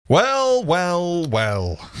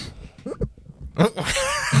Well.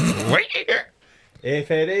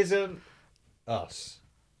 If it isn't us,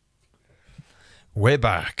 we're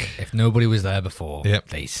back. If nobody was there before, Yep.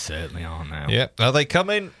 they certainly are now. Yep. Are they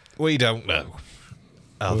coming? We don't know.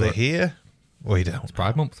 Are they here? We don't. It's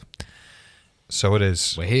Pride Month. So it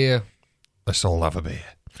is. We're here. Let's all have a beer.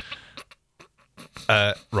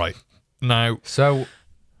 Right. Now, So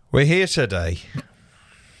we're here today.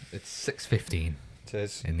 it's 6:15 It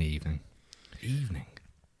is. in the evening.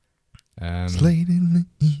 It's late in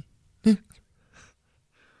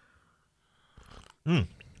the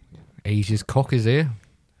Asia's Cock is here.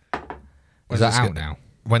 When's Is that this out get- now?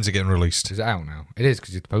 When's it getting released? Is it out now? It is,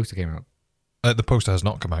 because the poster came out. The poster has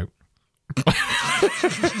not come out.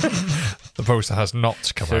 The poster has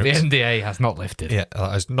not come So out. the NDA has not lifted. Yeah,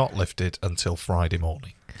 that has not lifted until Friday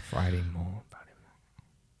morning. Friday morning.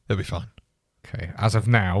 It'll be fine. Okay, as of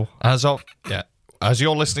now, As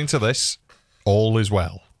you're listening to this, all is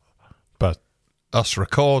well. But us you're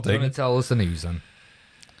recording, going to tell us the news then.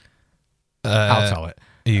 I'll tell it.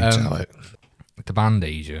 you tell it. The band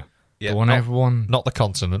Asia. Yeah, the one not- everyone... Not the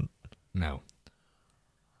continent. No.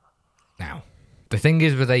 Now, the thing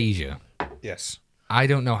is with Asia, Yes. I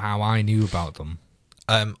don't know how I knew about them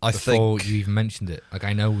I before think. you even mentioned it. Like,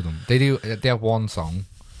 I know them. They have one song.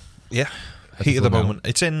 Yeah. As Heat of the people know. moment.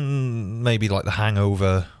 It's in maybe like The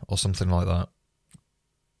Hangover or something like that.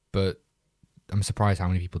 But I'm surprised how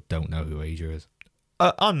many people don't know who Asia is.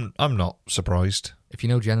 I'm not surprised. If you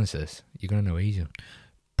know Genesis, you're going to know Asia.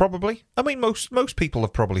 Probably. I mean, most people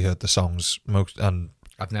have probably heard the songs.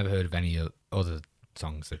 I've never heard of any other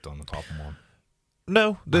songs they've done apart from one.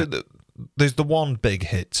 No, there's the one big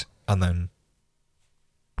hit, and then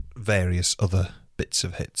various other bits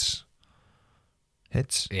of hits.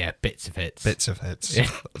 Hits? Yeah, bits of hits. Bits of hits. Yeah.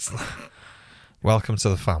 Welcome to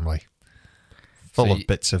the family. Full So of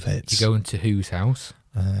bits of hits. You go into whose house?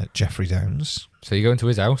 Jeffrey Downs. So you go into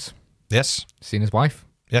his house, Yes. seen his wife,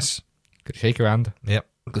 Yes. good to shake her hand. Yep.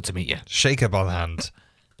 Good to meet you. Shake her by the hand.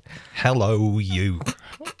 Hello, you.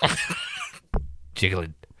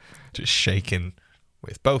 Jiggling. Just shaking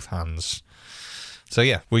with both hands. So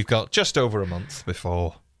yeah, we've got just over a month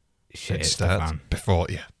before Shit, it it's the starts. fan.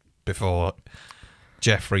 Before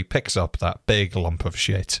Jeffrey picks up that big lump of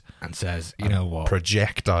shit And says, you and know what?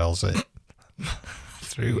 projectiles it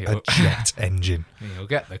through Yeah. a jet engine. You'll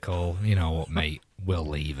get the call. You know what, mate? We'll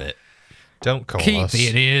leave it. Don't call Keep us. the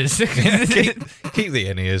in-ears. keep the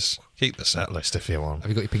in-ears. Keep the set list if you want. Have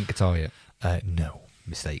you got your pink guitar yet? No.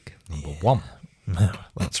 Mistake. Number one. No,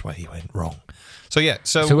 that's where you went wrong. So yeah,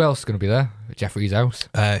 So who else is going to be there at Jeffrey's house?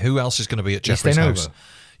 who else is going to be at You Jeffrey's staying house? over?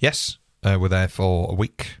 Yes, we're there for a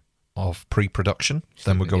week of pre-production.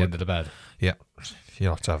 Then we're At the going. end of the bed. Yeah, you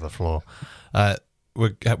have to have the floor.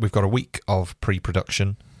 We've got a week of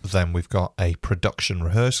pre-production. Then we've got a production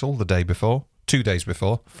rehearsal the day before, 2 days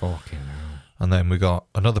before, Fucking hell. and then we got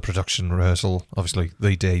another production rehearsal, obviously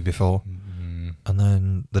the day before, and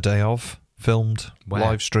then the day of, filmed, Where?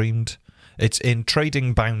 live streamed. It's in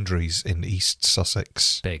Trading Boundaries in East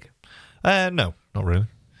Sussex. Big. No, not really.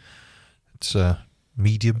 It's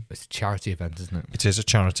medium. It's a charity event, isn't it? It is a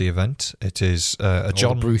charity event. It is a All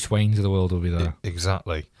John the Bruce Waynes of the world will be there.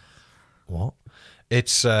 Exactly. What?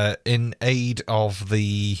 It's in aid of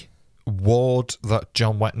the ward that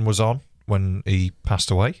John Wetton was on when he passed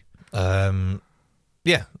away.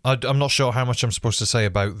 Yeah, I'm not sure how much I'm supposed to say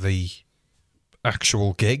about the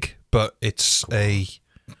actual gig, but it's a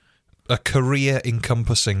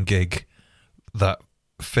career-encompassing gig that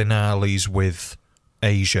finales with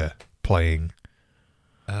Asia playing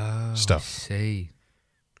stuff. I see.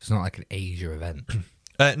 It's not like an Asia event.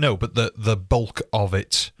 No, but the bulk of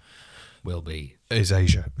it Will be. is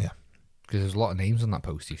Asia, yeah. Because there's a lot of names on that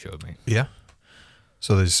post you showed me. Yeah.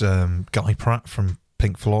 So there's Guy Pratt from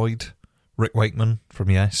Pink Floyd, Rick Wakeman from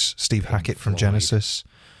Yes, Steve Hackett from Floyd. Genesis.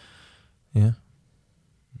 Yeah.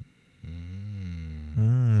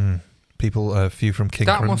 People, a few from King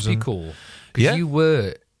That Crimson. must be cool. Because Yeah. you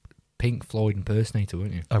were Pink Floyd impersonator,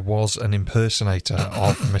 weren't you? I was an impersonator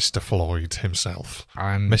of Mr. Floyd himself.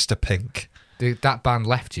 And Mr. Pink. that band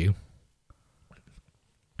left you.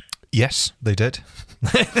 Yes, they did.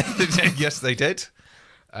 Yes, they did.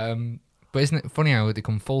 But isn't it funny how they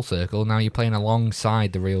come full circle? Now you're playing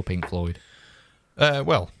alongside the real Pink Floyd.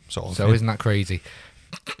 Well, sort of. So isn't that crazy?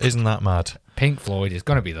 Isn't that mad? Pink Floyd is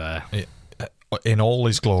going to be there. In all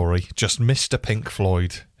his glory, just Mr. Pink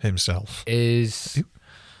Floyd himself. Is...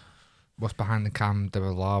 What's behind the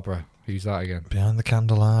candelabra? Who's that again? Behind the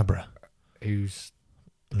candelabra. Who's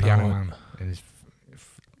piano No. man? Is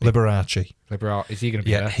Liberace. Liberal? Is he going to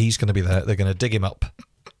be Yeah, there? he's going to be there. They're going to dig him up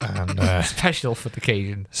and Special for the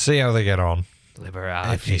occasion. see how they get on.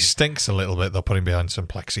 Liberace. If he stinks a little bit, they'll put him behind some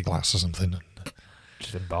plexiglass or something.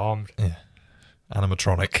 Just embalmed. Yeah.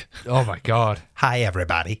 Animatronic. Oh my god. Hi,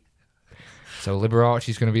 everybody. So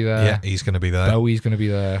Liberace's going to be there. Yeah, he's going to be there. Bowie's going to be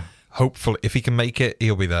there. Hopefully, if he can make it,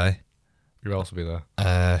 he'll be there. Who else will be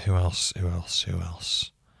there? Who else?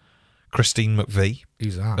 Christine McVie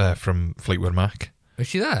Who's that? from Fleetwood Mac. Is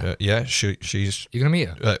she there? Yeah, she's... You going to meet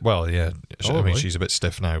her? well, yeah. I Probably. mean, she's a bit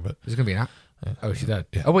stiff now, but... There's going to be an app. Yeah. Oh, is she there?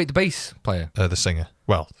 Yeah. Oh, wait, the bass player. The singer.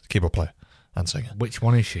 Well, the keyboard player and singer. Which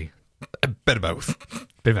one is she? A bit of both.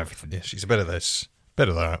 Bit of everything. Yeah, she's a bit of this, bit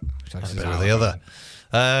of that, She and likes a to bit of say the that.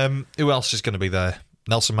 other. Who else is going to be there?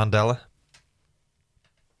 Nelson Mandela.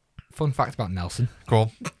 Fun fact about Nelson. Go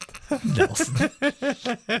on. Nelson.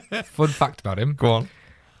 Fun fact about him. Go on.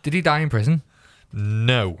 Did he die in prison?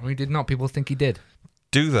 No. Or he did not. People think he did.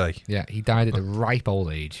 Do they? Yeah, he died at the ripe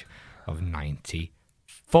old age of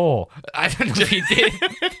 94. I don't know if he did.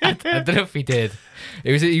 I don't know if he did.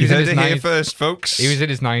 He was You in heard his it here 90s. first, folks. He was in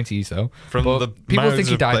his 90s, though. From But the people mouths think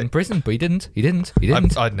he of died in prison, but he didn't. He didn't.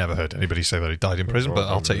 I'd never heard anybody say that he died in prison, but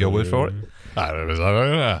I'll take your word for it.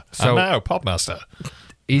 So- So now, Podmaster.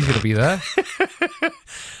 He's going to be there.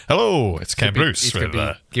 Hello, it's Ken He's Bruce. going With,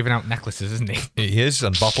 to be giving out necklaces, isn't he? he is,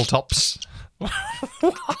 and bottle tops.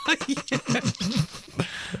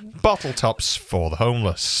 Bottle tops for the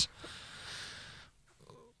homeless.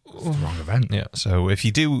 It's the wrong event. Yeah, so if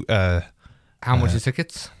you do... How much are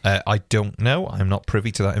tickets? I don't know. I'm not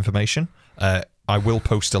privy to that information. I will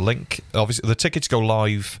post a link. Obviously, the tickets go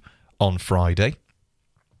live on Friday.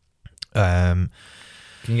 Can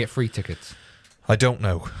you get free tickets? I don't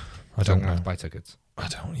know. I don't have know. to buy tickets. I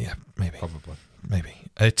don't. Yeah, maybe. Probably. Maybe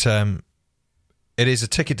it. It is a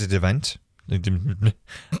ticketed event. It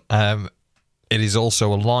is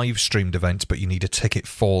also a live streamed event, but you need a ticket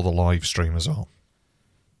for the live stream as well.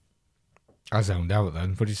 I zoned out then.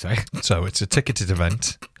 What did you say? So it's a ticketed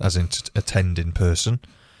event, as in attend in person,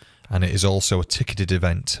 and it is also a ticketed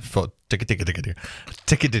event for ticketed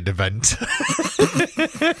event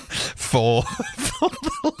for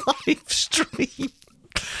the live stream.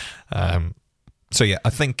 So yeah, I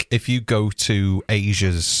think if you go to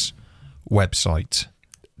Asia's website,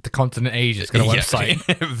 The Continent Asia's got a website.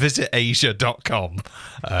 visitasia.com,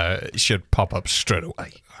 it should pop up straight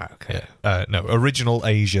away. Okay. No,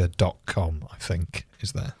 originalasia.com, I think,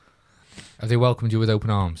 is there. Have they welcomed you with open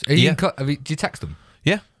arms? Are you did you text them?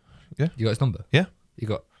 Yeah. Yeah. You got his number? Yeah.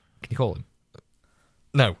 Can you call him?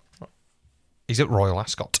 No. He's at Royal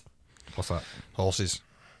Ascot. What's that? Horses.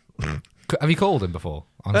 Have you called him before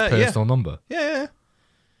on his Yeah. personal number? Yeah. Do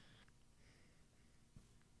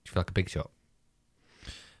you feel like a big shot?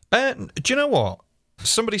 Do you know what?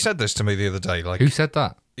 Somebody said this to me the other day. Like, Who said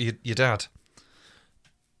that? your dad.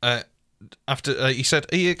 After he said,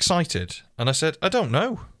 "Are you excited?" And I said, "I don't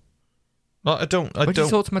know. Like, I don't." When did you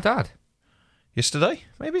talk to my dad? Yesterday,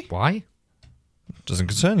 maybe. Why? Doesn't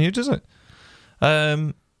concern you, does it?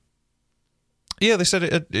 Yeah, they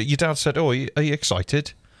said your dad said, "Oh, are you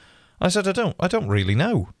excited?" I said, "I don't really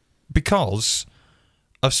know, because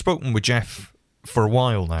I've spoken with Jeff for a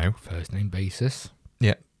while now." First name basis.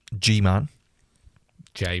 Yeah, G-Man.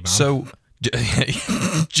 J man. So,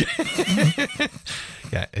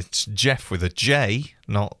 yeah, it's Jeff with a J,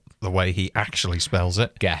 not the way he actually spells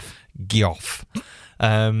it. Geff. Gioff.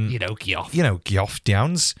 Gioff. You know Gioff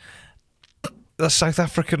Downs, the South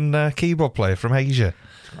African keyboard player from Asia.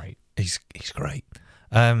 Right. He's great.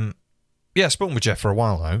 Yeah, I've spoken with Jeff for a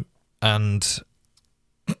while now, and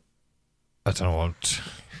I don't know what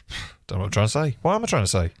I'm trying to say. What am I trying to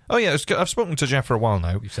say? Oh yeah, I've spoken to Jeff for a while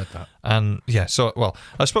now. You said that. And yeah,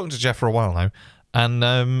 I've spoken to Jeff for a while now,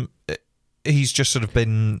 and he's just sort of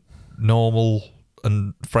been normal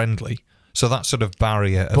and friendly. So that sort of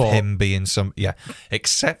barrier of him being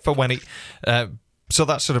except for when he, so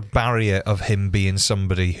that sort of barrier of him being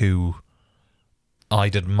somebody who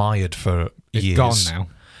I'd admired for It's years. gone now.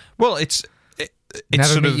 Well, it's Never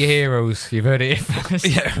sort meet of, your heroes. You've heard it here first.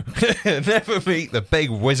 Yeah, never meet the big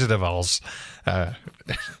Wizard of Oz. No,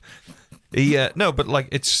 but like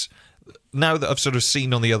it's now that I've sort of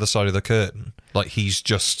seen on the other side of the curtain, like it's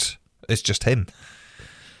just him.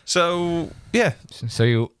 So yeah, So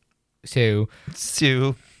you're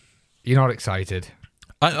not excited.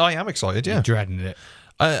 I am excited. Yeah, You're dreading it.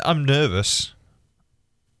 I'm nervous.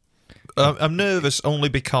 I'm nervous only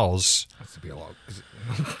because. That's to be a lot.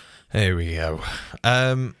 Here we go.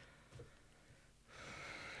 You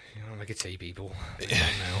know, like a tea, people.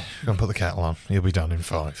 Go and put the kettle on. He'll be done in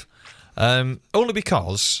 5. Only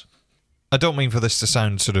because I don't mean for this to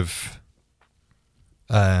sound sort of.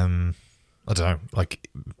 I I don't know, like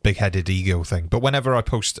big-headed ego thing. But whenever I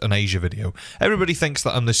post an Asia video, everybody thinks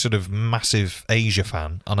that I'm this sort of massive Asia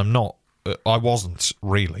fan, and I'm not. I wasn't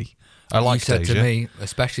really. I liked You said Asia. to me,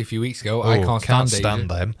 especially a few weeks ago, I can't stand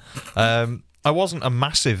them. I wasn't a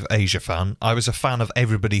massive Asia fan. I was a fan of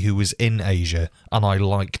everybody who was in Asia, and I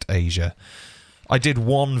liked Asia. I did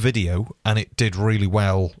one video, and it did really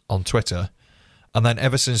well on Twitter. And then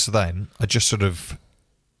ever since then, I just sort of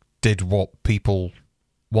did what people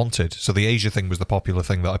wanted. So the Asia thing was the popular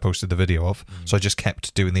thing that I posted the video of. So I just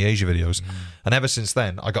kept doing the Asia videos. And ever since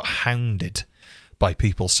then, I got hounded by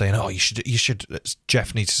people saying, "Oh, you should.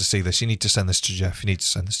 Jeff needs to see this. You need to send this to Jeff. You need to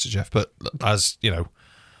send this to Jeff." But as you know,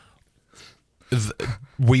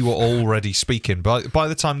 we were already speaking. But by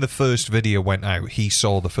the time the first video went out, he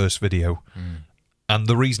saw the first video, and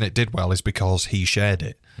the reason it did well is because he shared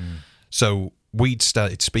it. So we'd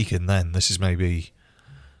started speaking then. This is maybe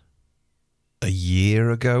a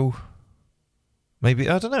year ago, maybe,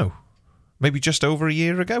 I don't know, maybe just over a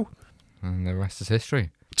year ago, and the rest is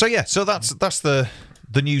history. So yeah, so that's the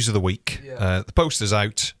news of the week. The poster's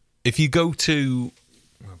out. If you go to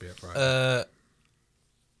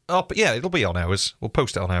but yeah, it'll be on ours. We'll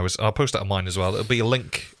post it on ours. I'll post it on mine as well. It'll be a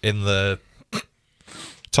link in the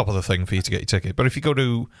top of the thing for you to get your ticket. But if you go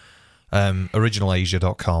to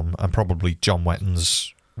originalasia.com and probably John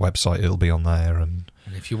Wetton's website, it'll be on there. And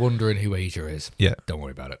if you're wondering who Asia is, don't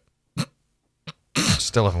worry about it.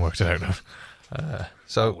 Still haven't worked it out now.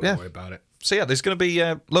 So Don't worry about it. So yeah, there's going to be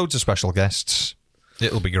loads of special guests.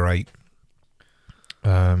 It'll be great.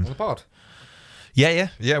 On the pod. Yeah,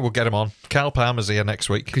 we'll get him on. Carl Palmer's here next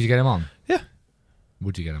week. Could you get him on? Yeah.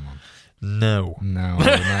 Would you get him on? No. No.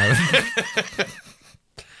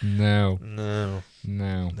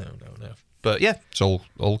 But yeah, it's all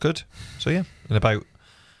good. So yeah, in about,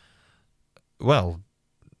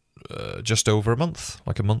 just over a month,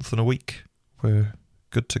 like a month and a week, we're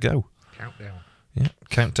good to go. Countdown. Yeah,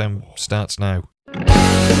 countdown starts now.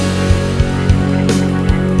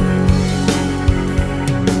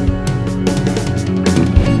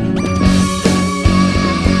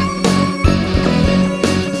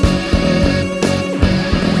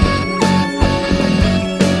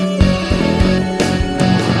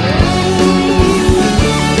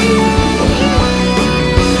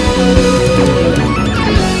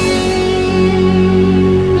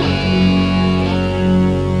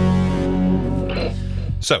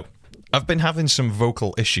 So, I've been having some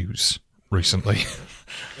vocal issues recently.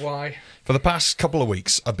 Why? For the past couple of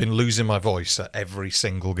weeks, I've been losing my voice at every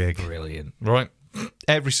single gig. Brilliant. Right?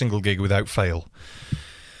 Every single gig without fail.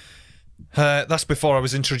 That's before I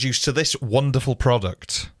was introduced to this wonderful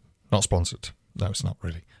product. Not sponsored. No, it's not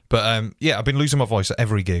really. But I've been losing my voice at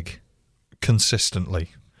every gig.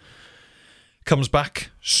 Consistently. Comes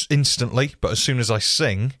back instantly, but as soon as I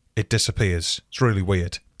sing, it disappears. It's really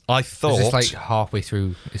weird. I thought... Is this like halfway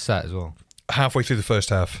through his set as well? Halfway through the first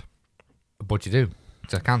half. What'd you do?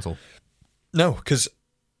 To cancel? No, because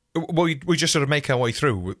we just sort of make our way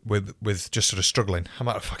through with just sort of struggling. I'm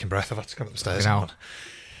out of fucking breath. I've had to come up the stairs.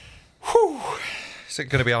 Whew. It's going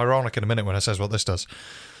to be ironic in a minute when I says what this does.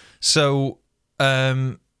 So,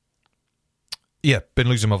 been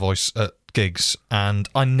losing my voice at gigs, and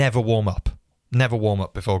I never warm up. Never warm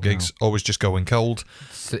up before gigs. No. Always just go in cold.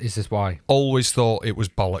 Is this why? Always thought it was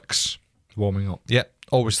bollocks. Warming up. Yeah.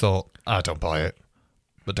 Always thought, I don't buy it.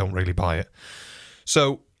 But don't really buy it.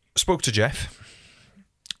 So, spoke to Jeff.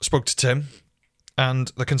 Spoke to Tim. And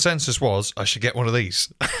the consensus was I should get one of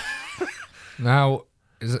these. Now,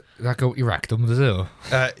 is it that go your rectum, does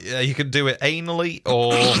it? You can do it anally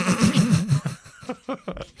or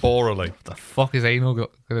orally. What the fuck is anal?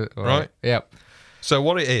 Right? Yep. So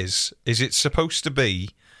what it is it's supposed to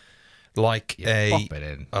be like a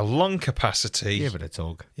lung capacity. Give it a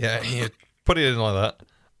tug. Yeah, you put it in like that,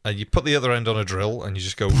 and you put the other end on a drill, and you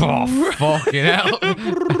just go. Oh, fucking hell.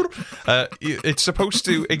 It's supposed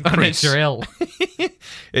to increase. On a drill.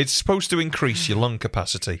 It's supposed to increase your lung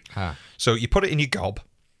capacity. So you put it in your gob,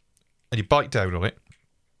 and you bite down on it,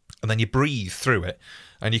 and then you breathe through it,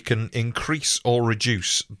 and you can increase or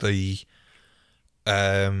reduce the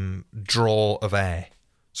draw of air,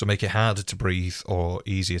 so make it harder to breathe or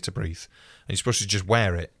easier to breathe. And you're supposed to just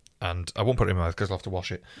wear it, and I won't put it in my mouth because I'll have to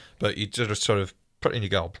wash it, but you just sort of put it in your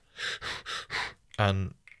gob,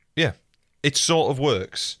 and yeah, it sort of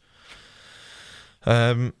works.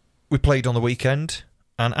 We played on the weekend,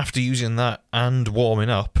 and after using that and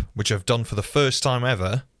warming up, which I've done for the first time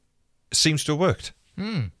ever, it seems to have worked.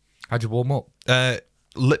 How'd you warm up?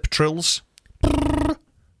 Lip trills.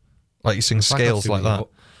 Like you sing scales like that.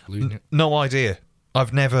 No idea.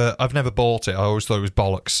 I've never bought it. I always thought it was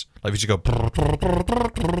bollocks. Like if you go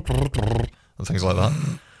and things like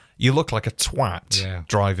that. You look like a twat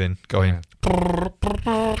driving, going,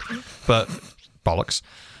 but bollocks.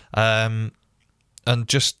 And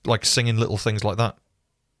just like singing little things like that,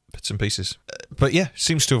 bits and pieces. But yeah,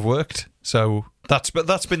 seems to have worked. So that's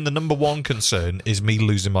been the number one concern, is me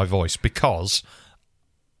losing my voice, because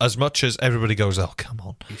as much as everybody goes, oh, come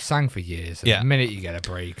on. You sang for years. And the minute you get a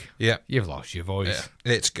break, you've lost your voice.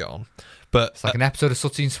 Yeah, it's gone. But it's like an episode of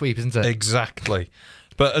Sutton Sweep, isn't it? Exactly.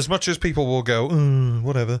 But as much as people will go,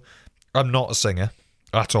 whatever, I'm not a singer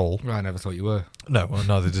at all. Well, I never thought you were. No, well,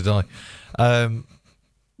 neither did I.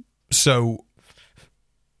 So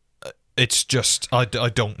it's just, I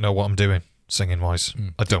don't know what I'm doing, singing-wise.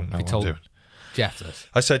 I don't know what I'm doing. Jeff this.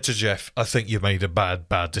 I said to Jeff, I think you've made a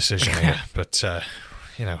bad decision here, but,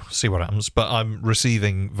 see what happens. But I'm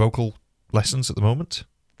receiving vocal lessons at the moment.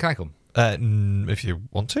 Can I come? If you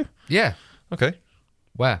want to. Yeah. Okay.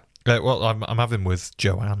 Where? Well, I'm having with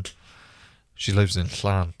Joanne. She lives in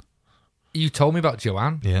Llan. You told me about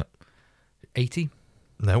Joanne. Yeah. 80?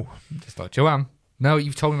 No. It's not Joanne. No,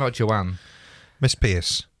 you've told me about Joanne. Miss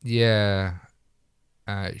Pierce. Yeah.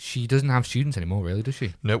 She doesn't have students anymore, really, does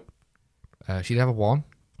she? Nope. She'd have one.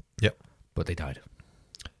 Yep. But they died.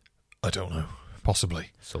 I don't know.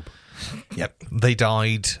 Possibly. Sub. Yep. They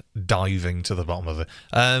died diving to the bottom of it.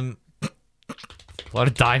 A lot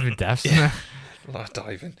of diving deaths, isn't there? A lot of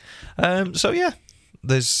diving. So yeah,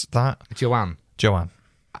 there's that. Joanne.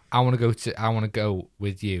 I want to go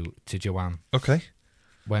with you to Joanne. Okay.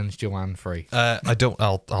 When's Joanne free? I don't.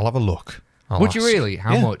 I'll have a look. Would you really?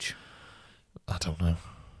 How much? I don't know.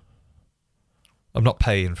 I'm not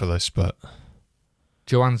paying for this, but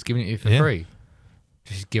Joanne's giving it you for free.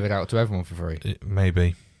 Just give it out to everyone for free.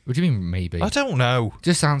 Maybe. What do you mean maybe? I don't know.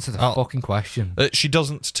 Just answer the fucking question. She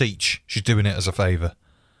doesn't teach. She's doing it as a favour.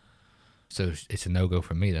 So it's a no-go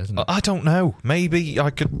from me, then, isn't it? I don't know. Maybe I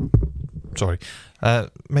could... Sorry.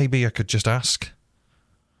 Maybe I could just ask.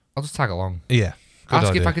 I'll just tag along. Yeah. Ask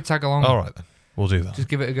idea. if I could tag along. All right, then. We'll do that. Just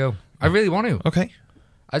give it a go. I really want to. Okay.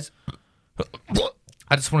 I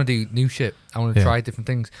just want to do new shit. I want to try different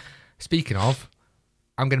things. Speaking of,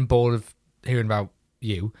 I'm getting bored of hearing about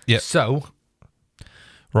you. Yeah. So...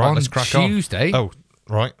 Right, on let's crack on. Tuesday. Oh,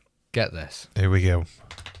 right. Get this. Here we go.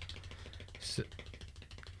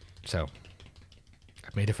 So I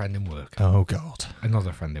made a friend in work. Oh, God.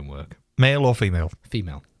 Another friend in work. Male or female?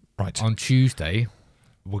 Female. Right. On Tuesday,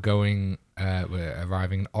 we're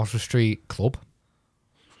arriving at Osler Street Club.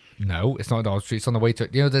 No, it's not at Osler Street. It's on the way to...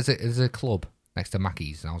 there's a club next to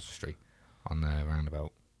Mackey's in Osler Street on the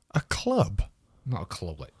roundabout. A club? Not a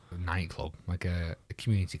club, like a nightclub. Like a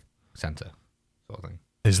community centre sort of thing.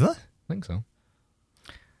 Is there? I think so.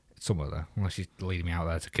 It's somewhere there, unless she's leading me out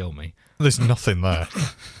there to kill me. There's nothing there.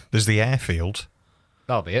 There's the airfield.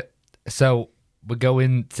 That'll be it. So we're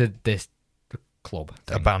going to this club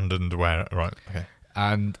thing. Abandoned where... Right, okay.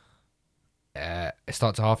 And it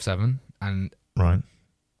starts at 7:30. And right.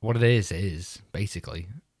 what it is basically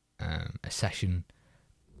a session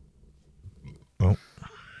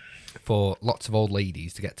for lots of old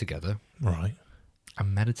ladies to get together. Right.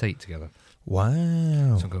 And meditate together.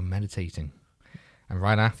 Wow. So I'm going meditating. And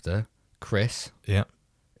right after, Chris. Yeah.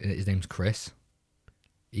 His name's Chris.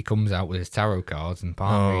 He comes out with his tarot cards and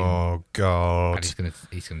palm reading. Oh, God. And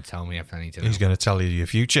he's gonna tell me everything I need to know. He's going to tell you your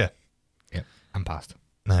future. Yep. I'm past.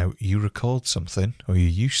 Now, you record something, or you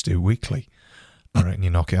used to, weekly. I reckon you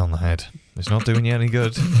knock it on the head. It's not doing you any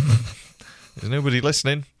good. There's nobody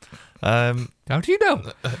listening. How do you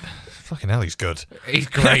know? Fucking hell, he's good. He's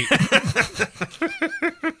great.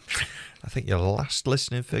 I think your last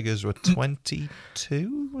listening figures were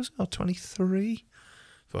 22, was it? Or 23?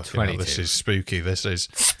 Fucking hell, this is spooky. This is...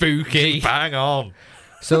 Spooky. Bang on.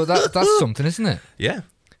 So that's something, isn't it? Yeah.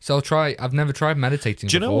 So I'll try... I've never tried meditating before.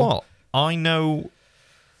 Do you know what? I know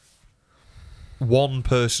one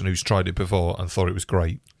person who's tried it before and thought it was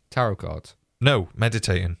great. Tarot cards? No,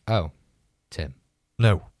 meditating. Oh. Tim.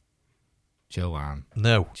 No. Joanne.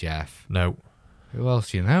 No. Jeff. No. Who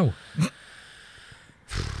else do you know?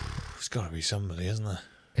 There's got to be somebody, isn't there?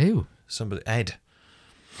 Who? Somebody. Ed.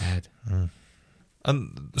 Mm.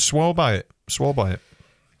 And swore by it.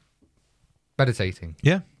 Meditating?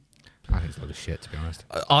 Yeah. I think it's a lot of shit, to be honest.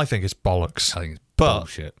 I think it's bollocks. I think it's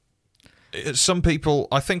bullshit. Some people,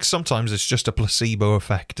 I think sometimes it's just a placebo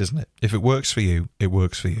effect, isn't it? If it works for you, it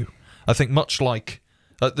works for you. I think much like...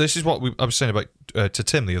 this is what I was saying about to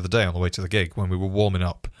Tim the other day on the way to the gig when we were warming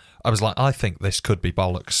up. I was like, I think this could be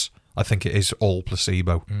bollocks. I think it is all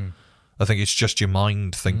placebo. Mm. I think it's just your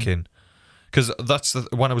mind thinking. Because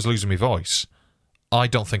when I was losing my voice, I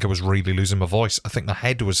don't think I was really losing my voice. I think my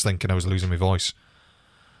head was thinking I was losing my voice.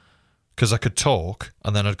 because I could talk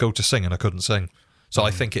and then I'd go to sing and I couldn't sing. So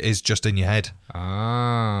I think it is just in your head.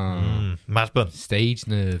 Madman. Stage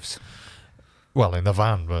nerves. Well, in the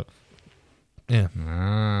van, but yeah.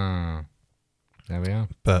 There we are.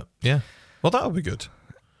 But yeah. Well, that'll be good.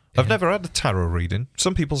 I've never had a tarot reading.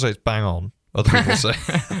 Some people say it's bang on. Other people say...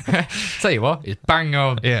 Tell you what, it's bang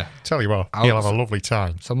on. Yeah. Tell you what, you'll have a lovely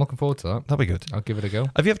time. So I'm looking forward to that. That'll be good. I'll give it a go.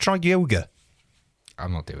 Have you ever tried yoga?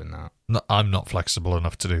 I'm not doing that. No, I'm not flexible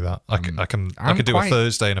enough to do that. I could do a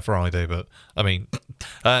Thursday and a Friday, but I mean,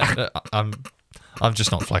 I'm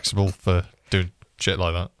just not flexible for doing shit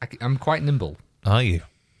like that. I'm quite nimble. Are you?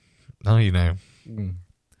 Are you now?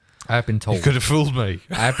 I've been told. You could have fooled me.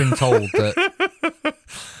 I've been told that.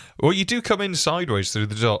 Well, you do come in sideways through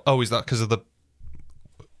the door. Oh, is that because of the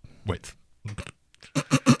width?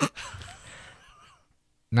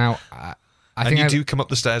 Now, I think you do come up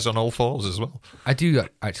the stairs on all fours as well. I do,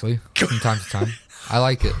 actually, from time to time. I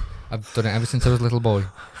like it. I've done it ever since I was a little boy.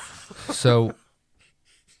 So,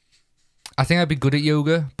 I think I'd be good at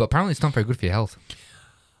yoga, but apparently it's not very good for your health.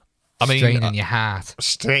 I mean, straining your heart.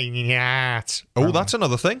 Straining your heart. Oh, that's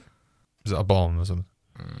another thing. Is that a bomb or something?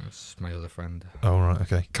 It's my other friend. Oh, right,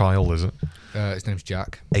 okay. Kyle, is it? His name's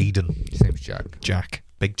Jack. Aiden. His name's Jack. Jack.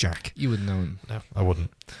 Big Jack. You wouldn't know him. No, I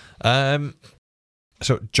wouldn't.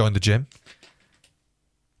 So, join the gym.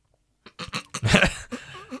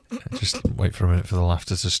 Just wait for a minute for the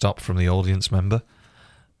laughter to stop from the audience member.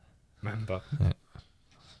 Yeah.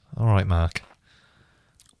 All right, Mark.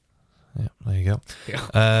 Yeah, there you go.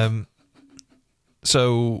 Yeah.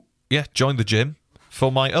 So, yeah, join the gym.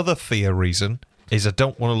 For my other fear reason is I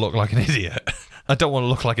don't want to look like an idiot. I don't want to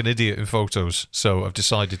look like an idiot in photos, so I've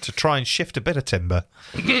decided to try and shift a bit of timber.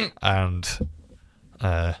 And,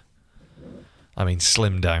 I mean,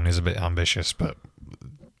 slim down is a bit ambitious, but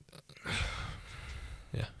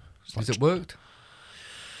yeah. Has it worked?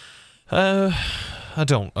 I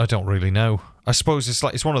don't really know. I suppose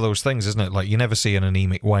it's one of those things, isn't it? Like, you never see an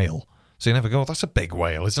anemic whale. So you never go, oh, that's a big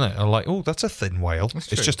whale, isn't it? And like, oh, that's a thin whale.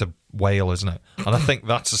 That's it's true. just a whale, isn't it? And I think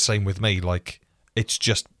that's the same with me. Like, it's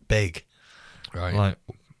just big. Right. Like,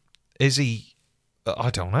 is he...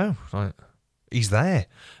 I don't know. Like, he's there.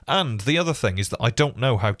 And the other thing is that I don't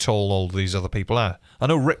know how tall all these other people are. I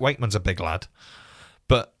know Rick Wakeman's a big lad,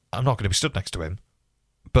 but I'm not going to be stood next to him.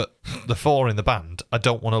 But the four in the band, I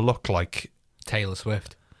don't want to look like... Taylor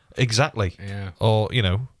Swift. Exactly. Yeah. Or, you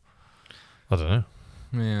know, I don't know.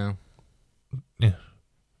 Yeah. Yeah.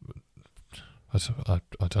 I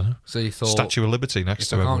don't know. So you thought... Statue of Liberty next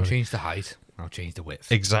to if I can't everybody. change the height, I'll change the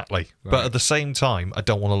width. Exactly. Right. But at the same time, I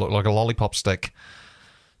don't want to look like a lollipop stick.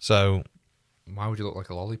 So... Why would you look like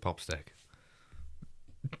a lollipop stick?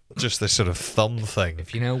 Just this sort of thumb thing.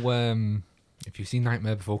 If you know, if you've seen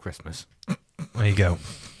Nightmare Before Christmas, There you go.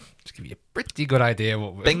 just give you a pretty good idea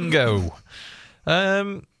what. Bingo.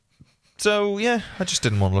 So, yeah, I just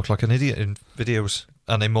didn't want to look like an idiot in videos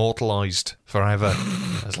and immortalised forever.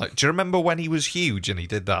 I was like, do you remember when he was huge and he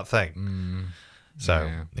did that thing?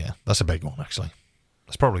 So, yeah, that's a big one, actually.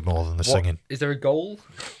 That's probably more than the singing. Is there a goal?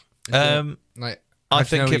 Like, I I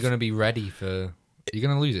think know if- you're going to be ready for. You're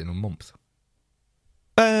going to lose it in a month.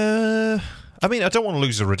 I mean, I don't want to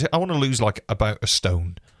lose I want to lose like about a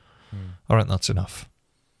stone. I reckon that's enough.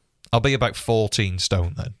 I'll be about 14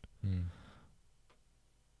 stone then.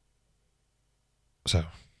 So,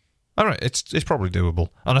 all right, it's probably doable.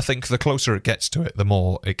 And I think the closer it gets to it, the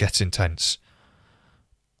more it gets intense.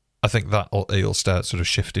 I think that it'll start sort of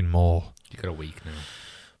shifting more. You've got a week now.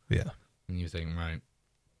 Yeah. And you think, right.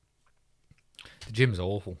 The gym's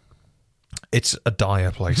awful. It's a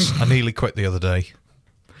dire place. I nearly quit the other day.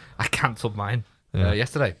 I cancelled mine Yeah.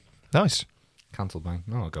 yesterday. Nice. Cancelled mine.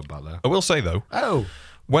 No, I'll go back there. I will say, though, Oh.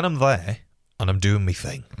 when I'm there and I'm doing me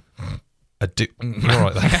thing, I do... You're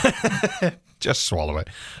all right there. Just swallow it.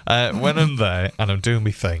 When I'm there and I'm doing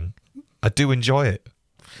me thing, I do enjoy it.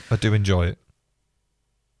 I do enjoy it.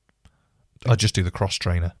 I just do the cross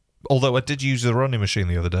trainer. Although I did use the running machine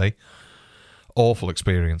the other day. Awful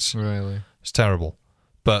experience. Really? It's terrible.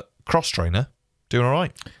 But cross trainer, doing all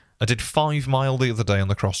right. I did 5 mile the other day on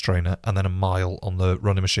the cross trainer and then a mile on the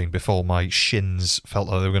running machine before my shins felt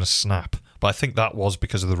like they were going to snap. But I think that was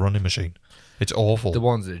because of the running machine. It's awful. The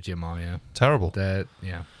ones at the gym are, yeah. Terrible.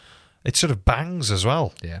 Yeah. It sort of bangs as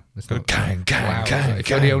well. Yeah. It's Go not, gang, gang, wow. gang, If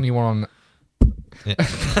you're the gang. only one on... Yeah.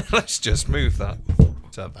 Let's just move that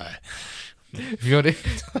to there.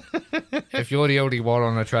 If you're the only one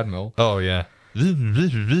on a treadmill, Oh, yeah.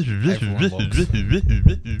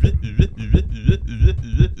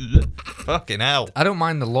 Fucking hell. I don't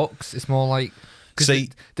mind the looks. It's more like... 'cause See-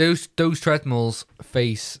 those treadmills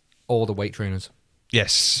face all the weight trainers.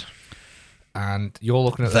 Yes. and you're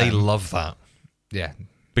looking at They them. love that Yeah.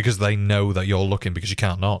 because they know that you're looking because you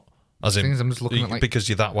can't not. As in, Things I'm just looking at, like- because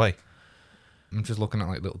you're that way. I'm just looking at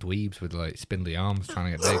like little dweebs with like spindly arms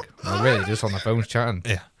trying to get big. They're really just on their phones chatting.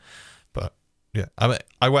 Yeah, but yeah, I mean,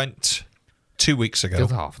 I went 2 weeks The ago.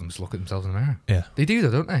 other half of them just look at themselves in the mirror. Yeah, They do though,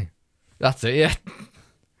 don't they? That's it, yeah.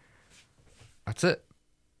 That's it.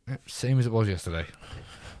 Yeah, same as it was yesterday.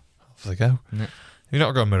 off they go. Yeah. You're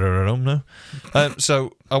not got a mirror at home, no.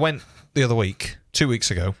 So I went the other week, 2 weeks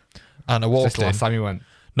ago, and I This walked the in. last time you went.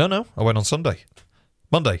 No, I went on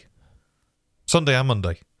Monday, Sunday and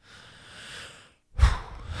Monday.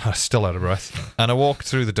 I still out of breath, and I walked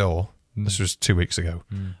through the door. This was 2 weeks ago,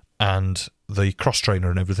 and the cross trainer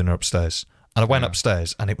and everything are upstairs. And I went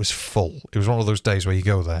upstairs, and it was full. It was one of those days where you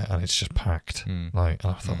go there and it's just packed. Like,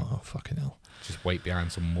 and I thought, oh fucking hell. Just wait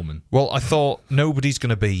behind some woman. Well, I thought nobody's going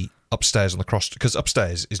to be upstairs on the cross, because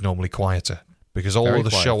upstairs is normally quieter, because all Very of the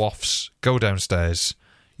quiet. show-offs go downstairs,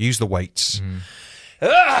 use the weights.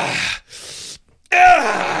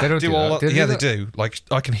 They don't do all that. that. Do Yeah, they that? do. Like,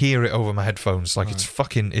 I can hear it over my headphones. Like,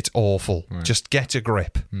 it's awful. Just get a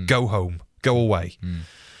grip. Go home. Go away.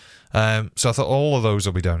 So I thought all of those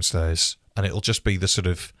will be downstairs, and it'll just be the sort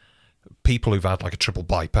of people who've had like a triple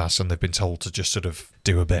bypass and they've been told to just sort of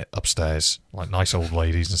do a bit upstairs, like nice old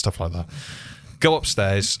ladies and stuff like that. Go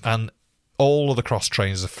upstairs, and all of the cross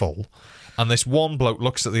trains are full. And this one bloke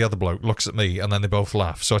looks at the other bloke, looks at me, and then they both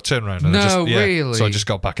laugh. So I turn around and really? So I just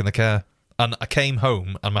got back in the car. And I came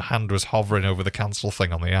home and my hand was hovering over the cancel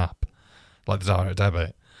thing on the app, like the direct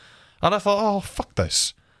debit. And I thought, oh, fuck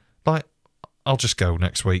this. Like, I'll just go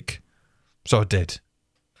next week. So I did.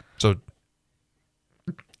 So,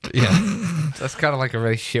 yeah. That's kind of like a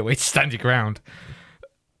really shit way to stand your ground.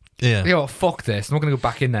 Yeah. You know what, fuck this. I'm not going to go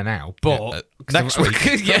back in there now. But Yeah, next week.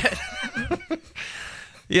 Yeah.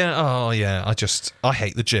 Yeah, oh, yeah. I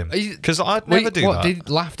hate the gym. Because I'd Wait, never do what, that. They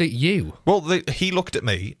laughed at you? Well, he looked at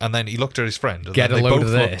me, and then he looked at his friend. And Get then a they load both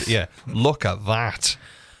of looked- this. Yeah, look at that.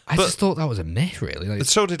 I just thought that was a myth, really. Like,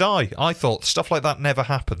 So did I. I thought stuff like that never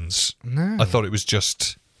happens. no. I thought it was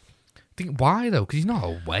just... Why, though? Because he's not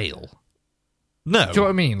a whale. No. Do you know what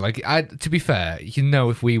I mean? Like, to be fair,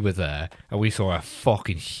 if we were there and we saw a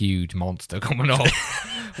fucking huge monster coming up,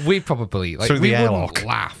 we'd probably, like, Through the we wouldn't airlock.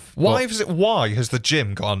 laugh. Why has the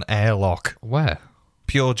gym got an airlock? Where?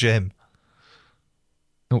 Pure gym.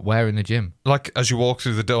 Where in the gym? Like, as you walk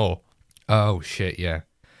through the door. Oh, shit, yeah.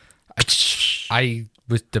 I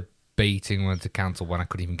was debating whether to cancel when I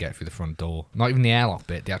couldn't even get through the front door. Not even the airlock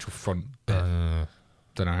bit, the actual front bit.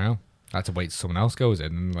 Don't know how. I had to wait till someone else goes in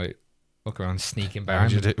and, like, look around sneaking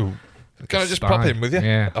behind me. Can I just spy. pop in with you?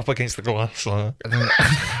 Yeah. Up against the glass. Like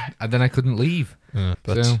And then I couldn't leave.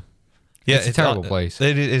 but So, yeah, it's a terrible place.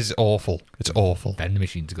 It is awful. It's awful. vending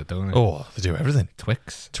machines are good, don't they? Oh, they do everything.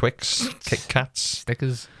 Twix, Twix, Kit Kats,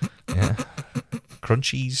 stickers, yeah,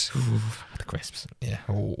 Crunchies. the crisps. Yeah.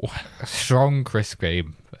 Oh. A strong crisp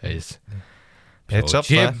game is. It's up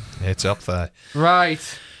Jim. there. It's up there.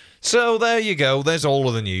 Right. So there you go. There's all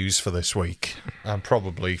of the news for this week, and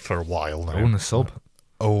probably for a while now. Oh, and the sub.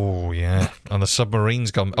 Oh yeah, and the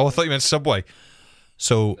submarine's gone. Oh, I thought you meant Subway.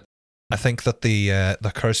 So I think that the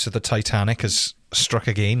curse of the Titanic has struck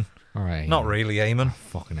again. All right. Not really, Eamon.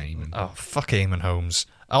 Fucking Eamon. Oh, fuck Eamon Holmes.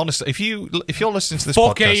 Honestly, if you're listening to this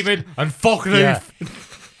Fuck podcast, Eamon and fuck Ruth. Yeah.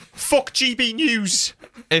 Fuck GB News.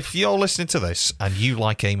 If you're listening to this and you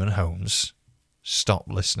like Eamon Holmes, stop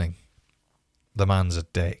listening. The man's a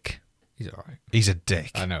dick. He's all right. He's a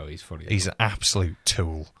dick. I know, he's funny. He's an absolute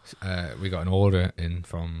tool. We got an order in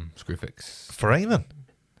from Screwfix. For Eamon.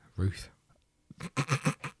 Ruth.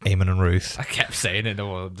 Eamon and Ruth. I kept saying it, no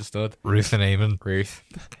one understood. Ruth and Eamon. Ruth.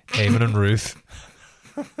 Eamon and Ruth.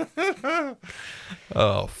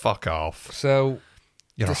 Oh, fuck off. So,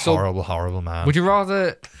 You're a So- horrible, horrible man. would you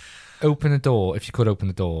rather open the door, if you could open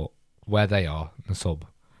the door, where they are, the sub,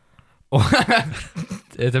 or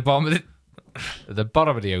at the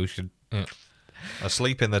bottom of the ocean,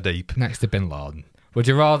 Asleep in the deep. next to Bin Laden? Would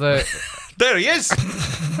you rather... There he is!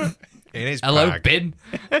 In his Hello, bag. Bin?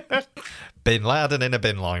 Bin Laden in a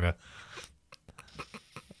bin liner.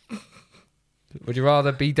 Would you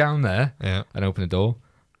rather be down there Yeah. and open the door?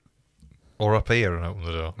 Or up here and open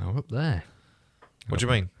the door. No, up there. What do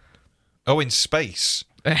you mean? Oh, in space?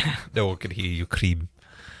 No, I can hear you, cream.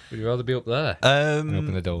 Would you rather be up there and open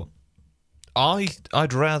Um, the door?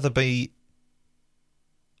 I'd rather be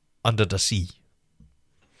under the sea.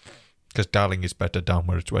 Because darling is better down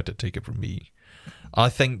where it's wetter, take it from me. I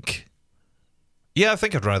think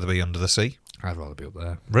I'd rather be under the sea. I'd rather be up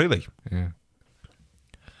there. Really? Yeah.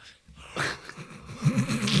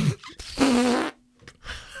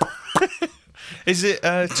 Is it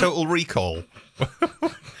Total Recall?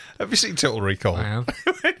 Have you seen Total Recall? I have.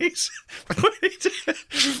 when he's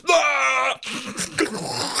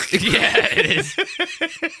Yeah, it is.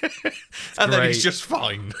 and then he's great. just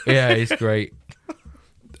fine. Yeah, it's great.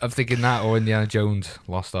 I'm thinking that or Indiana Jones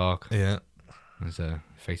Lost Ark. Yeah, As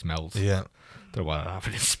face melts. yeah, Don't know why that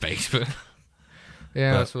happened in space, but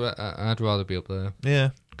yeah, that's what I'd rather be up there yeah.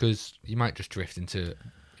 because you might just drift into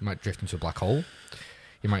a black hole.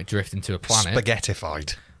 You might drift into a planet.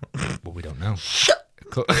 Spaghettified. Well, we don't know.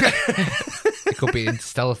 It could be an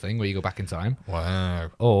interstellar thing where you go back in time,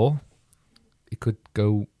 Wow. or it could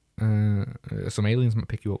go. Some aliens might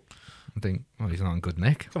pick you up and think, "Oh, he's not in good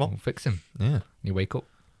nick. Come on. We'll fix him." Yeah. And you wake up,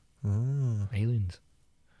 aliens.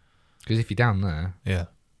 Because if you're down there, Yeah.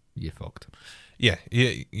 you're fucked. Yeah.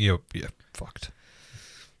 You're fucked.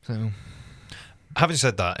 So, Having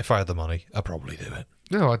said that, if I had the money, I'd probably do it.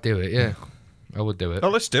 no, I'd do it. Yeah, I would do it. Oh,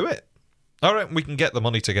 let's do it. All right, we can get the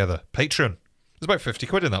money together. Patreon. There's about 50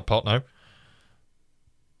 quid in that pot now.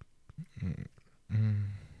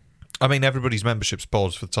 I mean, everybody's membership's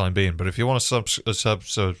paused for the time being, but if you want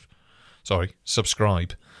to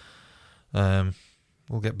subscribe,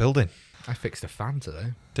 we'll get building. I fixed a fan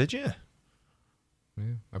today. Did you? Yeah,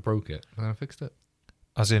 I broke it, and then I fixed it.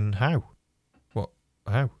 As in how? What?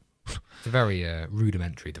 How? It's a very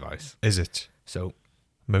rudimentary device. Is it? So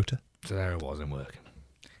Motor? there it wasn't working.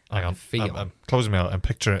 Hang on. Feel. I'm closing me out and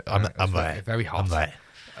picture it. I'm It's there. Very hot. I'm there.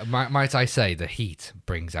 Might I say the heat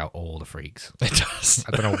brings out all the freaks. It does.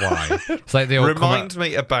 I don't know why. It's like they all Remind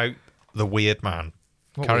me about the weird man.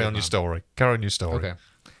 What Carry weird on your man? story. Carry on your story. Okay.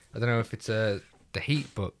 I don't know if it's the heat,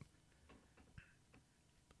 but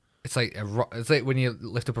it's like it's like when you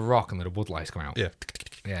lift up a rock and let a wood lice come out. Yeah.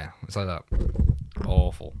 Yeah, it's like that.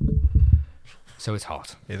 Awful. So it's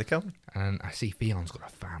hot, Here they come. and I see Theon's got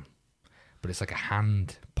a fan, but it's like a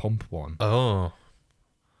hand pump one, Oh.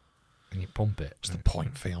 and you pump it. What's the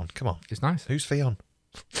point, Theon? Come on. It's nice. Who's Theon?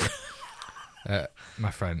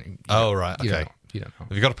 My friend. Oh, right. You Okay. don't know. You don't know.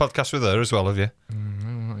 Have you got a podcast with her as well, have you?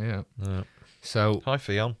 No, not yet. Yeah. So, Hi,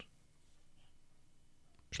 Theon.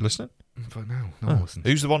 She listening? but no one listens.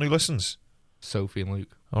 Who's the one who listens? Sophie and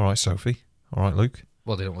Luke. All right, Sophie. All right, Luke.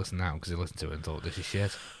 Well, they don't listen now because they listened to it and thought this is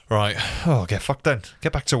shit. Right. Oh, get fucked then.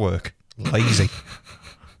 Get back to work. Lazy.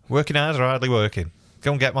 Working hard or hardly working?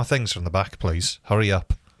 Go and get my things from the back, please. Hurry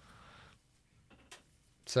up.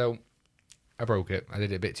 So, I broke it. I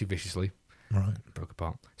did it a bit too viciously. Right. It broke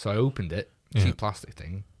apart. So I opened it, Yeah. cheap plastic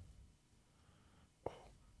thing,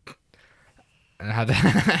 and I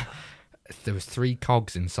had there was 3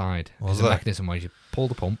 cogs inside. What was There's a that? mechanism where you pull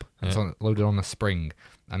the pump, and it's loaded on a spring,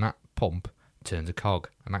 and that pump turns a cog,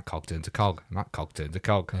 and that cog turns a cog, and that cog turns a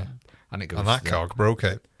cog, and it goes. And that to the- cog broke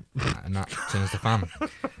it. and that turns the fan.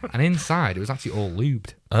 And inside, it was actually all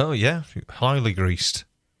lubed. Oh, yeah. Highly greased.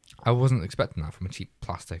 I wasn't expecting that from a cheap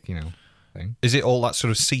plastic, thing. Is it all that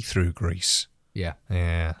sort of see-through grease? Yeah,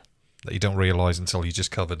 Yeah. That you don't realise until you're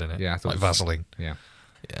just covered in it. Yeah, I thought like it was- Vaseline. yeah.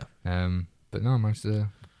 Yeah. But no, I managed to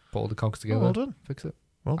put all the cogs together. well done. Fix it.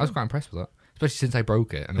 Well I was done. quite impressed with that, especially since I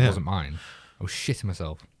broke it and it Yeah. wasn't mine. I was shitting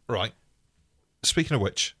myself. Right. Speaking of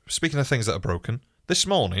which, speaking of things that are broken, this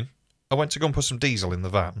morning I went to go and put some diesel in the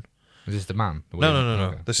van. Is this the man? No.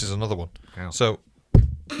 Okay. This is another one. Ow. So,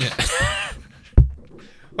 yeah.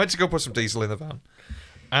 Went to go put some diesel in the van.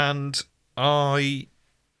 And let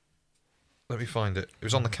me find it. It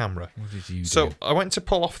was on the camera. What did you So do? I went to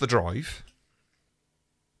pull off the drive.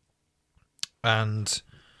 And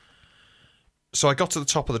so I got to the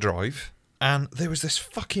top of the drive. And there was this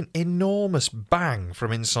fucking enormous bang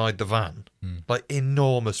from inside the van. Like,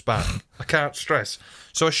 enormous bang. I can't stress.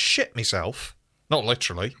 So I shit myself. Not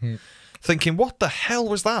literally. Thinking, what the hell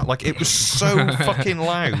was that? Like, it was so fucking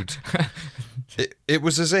loud. It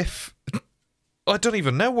was as if... I don't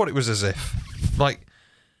even know what it was as if. Like,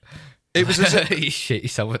 it was as if... You shit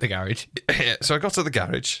yourself at the garage. So I got to the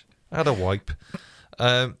garage. I had a wipe.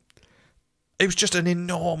 It was just an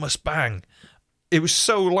enormous bang. It was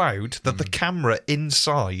so loud that the camera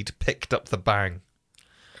inside picked up the bang.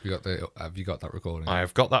 Have you got that recording? I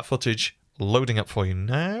have got that footage loading up for you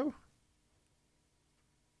now.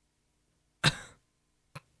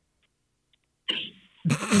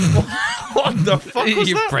 What the fuck was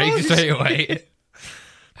You that break noise? straight away.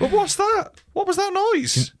 But what's that? What was that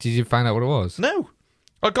noise? Did you find out what it was? No.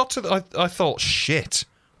 I got to I thought, shit,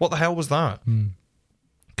 what the hell was that?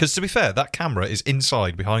 Because to be fair, that camera is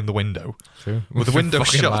inside behind the window. True. With the window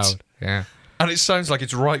Fucking shut. loud. Yeah. And it sounds like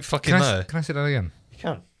it's right fucking there. Can I say that again? You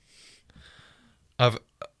can.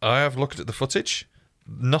 I have looked at the footage.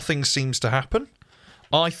 Nothing seems to happen.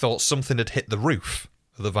 I thought something had hit the roof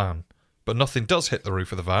of the van, but nothing does hit the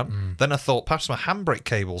roof of the van. Then I thought perhaps my handbrake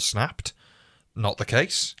cable snapped. Not the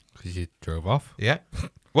case. Because you drove off? Yeah.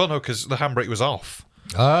 Well, no, because the handbrake was off.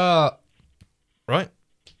 Right.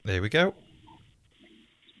 There we go.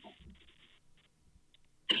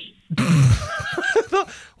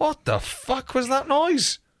 What the fuck was that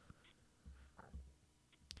noise?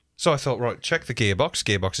 So I thought, right, check the gearbox.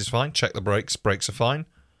 Gearbox is fine. Check the brakes. Brakes are fine.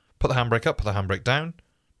 Put the handbrake up. Put the handbrake down.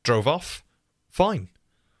 Drove off. Fine.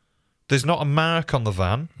 There's not a mark on the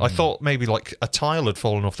van. I thought maybe like a tile had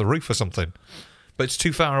fallen off the roof or something. But it's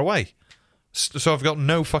too far away. So I've got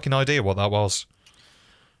no fucking idea what that was.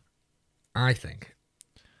 I think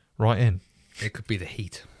Right in. it could be the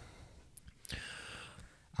heat.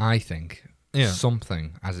 I think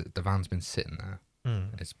something, as the van's been sitting there,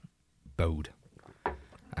 it's bowed.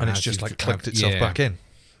 And it's just like clicked itself back in.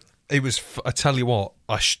 It was, I tell you what,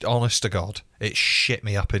 honest to God, it shit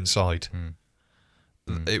me up inside.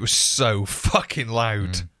 It was so fucking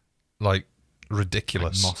loud. Like,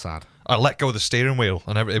 ridiculous. Like Mossad. I let go of the steering wheel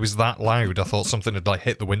and it was that loud. I thought something had like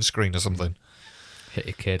hit the windscreen or something. Hit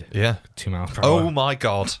your kid. Yeah. 2 miles per hour. Oh my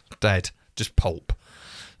God. Dead. Just pulp.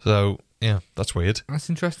 So, yeah, that's weird. That's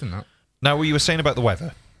interesting, that. Now, what you were saying about the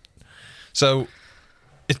weather. So,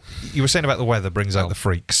 you were saying about the weather brings out the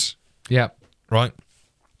freaks. Yeah. Right?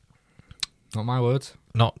 Not my words.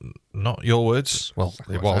 Not your words. Well,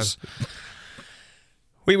 Exactly it what I was.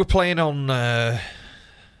 We were playing on...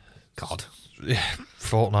 God.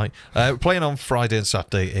 Fortnite. We're playing on Friday and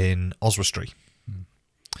Saturday in Oswestry.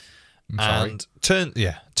 I'm sorry. And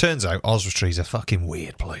turns out Oswestry's a fucking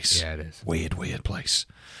weird place. Yeah, it is. Weird place.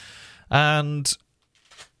 And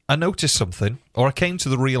I noticed something, or I came to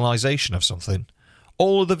the realisation of something.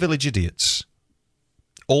 All of the village idiots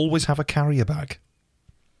always have a carrier bag.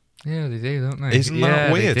 Yeah, they do, don't they? Isn't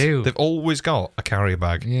that weird? They do. They've always got a carrier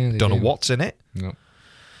bag. Yeah, they Don't know do. what's in it. No.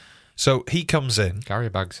 So he comes in. Carrier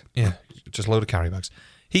bags. Yeah, just a load of carry bags.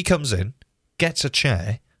 He comes in, gets a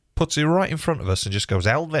chair, puts it right in front of us and just goes,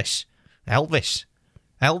 Elvis, Elvis,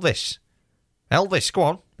 Elvis, Elvis, go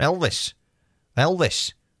on, Elvis,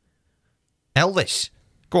 Elvis, Elvis,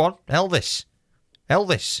 go on, Elvis,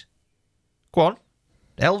 Elvis, go on,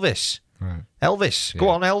 Elvis, Right. Elvis, go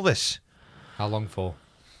Yeah. on, Elvis. How long for?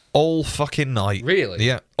 All fucking night. Really?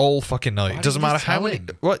 Yeah, all fucking night. Why It doesn't didn't you matter how tell many. him?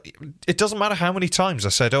 What? It doesn't matter how many times I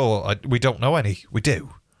said, we don't know any. We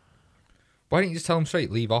do. Why didn't you just tell them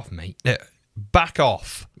straight? Leave off, mate. Yeah. Back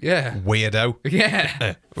off, Yeah. weirdo.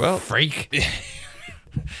 Yeah. Well, Freak.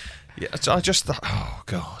 yeah, so I just thought, oh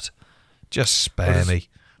God, just spare me.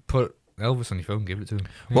 Put Elvis on your phone, give it to him.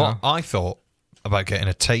 You Well, know. I thought about getting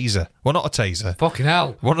a taser. Well, not a taser. Fucking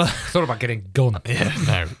hell. One of, Thought about getting gun. yeah,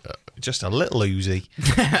 no, just a little Uzi.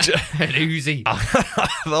 An Uzi. I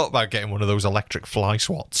thought about getting one of those electric fly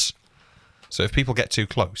swats. So if people get too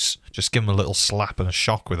close, just give them a little slap and a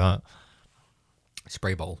shock with that.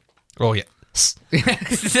 Spray ball. Oh yeah.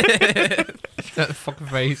 That fucking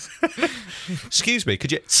face. Excuse me,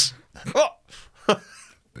 could you? Oh,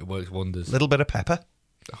 It works wonders. little bit of pepper.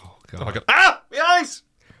 Oh, Oh my God. God. Ah, my eyes.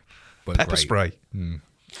 Worked Pepper great. spray.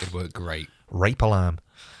 It worked great. Rape alarm.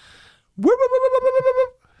 Woo, woo, woo, woo, woo, woo, woo,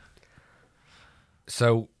 woo.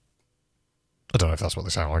 So, I don't know if that's what they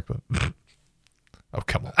sound like, but oh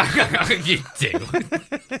come on. you do.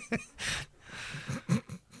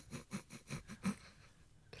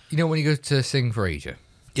 You know when you go to sing for Asia,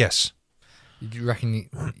 Yes. do you reckon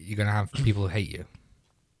you're going to have people who hate you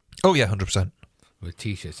Oh yeah, 100%. with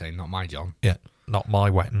T-shirts saying "Not my John"? Yeah, not my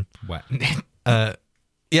wetting. Wet.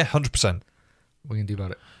 Yeah, 100%. What are you going to do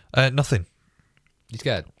about it? Nothing. You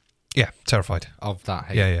scared Yeah, terrified. of that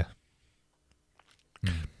hate? Yeah.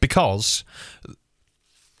 Because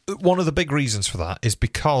one of the big reasons for that is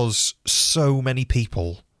because so many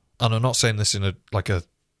people, and I'm not saying this in a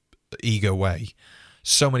ego way,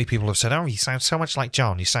 so many people have said, "Oh, you sound so much like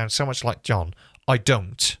John. You sound so much like John." I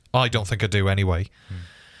don't think I do anyway.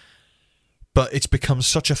 But it's become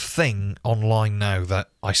such a thing online now that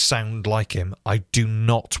I sound like him. I do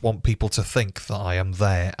not want people to think that I am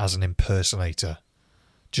there as an impersonator.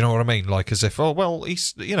 Do you know what I mean? Like as if, oh, well,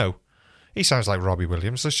 he's, he sounds like Robbie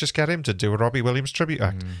Williams. Let's just get him to do a Robbie Williams tribute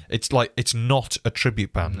act. It's like, it's not a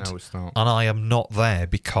tribute band. No, it's not. And I am not there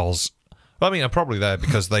because, I'm probably there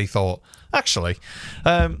because they thought, actually,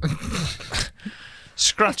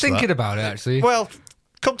 scratch Thinking that. about it, actually. Well,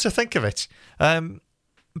 come to think of it.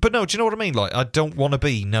 But no, do you know what I mean? Like, I don't want to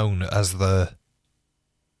be known as the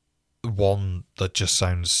one that just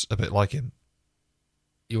sounds a bit like him.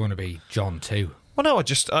 You want to be John too? Well, no,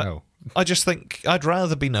 No. I just think I'd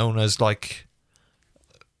rather be known as like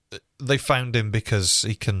they found him because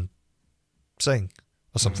he can sing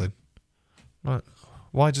or something. Right.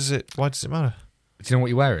 Why does it matter? Do you know what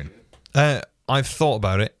you're wearing? I've thought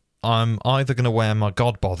about it. I'm either going to wear my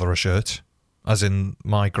God Botherer shirt, as in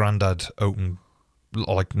my granddad open,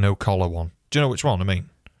 like, no collar one. Do you know which one I mean?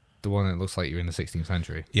 The one that looks like you're in the 16th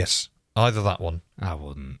century. Yes. Either that one. I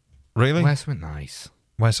wouldn't. Really? Wear something nice.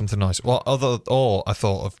 Wear something nice. Well, or I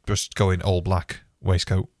thought of just going all black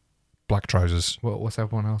waistcoat, black trousers. What's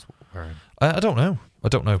everyone else wearing? I don't know. I'm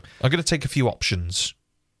going to take a few options.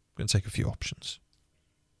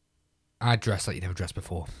 I'd dress like you never dressed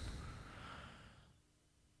before.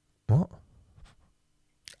 What?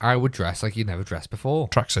 I would dress like you never dressed before.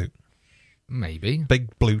 Tracksuit. Maybe.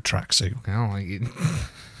 Big blue tracksuit. I don't like it.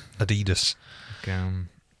 Adidas. Like,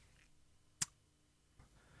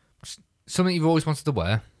 something you've always wanted to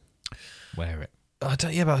wear. Wear it. But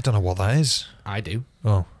I don't know what that is. I do.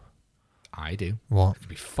 Oh. I do. What? It'd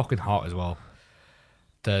be fucking hot as well.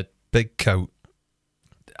 The big coat.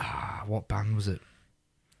 What band was it?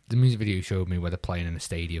 The music video showed me where they're playing in a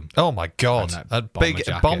stadium. Oh my God. That big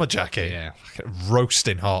bomber jacket. Yeah.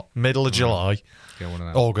 Roasting hot. Middle of July. Get one of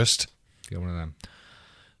them. August. Get one of them.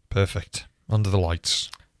 Perfect. Under the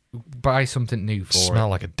lights. Buy something new for it. Smell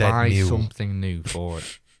like a dead Buy mule. something new for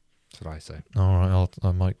it. That's what I say. All right,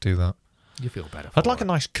 I might do that. You feel better. I'd like a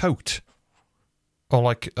nice coat. Or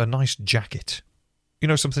like a nice jacket. You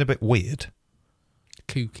know, something a bit weird.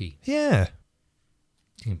 Kooky. Yeah.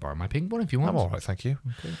 You can borrow my pink one if you want. I'm all right, thank you.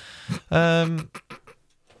 Okay.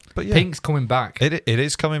 But yeah. Pink's coming back. It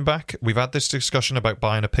is coming back. We've had this discussion about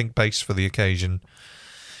buying a pink base for the occasion.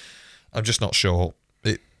 I'm just not sure.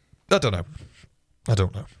 I don't know.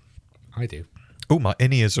 I do. Oh, my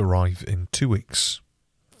in-ears arrive in 2 weeks.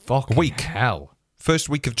 Fucking week. hell. First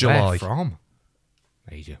week of July. Where from?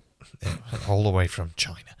 Asia. Yeah, all the way from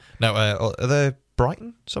China. Now, are they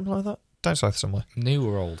Brighton? Something like that? Down south somewhere. New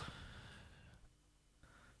or old?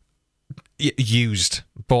 Used.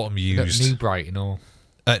 Bought them used. New Brighton or?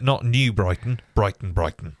 Not New Brighton. Brighton.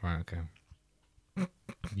 Right, okay.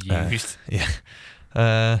 Used. Yeah.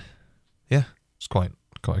 Yeah. It's quite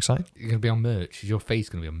exciting. You're going to be on merch. Is your face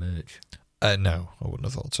going to be on merch? No, I wouldn't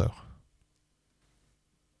have thought so.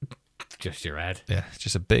 Just your head. Yeah,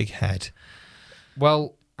 just a big head.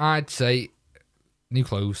 Well, I'd say new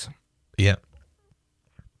clothes. Yeah.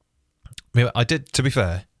 I did, to be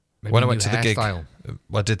fair, Maybe when I new went to the gig, hairstyle.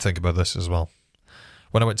 I did think about this as well.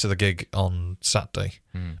 When I went to the gig on Saturday,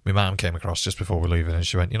 my mum came across just before we were leaving and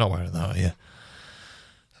she went, "You're not wearing that, are you?"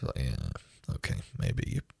 I was like, yeah, okay, maybe,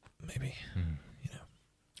 you know.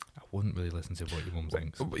 I wouldn't really listen to what your mum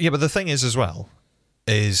thinks. Yeah, but the thing is as well,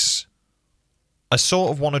 is I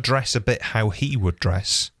sort of want to dress a bit how he would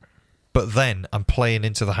dress, but then I'm playing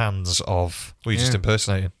into the hands of, well, you're just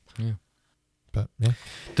impersonating. Yeah. But, yeah.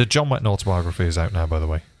 The John Wetton autobiography is out now, by the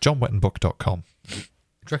way. JohnWettonBook.com. Do you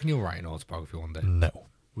reckon you'll write an autobiography one day? No.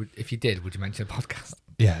 If you did, would you mention a podcast?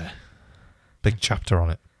 Yeah. Big chapter on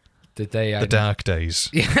it. Did they? The Dark Days.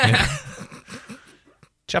 Yeah.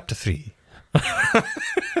 Chapter 3.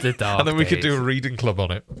 The Dark And then we could Days. do a reading club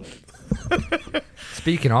on it.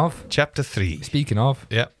 Speaking of. Chapter 3.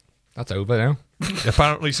 Yeah. That's over now.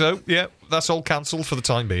 Apparently so. Yeah. That's all cancelled for the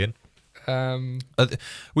time being.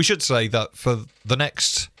 We should say that for the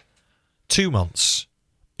next 2 months,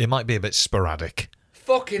 it might be a bit sporadic.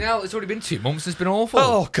 Fucking hell, it's already been 2 months. It's been awful.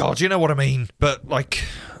 Oh, God, you know what I mean. But, like,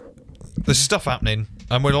 there's stuff happening,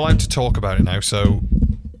 and we're allowed to talk about it now, so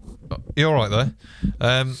you're all right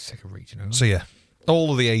there. Sick of reaching over. So, yeah,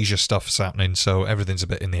 all of the Asia stuff's happening, so everything's a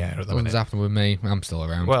bit in the air at the What's minute. happening with me? I'm still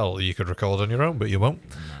around. Well, you could record on your own, but you won't.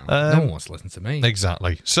 No one wants to listen to me.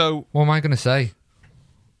 Exactly. So, What am I going to say?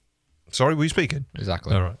 sorry, were you speaking?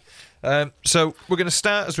 Exactly. All right. So we're going to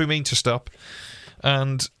start as we mean to stop.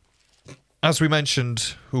 And as we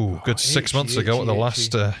mentioned, good 6 months ago at the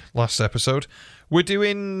last episode, we're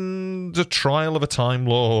doing The Trial of a Time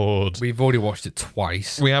Lord. We've already watched it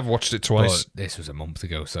twice. We have watched it twice. But this was a month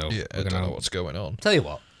ago, so Yeah, I don't know what's going on. Tell you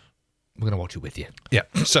what, we're going to watch it with you. Yeah,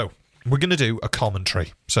 so we're going to do a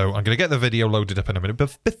commentary. So I'm going to get the video loaded up in a minute.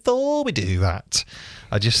 But before we do that,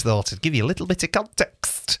 I just thought I'd give you a little bit of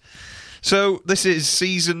context. So this is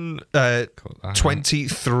season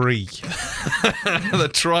 23,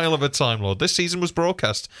 The Trial of a Time Lord. This season was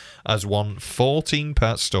broadcast as one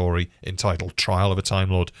 14-part story entitled Trial of a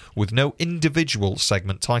Time Lord, with no individual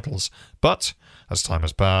segment titles. But as time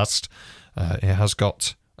has passed, it has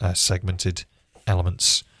got segmented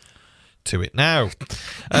elements to it now.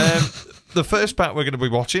 The first part we're going to be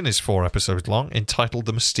watching is 4 episodes long, entitled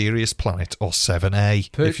The Mysterious Planet, or 7A,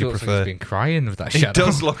 if you looks prefer. like he's been crying with that He shadow.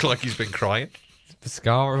 does look like he's been crying. The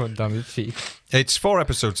scar on down his cheek. It's 4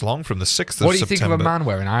 episodes long from the 6th of September. What do you think of a man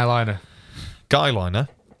wearing eyeliner? Guyliner.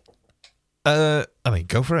 I mean,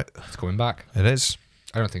 go for it. It's coming back. It is.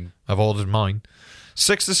 I don't think. I've ordered mine.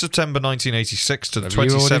 6th of September 1986 to the Have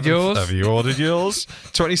you 27th. ordered yours? Have you ordered yours?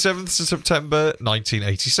 27th of September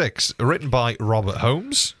 1986. Written by Robert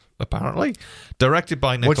Holmes, apparently. Directed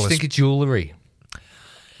by Nicholas. What do you think of jewellery?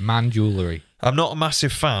 Man jewellery. I'm not a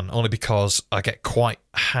massive fan, only because I get quite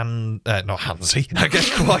not handsy. I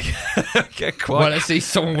get quite. When I see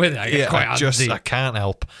someone with it, I get quite handsy. I can't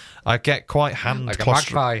help. I get quite hand Like a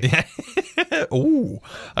magpie. Yeah. Ooh,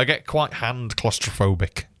 I get quite hand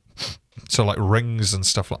claustrophobic. So like rings and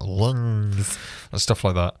stuff like lungs and stuff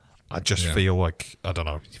like that. I just feel like I don't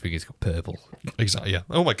know. You think it's got purple? Exactly. Yeah.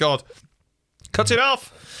 Oh my god. Cut it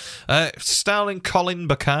off. Starring Colin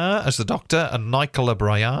Bacar as the Doctor and Nicola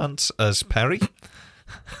Bryant as Perry.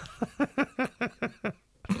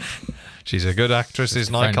 She's a good actress, is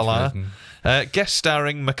Nicola. Guest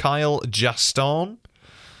starring Mikhail Jaston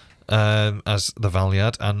as the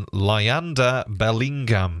Valiant and Lyanda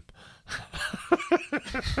Bellingham.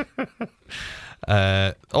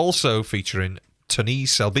 Also featuring Tony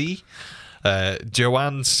Selby,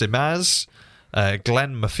 Joanne Simaz,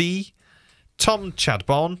 Glenn Maffei, Tom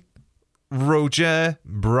Chadbourne, Roger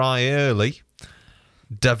Brierley,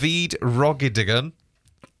 David Rogedigan,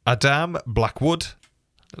 Adam Blackwood.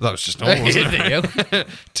 That was just normal, wasn't it?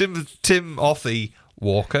 Timothy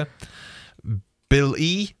Walker, Bill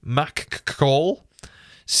E. McCall,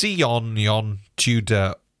 Sion Yon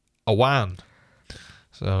Tudor Awan.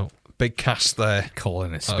 So big cast there.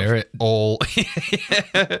 Calling it spirit. All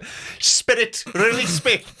spirit, really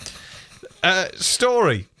spirit.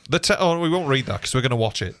 Story. We won't read that because we're going to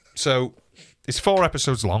watch it. So it's 4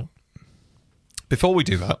 episodes long. Before we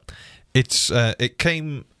do that, it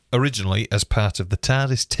came originally as part of the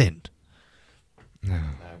TARDIS tin. No.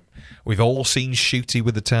 We've all seen Shooty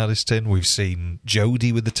with the TARDIS tin. We've seen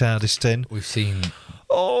Jodie with the TARDIS tin. We've seen.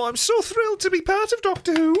 Oh, I'm so thrilled to be part of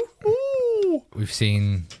Doctor Who. Ooh. We've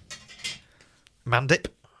seen. Mandip.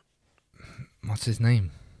 What's his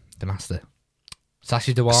name? The Master.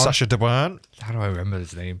 Sacha Dhawan. Sacha Dhawan. How do I remember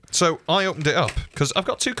his name? So I opened it up because I've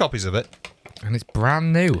got 2 copies of it. And it's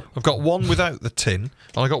brand new. I've got one without the tin,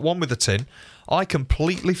 and I got one with the tin. I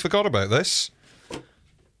completely forgot about this.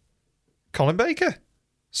 Colin Baker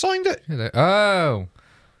signed it Oh.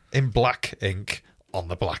 in black ink on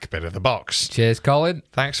the black bit of the box. Cheers, Colin.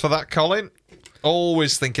 Thanks for that, Colin.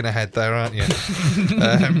 Always thinking ahead there, aren't you?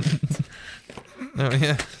 Oh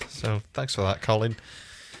yeah. So thanks for that, Colin.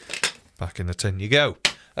 Back in the tin you go.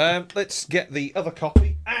 Let's get the other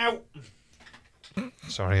copy. Ow!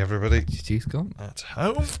 Sorry, everybody. She's gone. At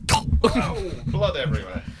home. Oh, blood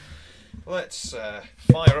everywhere. Let's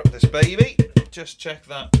fire up this baby. Just check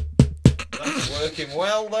that that's working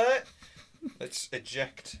well there. Let's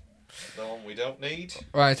eject the one we don't need.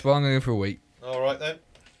 Right, well, I'm going to go for a week. All right, then.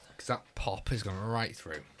 Because that pop is going right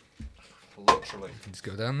through. Literally. Just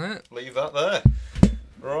go down there. Leave that there.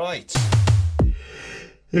 Right.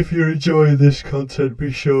 If you're enjoying this content,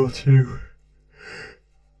 be sure to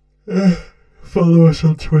follow us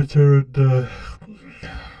on Twitter and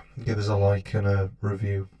give us a like and a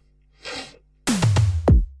review.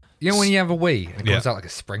 You know when you have a wee and it comes out like a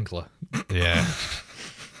sprinkler? Yeah.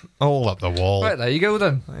 All up the wall. Right, there you go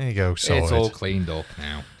then. There you go, sorted. It's all cleaned up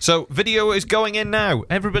now. So, video is going in now.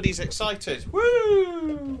 Everybody's excited.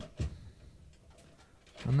 Woo!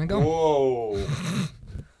 And they're gone. Whoa.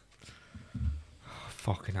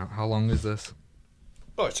 Fucking hell, how long is this?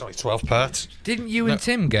 Oh, it's only 12 parts. Didn't you and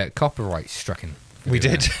Tim get copyright stricken? We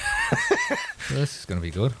did. So this is going to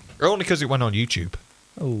be good. Only because it went on YouTube.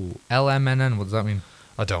 Oh, LMNN, what does that mean?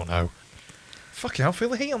 I don't know. Fucking hell, feel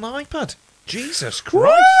the heat on the iPad. Jesus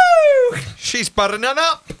Christ. Woo! She's burning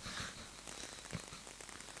up.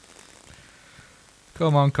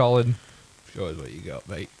 Come on, Colin. Show us what you got,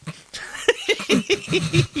 mate.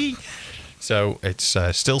 So, it's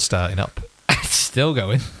still starting up. It's still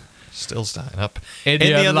going. Still starting up. In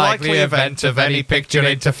the unlikely event of any picture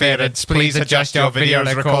interference, please adjust your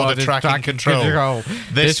video's recorder tracking control.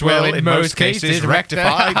 This will, in most cases,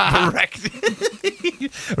 rectify...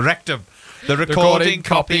 Rectum. The recording,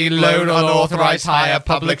 copy, loan, unauthorised hire,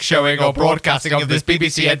 public showing or broadcasting of this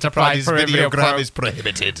BBC Enterprise videogram is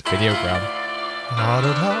prohibited. Videogram.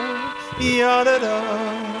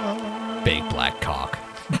 Big black cock.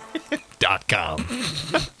 .com.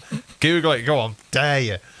 Google it, go on. Dare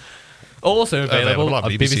you. Also available on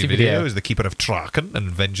BBC Video. Is the keeper of Traken and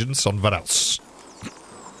vengeance on Varels.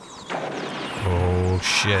 Oh,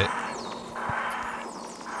 shit.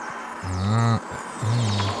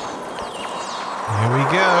 Here we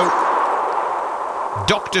go.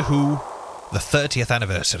 Doctor Who, the 30th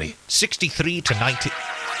anniversary. 63 to 90...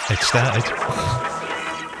 It started.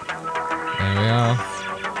 There we are.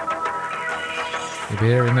 You'll be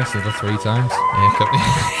hearing this another 3 times.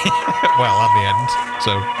 Well, and the end.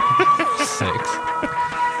 So 6.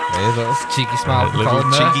 There's a little cheeky smile from little Colin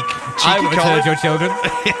there. I cheeky would Colin. heard your children.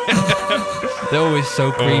 They're always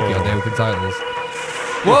so creepy on the open titles.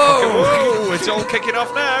 Whoa! Whoa! It's all kicking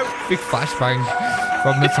off now. Big flashbang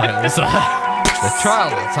from the titles. The Trial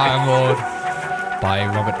of the Time Lord by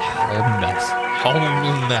Robert Holmes.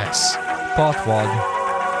 Holness. Part 1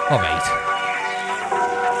 of 8.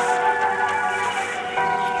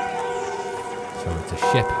 So it's a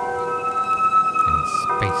ship in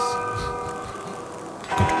space.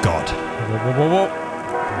 Good God.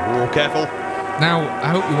 Whoa, careful. Now, I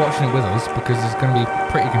hope you're watching it with us because it's going to be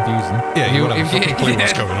pretty confusing. Yeah, you won't have a fucking clue what's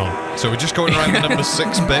Yeah. going on. So we're just going around the number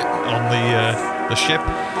 6 bit on the ship.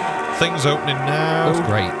 Things opening now. Looks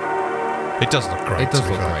great. It does look great. It does to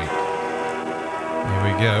be look fair. great. Here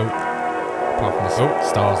we go. Apart from the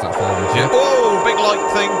stars that fall on the Yeah. ship. Oh, big light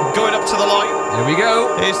thing going up to the light. Here we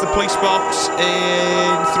go. Here's the police box in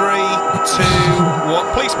 3, 2, 1.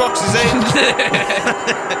 Police box is in.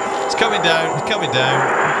 It's coming down. It's coming down.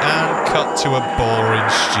 And cut to a boring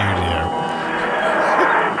studio.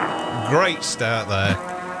 Great start there.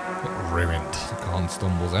 Ruined. Colin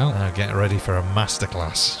stumbles out. Now get ready for a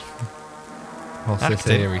masterclass. What's this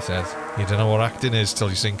Acting. here, he says. You don't know what acting is till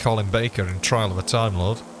you've seen Colin Baker in Trial of a Time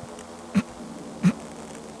Lord.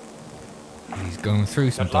 He's going through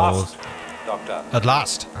some At last, doors. Doctor. At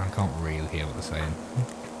last. I can't really hear what they're saying.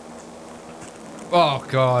 Oh,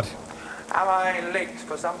 God. Am I late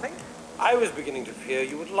for something? I was beginning to fear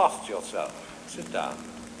you had lost yourself. Sit down.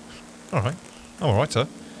 All right. All right, sir.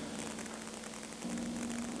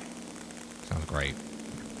 Sounds great.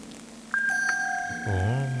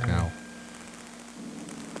 Oh. Now.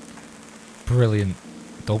 Brilliant.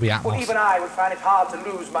 Dolby Well, Atmos. even I would find it hard to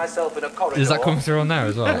lose myself in a corridor. Does that come through on there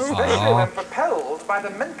as well? Especially Aw. when propelled by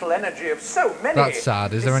the mental energy of so many That's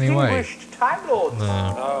sad. Is there any way? distinguished Time Lords.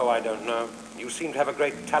 Oh, I don't know. You seem to have a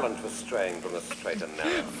great talent for straying from the straight and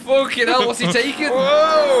narrow. Fucking hell, what's he taking?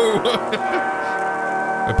 Whoa!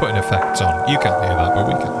 We're putting effects on. You can't hear that, but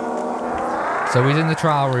we can. So he's in the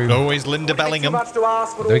trial room. Always Linda Too Bellingham. much to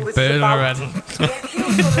ask what The all big this bird is on her about. head. The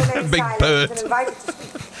accused will remain Big silent bird. until invited to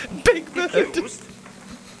speak. Big bird. Accused?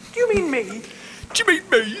 Do you mean me? Do you mean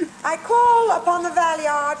me? I call upon the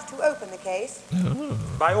Valiard to open the case.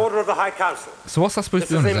 By order of the High Council, So what's that supposed this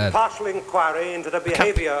to be on is his an head? impartial inquiry into the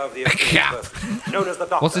behaviour of the accused cap. person, known as the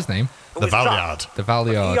Doctor. What's his name? who The is charged, Valiard. The He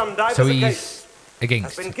on Valiard. divers So he's occasions has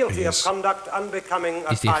against. been guilty Yes. of conduct unbecoming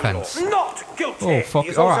a Is the Time offence. Lord. Not guilty. Oh, fuck. He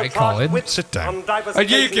is All also right, charged Colin. with, Sit down. on divers And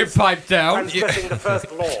you can occasions, pipe down. transgressing the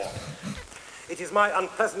first law. It is my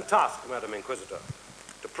unpleasant task, Madam Inquisitor,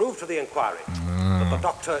 to prove to the inquiry that the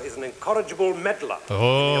Doctor is an incorrigible meddler in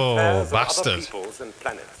Oh, the affairs of bastard. other peoples and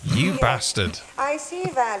planets. You bastard. I see,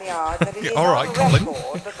 Valiard, that it is All right, on Colin.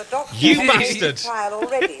 record that the doctor You has been bastard. trial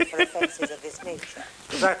already for offences of this nature.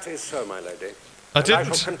 That is so, my lady. I And I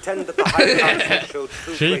didn't. shall contend that the High Council showed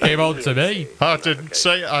true She great came on to me. leniency I on that didn't occasion.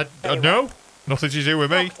 say. I no. Nothing to do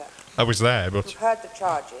with me. Doctor, I was there, but. you've heard the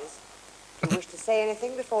charges. Do you wish to say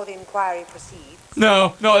anything before the inquiry proceeds?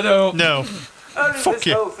 No, no, I don't. No. Only Fuck this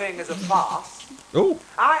you. whole thing is a farce. Oh.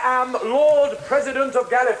 I am Lord President of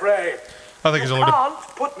Gallifrey. I think it's a You load of,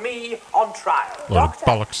 can't put me on trial. load of Doctor.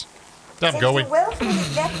 bollocks. I'm Since going. you willfully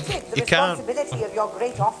neglected the You can't. responsibility of your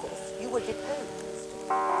great office, you were deposed.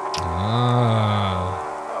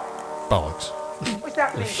 Ah. Bollocks. Was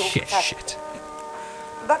that legal? Shit. Shit.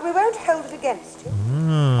 But we won't hold it against you.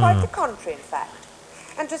 Quite the contrary, in fact.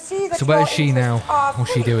 And to see that So where your is she now? interests are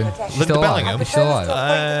What's she fully doing? protected, She's still alive? Bellingham? Is she still alive?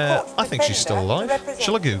 I think she's still alive.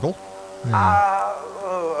 Shall I Google?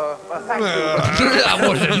 Thank you. I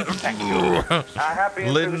wasn't. Thank you. I have been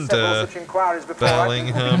through Linda several such inquiries before. I think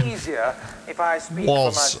it would Bellingham be easier if I speak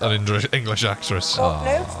Was for an myself. English actress. Court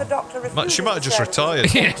notes the doctor refuses She might have the just services retired.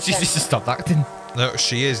 of Yeah, she just stopped acting. No,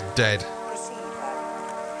 she is dead. Proceed,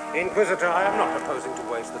 Harry. Inquisitor, I am not proposing to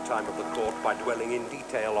waste the time of the court by dwelling in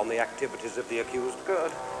detail on the activities of the accused.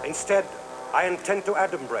 Good. Instead, I intend to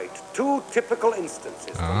adumbrate two typical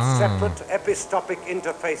instances from Ah. separate epistopic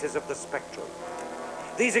interfaces of the spectrum.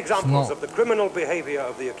 These examples not- of the criminal behavior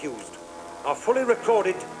of the accused are fully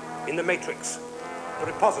recorded in the Matrix, the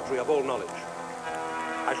repository of all knowledge.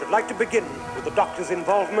 I should like to begin with the Doctor's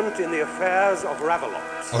involvement in the affairs of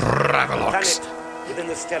Ravalox. Ravalox. Planet within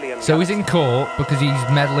the Stellian So he's in galaxy. court because he's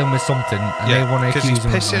meddling with something and they want to because he's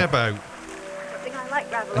accuse him pissing of it. about.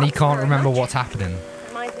 And he can't remember what's happening.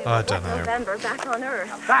 I don't know. November back on Earth.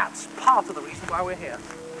 That's part of the reason why we're here.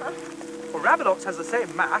 For Ravalox has the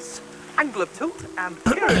same mass, angle of tilt, and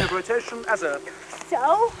period of rotation as Earth.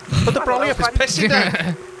 So, But the Brolly up is pissing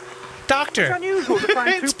down. It's Doctor! unusual to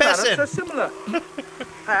find two It's planets pissing. so similar. In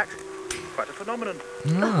fact, quite a phenomenon.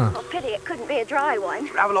 Oh, pity it couldn't be a dry one.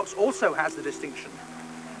 Ravelox also has the distinction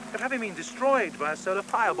of having been destroyed by a solar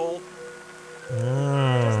fireball.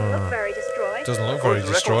 Doesn't look very destroyed. Doesn't look According very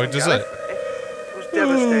to destroyed, records does on it? Gallifrey, it was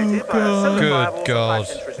devastated by a solar fireball Good 5 God.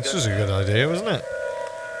 centuries This ago. was a good idea, wasn't it?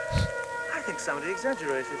 I think somebody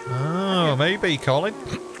exaggerated. Oh, maybe, Colin.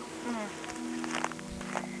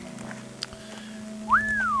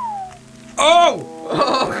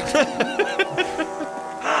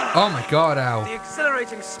 Oh my god, ow. The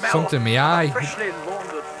exhilarating smell Something in my eye. of freshly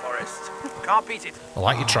laundered forest. Can't beat it. I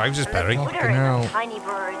like your trousers, Perry. Oh. Twittering hell. of tiny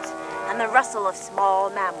birds and the rustle of small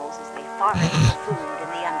mammals as they forage for food in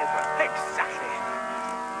the undergrowth. Exactly.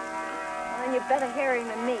 Well, you're better hearing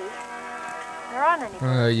than me. There aren't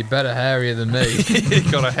any You better hairier than me.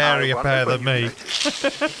 You got a hairier I pair wonder than where me.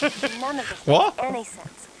 birds. None of this What? makes any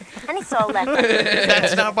sense. Any soul left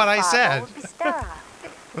That's not what I said. would be sterile.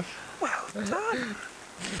 Well done.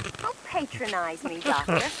 Don't patronize me,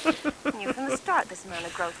 Doctor. I knew from the start this amount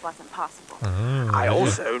of growth wasn't possible. I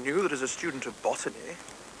also knew that as a student of botany,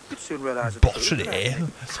 you'd soon realise that Botany?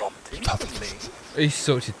 prompting me. He's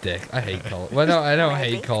such a dick. I hate Colin. Well, no, I don't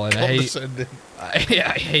hate Colin. I hate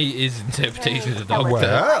I hate his interpretation of the Doctor.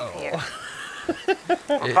 Well.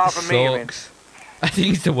 It Apart from me, you mean? sucks. I think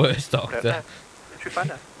he's the worst Doctor. Should we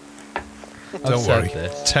find out? I've Don't said worry.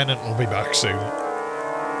 this. Tennant will be back soon.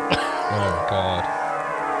 Oh god.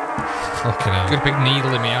 Fucking hell. Got a big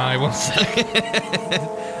needle in my eye. 1 second.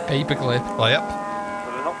 Paperclip. Oh, yep.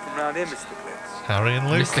 Well, they're not from round here, Mr. Glitz. Harry and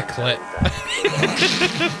Luke. Mr. Clip.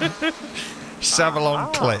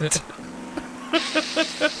 Savalon Clit.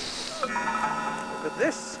 Look at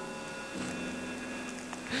this.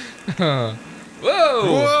 Whoa!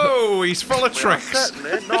 Whoa, he's full of We are tricks.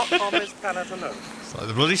 certainly not on this planet alone. It's like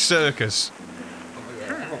the bloody circus.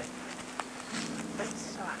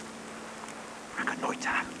 Let's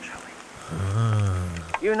reconnoiter, shall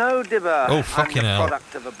we? You know, Dibber, Oh, I'm fucking the hell.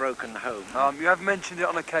 product of a broken home. You have mentioned it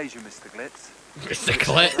on occasion, Mr. Glitz. Mr.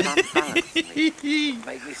 Clip.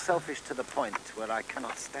 Made me selfish to the point where I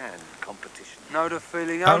cannot stand competition. Know the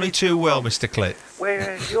feeling Only too well, Mr. Clit.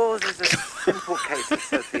 Whereas yours is a simple case of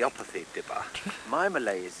sociopathy, Dibber. My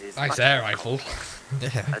malaise is Nice much air more rifle.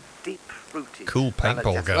 Yeah. a deep-rooted Cool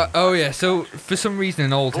paintball maladjustment. gun. Oh yeah, so for some reason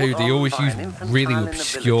in old Who they always use really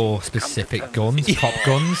obscure specific guns, pop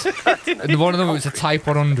guns. And one of them was a Type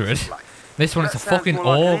 100. This one is a That sounds fucking more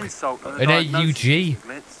like an AUG. insult than a An diagnosis, AUG. Mr.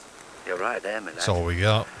 Glitz. You're right there, my That's lad. all we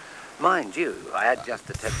got. Mind you, I had just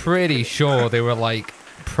attempted Pretty sure they were like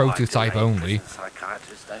prototype only.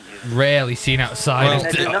 Psychiatrists, don't you? Rarely seen outside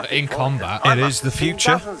Well, of, in combat. It is the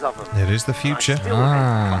future. It is the future. Especially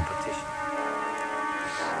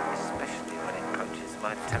when it approaches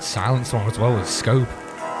my temper. Silence one as well with scope.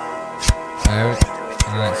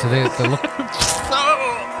 Alright, so they look.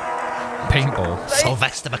 Paintball.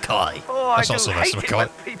 Sylvester McCoy. Oh, That's I not do Sylvester hate it McCoy. when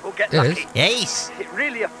people get It lucky. is. Yes. It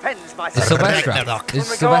really offends my Is Sylvester Ragnarok. is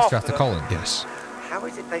Sylvester after Colin? Yes. How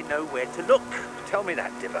is it they know where to look? Tell me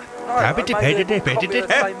that, Dibber. Copy the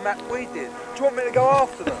same map we did. Do you want me to go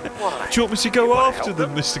after them? Why? Do you want me to go after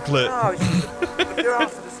them, Mr. Clit? No, it's just if they're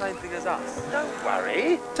after the same thing as us. Don't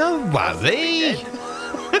worry. Don't worry.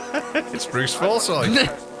 It's Bruce Forsyth.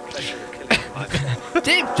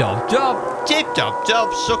 Dip job, job. Jib job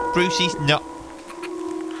job, suck Brucey's nut.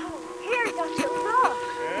 Here, Dr.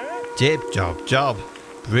 Look. Jib job job.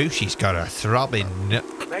 Brucey's got a throbbing nut.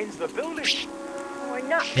 Remains the building. We're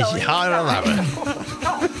not Is going he higher or inside. lower?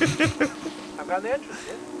 I found the entrance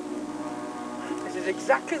here. This is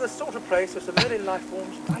exactly the sort of place where some early life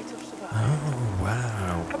forms might have survived. Oh,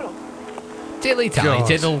 wow. Come along. Dilly tally God.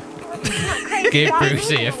 diddle. Give Why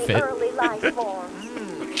Brucey a any fit. early life forms?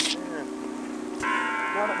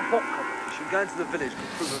 Why not the book competition? Going to the village could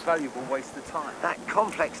prove a valuable waste of time. That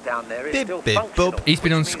complex down there is Bib, still bib, functional. bub. He's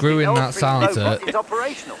been which means unscrewing the that L3 silencer. robot is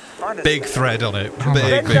operational. Big thread on it. Oh my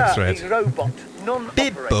Big, big Render thread. the robot Bib, bub,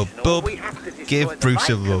 non-operational, bub. we have to destroy Give the Bruce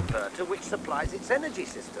a light rub. converter which supplies its energy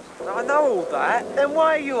system. I know all that. Then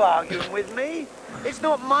why are you arguing with me? It's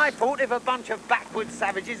not my fault if a bunch of backwoods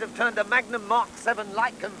savages have turned a Magnum Mark 7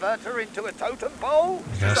 light converter into a totem pole.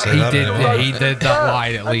 Can't say He that did, anymore. yeah, he did that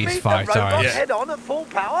line at And least meet 5 the robot times. head on at full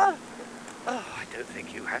power? Oh, I don't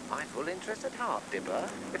think you have my full interest at heart, Dibber.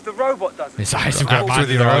 If the robot doesn't, His eyes have Act got with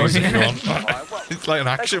your eyes if you want. Alright, well, It's like an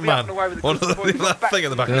action could be up man. and away with the One of good boys that back. thing at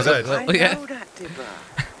the back of his head. I Yeah. know that, Dibber.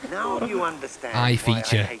 Now you understand Eye why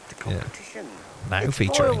feature. I hate the competition. Now It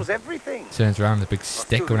featuring. spoils everything. Turns around with a big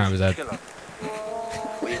stick when I was there. Killer.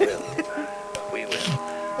 We will. We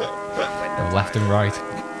will. Left and right.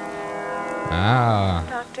 Ah.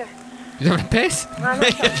 Doctor, You having a piss?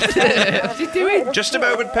 What's he doing? Just a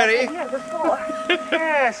moment, Perry.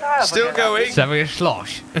 Yes, I have. Still going. He's having a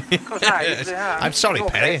slosh. I'm sorry,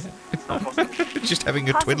 Perry. Just having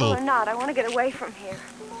a Possible twiddle. or not, I want to get away from here.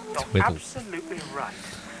 You're absolutely right.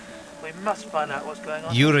 We must find out what's going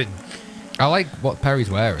on. Urine. I like what Perry's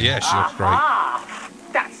wearing. Yeah, she looks great. Ah,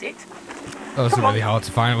 that's it. That wasn't really hard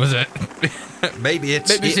to find, was it? Maybe it's...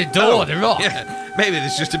 Maybe it's a door, the rock. Yeah, maybe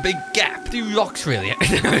there's just a big gap. Do rocks, really?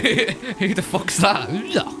 Who the fuck's that?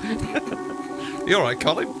 You alright,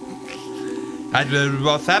 Colin? And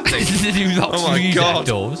what's happening? Rocks Oh my use God.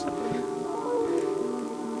 doors.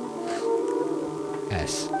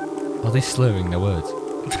 S. Are they slurring their words?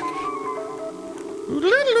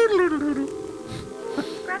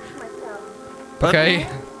 Scratch myself. Okay.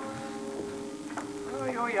 Oh,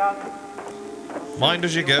 you're young. Mind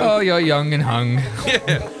as you go. Oh, you're young and hung.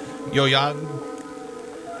 Yeah. You're young.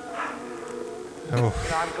 Oh. You know,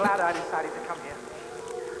 I'm glad I decided to come here.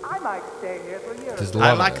 I might stay here for a year. There's a I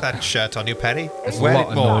lot like of, that shirt on you, Perry. There's a Wear lot it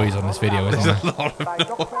of more. noise on this video, isn't There's there? a lot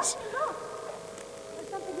of noise. There's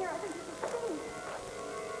something here I think you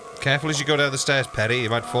should see. Careful as you go down the stairs, Perry. You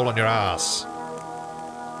might fall on your ass.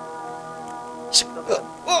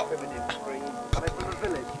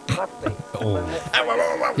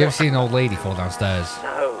 Oh. You ever seen an old lady fall downstairs?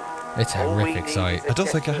 No. It's a All we horrific need sight. is a I don't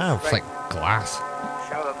think I have. It's like glass.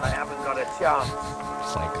 Show them they haven't got a chance.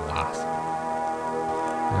 It's like glass.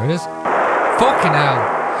 There it is. Fucking hell.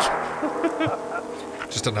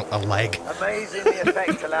 Just a leg. Amazing the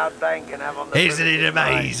effect a loud bang can have on the... Isn't it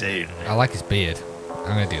amazing? I like his beard.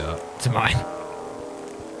 I'm going to do that to mine.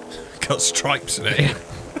 Got stripes in it.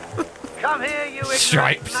 Come here, you ignorant,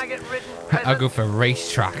 Stripes. maggot-ridden I'll peasant. go for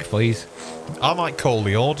racetrack, please. I might call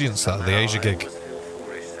the audience that at the Asia gig.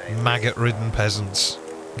 Maggot-ridden peasants.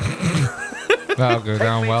 That'll go Take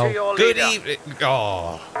down me well. to your Good leader. evening.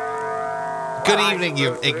 Oh. Good evening,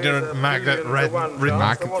 you ignorant maggot-ridden...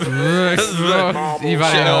 You've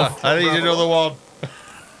had enough. I need another one.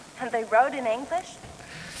 And they wrote in English?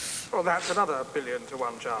 Well, that's another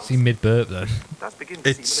 1,000,000,000 chance. See mid-burp then. That's beginning to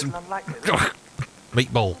It's- seem a little unlikely.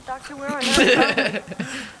 Meatball. Doctor, where on earth?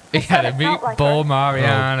 He had a It felt like meatball, her.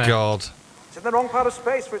 Mariana. Oh, God. It's in the wrong part of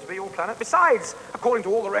space for it to be your planet. Besides, according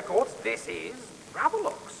to all the records, this is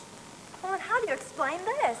Ravelox. Well, and how do you explain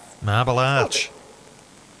this? Marble Arch.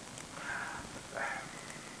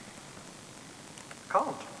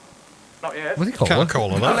 Can't. Not yet. What's he called? Can't call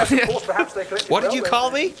her Unless, that. of course, perhaps they collected What did you railway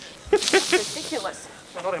call fares. me? Ridiculous.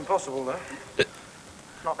 Well, not impossible, though.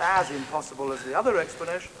 Not as impossible as the other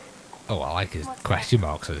explanation. Oh, I like his question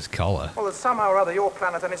marks on his collar. Well, that somehow or other your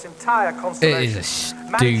planet and its entire It constellation is a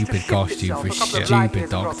managed to stupid shift costume itself for a couple of stupid light years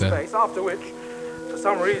across doctor. space, after which, for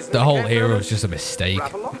some reason, The it whole became hero known was just a mistake.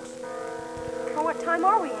 as Ravelox. Well, what time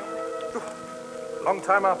are we in? Long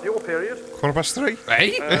time after your period. 3:15.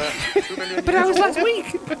 Hey? 2 million But years that was ago. last week.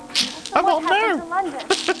 So what happened to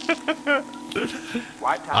London?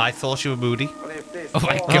 White Town. I thought you were moody. Well, if this Oh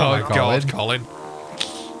my all- God, Oh, Colin. God, Colin.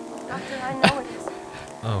 Doctor, I know it is.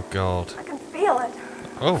 Oh, God. I can feel it.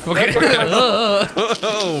 Oh, Okay.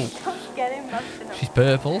 oh. Don't get emotional. She's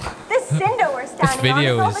purple. This cinder we're standing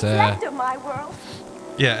video on is, is all that's left of my world.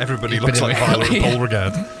 Yeah, everybody You've looks been like in Violet Italy.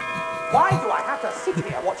 Beauregard. Why do I have to sit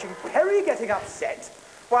here watching Perry getting upset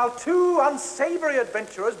while two unsavory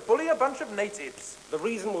adventurers bully a bunch of natives? The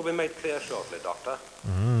reason will be made clear shortly, Doctor.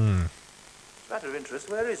 Matter of interest,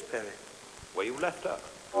 where is Perry? Where you left her.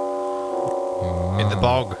 In the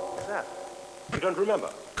bog. What's that? You don't remember?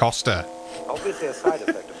 Costa. Obviously a side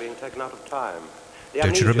effect of being taken out of time. The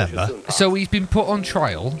Don't you amnesia remember? should soon pass. So he's been put on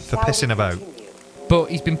trial, For pissing about. but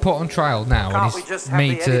he's been put on trial now Can't and we he's just have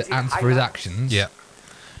made the to edited answer for his highlights? actions. Yeah.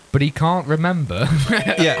 But he can't remember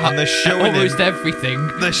Yeah, and they're showing almost him. everything.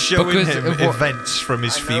 They're showing because him of what- events from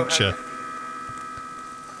his I know, future.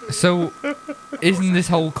 So, isn't this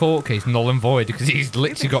whole court case null and void because he's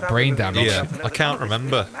literally got brain damage? Yeah, I can't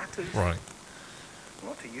remember. Right.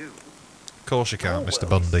 What to you? Of course you can't, Mr.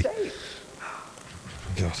 Bundy.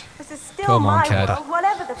 God. This is still Come on, my Ted. world,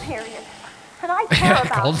 whatever the period. And I care about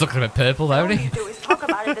Colin's it. looking a bit purple, All don't you he? do is talk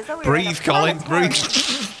about it as though we were in a Breathe, Colin, planetary-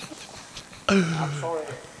 breathe. I'm sorry.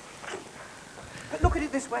 But look at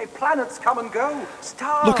it this way. Planets come and go.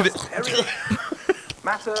 Stars Look at it. perish.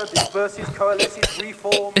 Matter disperses, coalesces,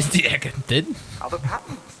 reforms. Is the egg did? Other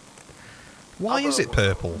patterns. Why is it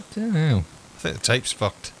purple? Don't know. I think the tape's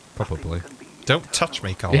fucked. Probably. Don't touch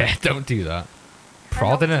me, Colin. Yeah, don't do that. I know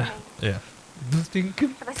Prodding what you her. mean, Yeah. Nothing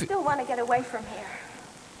can but I still want to get away from here.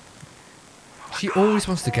 She always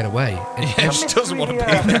wants to get away. And Yeah, she doesn't want to be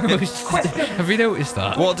there. No, have you noticed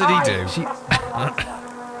that? What did he do? She,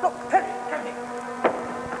 Look, Perry, come here.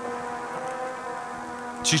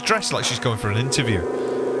 She's dressed like she's going for an interview.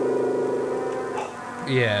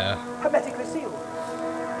 Yeah. Hermetically sealed.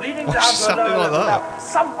 Leading Why's down she to standing a lower like level that? where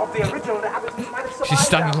some of the original inhabitants might have survived. She's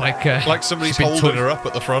standing down like Somebody's she's been holding touched. her up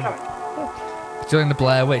at the front. She's doing the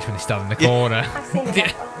Blair Witch when he's standing in the corner. I've seen it.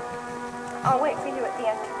 Yeah. I'll wait for you at the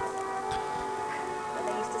entrance. Where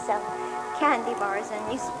they used to sell candy bars and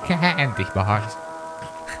newspapers. Candy bars.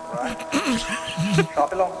 Sharp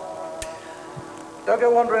belong. Don't go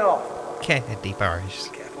wandering off. Candy bars.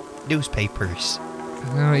 Newspapers.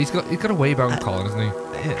 No, he's got a way about Colin, hasn't he?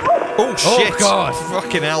 Oh shit! God.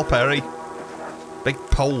 Fucking hell, Perry. Big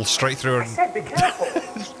pole straight through her. I said be careful.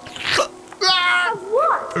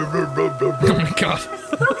 What? Oh my God.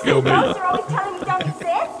 Spooks and ghosts are always telling me don't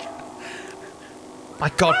exist. My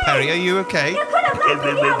God, Perry, are you okay? You could have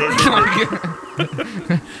left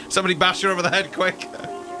me out. Somebody bash her over the head, quick.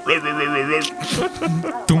 I'm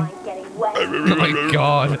getting wet. Oh my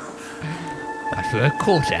God. That's for the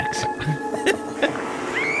cortex.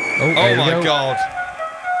 Oh there we my go. God.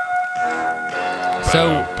 So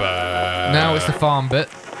now it's the farm bit.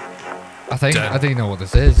 I think I don't know what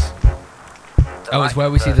this is. Oh, it's where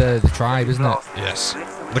we see the tribe, isn't it? Yes.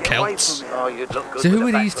 The Celts. Oh, you'd look good So who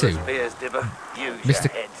with are a these back full two? of spears, Dibber. Use Mr.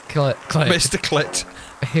 your head. Clit. Mr. Clit.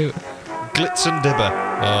 Who? Glitz and Dibber.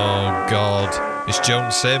 Oh, God. It's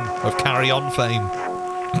Joan Sim of Carry On fame.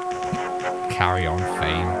 Carry On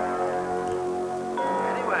fame.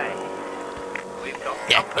 Anyway, we've got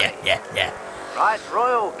company. Yeah. Right,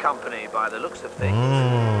 royal company by the looks of things.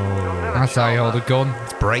 That's how you hold a gun.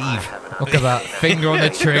 It's brave. Look at that. Finger on the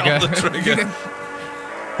trigger. On the trigger.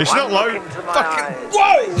 It's One not look low. into my Fucking. eyes.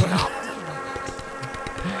 Whoa!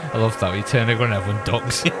 I love that. You turn the gun and everyone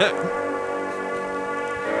ducks.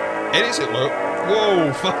 It is it, look.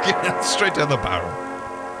 Whoa, fucking hell, straight down the barrel.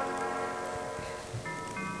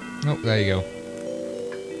 Oh, there you go.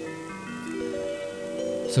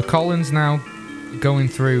 So Colin's now going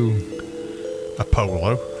through. A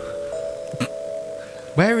polo.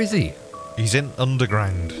 Where is he? He's in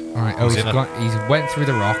underground. All right. Oh, He's in a- he's went through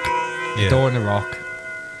the rock. Yeah. Door in the rock.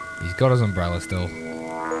 He's got his umbrella still.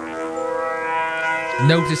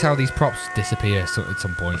 Notice how these props disappear at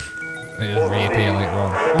some point. They just reappear later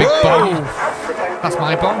on. Big Whoa! bomb. That's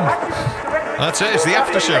my bomb. That's it, it's the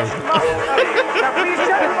after show.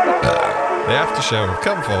 The after show.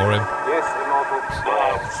 Come for him. Yes, Immortal.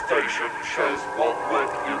 Alarm station shows 1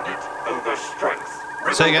 work unit over strength.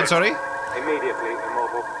 Say again, sorry? Immediately,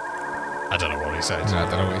 Immortal. I don't know what he said. No, I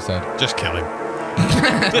don't know what he said. Just kill him.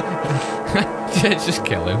 Just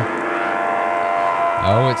kill him.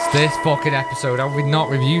 Oh, it's this fucking episode. Have we not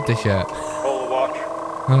reviewed this yet? Full watch.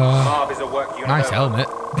 Marv is a work unit. Nice over. helmet.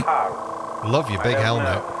 How? Love your big I don't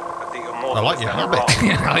helmet. know, but the Immortal I like your is habit.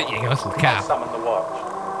 I like your little cap. Summon the watch.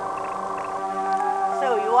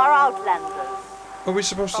 So you are outlanders. Are we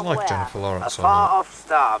supposed to From like where? Jennifer A Lawrence or far not? off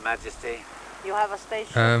star, Majesty. You have a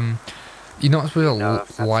station. You're not supposed know to of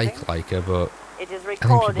such like thing? her, but It is I think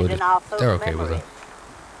people recorded in our folk they're okay with memory. her.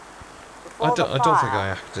 Before I don't think I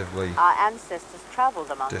fire, actively our ancestors travelled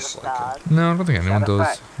among dislike the her. stars. No, I don't think anyone that a does.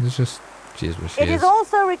 fact? It's just she is what she It is. is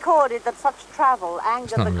also recorded that such travel angered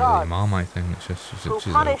It's not the really a gods, Marmite thing. It's just who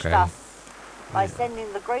she's punished okay. us by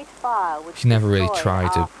sending the great fire which She never really destroyed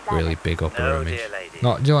tried to our planet. really big up her No, image. dear lady.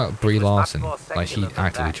 Not, do you know, like Brie It was much Larson? more Like she secular than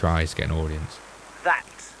actively that. tries to get an audience. That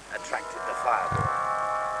attracted the fire.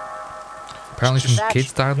 Apparently, some That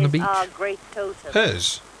kids died on the is beach. our great totem.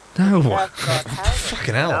 Hers? No, Earth God has it.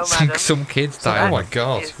 Fucking hell. No, madam. some kids Oh died. my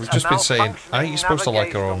god, is we've a just been saying, are you malfunctioning supposed to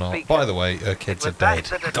like her or navigational not? beacon. By the way, her kids It are was that dead.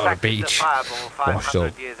 that Got a attracted beach. the fireball Washed 500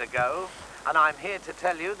 up. years ago, and I'm here to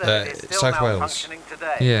tell you that it is still South Wales. malfunctioning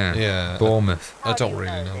today. Yeah, Yeah. Bournemouth. I don't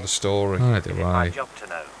really know the story. Neither It do is my I. job to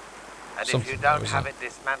know. And if Something you don't like have that. it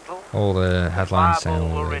dismantled, All the headlines saying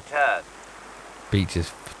fireball all will the return. beach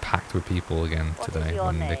is packed with people again What is today your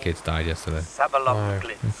when the name? kids died yesterday. Sabalom No.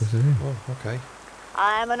 Glitz. Oh, okay.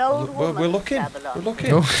 I am an old woman. We're looking. Babylon. We're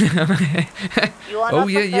looking. Oh, You are oh not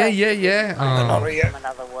yeah, the yeah, first yeah, yeah. from Oh.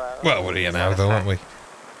 another world. Well, we're here now, though, aren't we?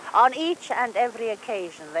 On each and every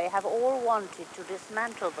occasion, they have all wanted to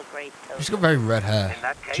dismantle the great She's totem. got very red hair. In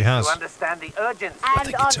that case, She has. you understand the urgency. And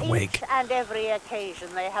think on it's a wig. each and every occasion,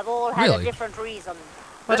 they have all had Really? a different reason.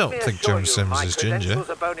 I don't Let me think assure Joan you, Sims my is ginger. credentials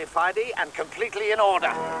are bona fide and completely in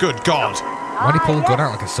order. Good God. Why'd he pull a gun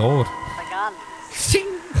out like a sword? The guns.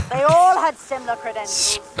 They all had similar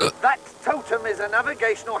credentials. That totem is a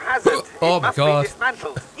navigational hazard. Oh It my must God. be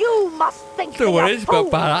dismantled. You must think Don't me worry, a it's about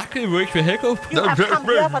fool. bad acting, works for hiccup. You have come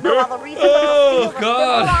here for no other reason than Oh, to steal the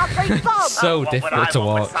God. symbol of our great god. So What would difficult I to want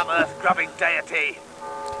watch. with some earth-grubbing deity?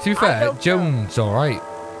 To be I fair, don't know. Joan's alright.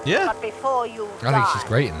 Yeah. But before you I think she's die,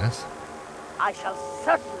 great in this. I shall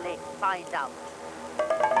certainly find out.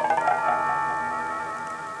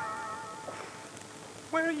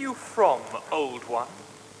 Where are you from, old one?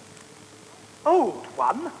 Old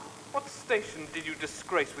one? What station did you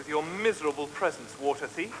disgrace with your miserable presence, water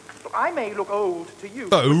thief? Look, I may look old to you,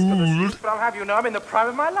 Old? but I'll have you know I'm in the prime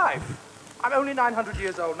of my life. I'm only 900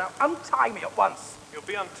 years old now. Untie me at once. You'll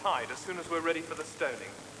be untied as soon as we're ready for the stoning.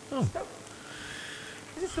 Oh.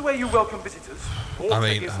 Is this the way you welcome visitors? Water I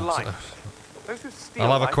mean, is life. Those who steal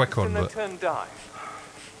I'll have a life quick will one, in their but- turn die.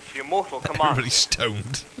 The immortal commander. Everybody's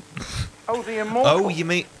stoned. Oh, the immortal. Oh, you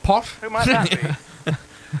mean... Pot? Who might that be?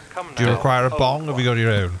 Come Do you now, require a old bong, or have you got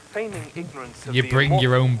your own? Feigning ignorance of You the bring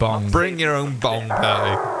your immortal own bong. must Bring save your you own from bong, death.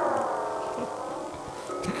 Patty.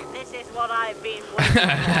 This is what I've been waiting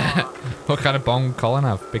for. What kind of bong Colin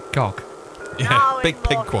have? Big cock. Yeah, Now, big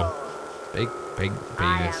pink immortal, one. Big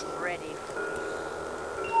I penis. am ready.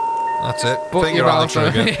 That's it. But Finger you're on the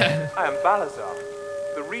also- trigger. yeah. I am Balazar,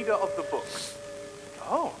 the reader of the books.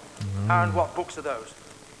 Oh. And what books are those?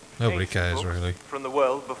 Nobody Ancient cares, books really. From the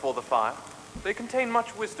world before the fire. They contain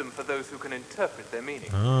much wisdom for those who can interpret their meaning.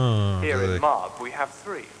 Oh, Here really? in Marb, we have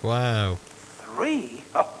 3. Wow. 3?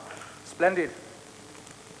 Oh, splendid.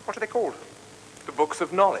 What are they called? The books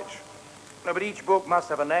of knowledge. No, but each book must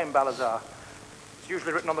have a name, Balazar. It's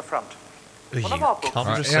usually written on the front. Are you One of our books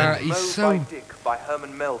condescending? Yeah, Moe he's by so- Dick by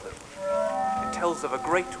Herman Melville. It tells of a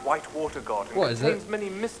great white water god and What is contains it? many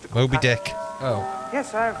mystical Moby passages. Dick. Oh.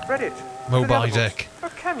 Yes, I've read it. Mo The by other books. Dick. How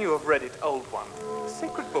can you have read it, old one? The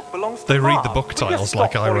sacred book belongs to They read the Marb. book Will you titles stop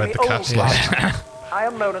like I calling read me the old cast one? list. I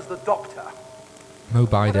am known as the Doctor. Mo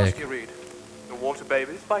by What else Dick. do you read? The Water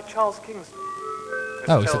Babies by Charles Kingston. This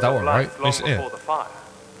Oh, is tells it that of one, life right? Long Is it? Yeah. before the fire.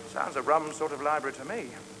 Sounds a rum sort of library to me.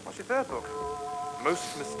 What's your third book?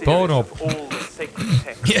 Most mysterious Born up. of all the sacred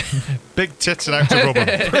texts. Yeah, big tits and out to rub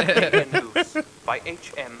 'em. Free and Loose by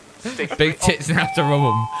H.M. Stationery Big tits and have to rub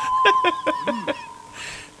them.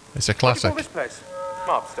 It's a What do you classic. call this place?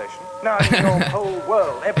 Marb Station. No, in your whole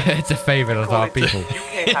world. Everything. It's a favourite of Call our it people.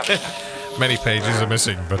 UK Habitat. Many pages are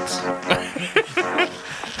missing, but...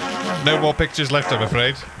 no more pictures left, I'm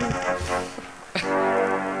afraid. We've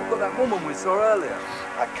got that woman we saw earlier.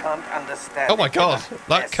 I can't understand. Oh my it. God, They're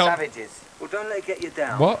that can't... savages. Well, don't let it get you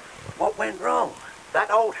down. What? What went wrong? That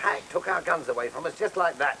old hack took our guns away from us just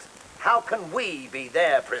like that. How can we be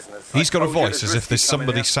their prisoners? He's got a told you voice there's as if there's risky coming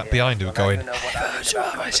somebody out. sat Yes, behind him well, going... now you know what I mean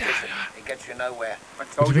about competition. It gets you nowhere. I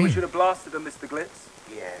What told do you you we mean? should have blasted them, Mr. Glitz.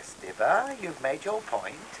 Yes, Dipper, you've made your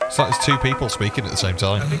point. It's like there's two people speaking at the same I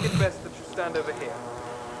time. think it's best that you stand over here.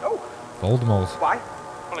 Oh, Voldemort. why?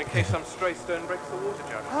 Well, in case some stray stone breaks the water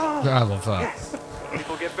jug. I love that. Yes.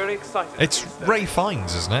 People get very excited. It's when you stone. Ray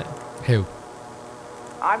Fiennes, isn't it? Who?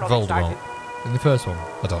 I'm not Voldemort. excited. In the first one.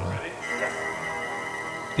 I don't know.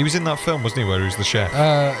 He was in that film, wasn't he, where he was the chef?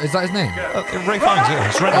 Is that his name? Ray Fiennes,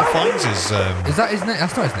 it is. Randall Fiennes is... Is that his name?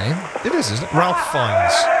 That's not his name. It is, isn't it? Ralph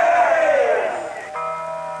Fiennes.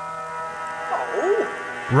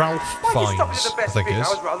 Oh, Ralph why you stopped Fiennes, at the I best think bit? it I is.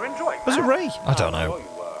 was rather enjoying Was it that. Ray? I don't Oh, know. you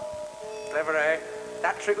were. Clever, eh?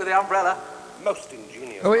 That trick with the umbrella. Most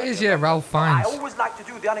ingenious. Oh, it is, yeah, Ralph I Fiennes. always like to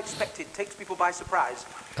do the unexpected. Takes people by surprise.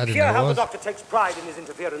 I didn't Hear know how it the was. Doctor takes pride in his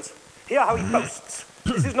interference. Hear how he boasts.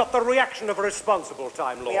 This is not the reaction of a responsible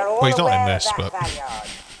Time We are Lord. all Well, he's not in aware this, of that, but- Valiard.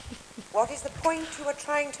 What is the point you are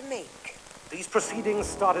trying to make? These proceedings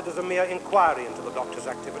started as a mere inquiry into the Doctor's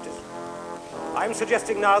activities. I'm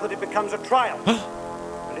suggesting now that it becomes a trial.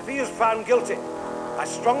 And if he is found guilty, I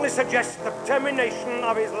strongly suggest the termination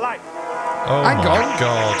of his life. Oh Hang my on.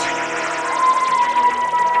 God.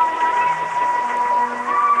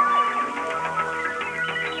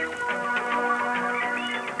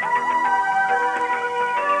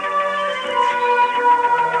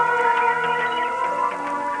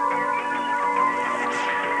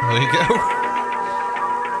 There you go.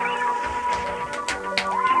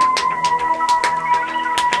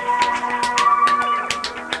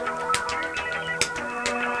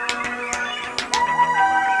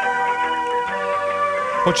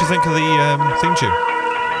 What do you think of the theme tune?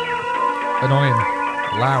 Annoying.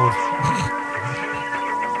 Loud.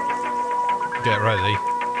 Get ready.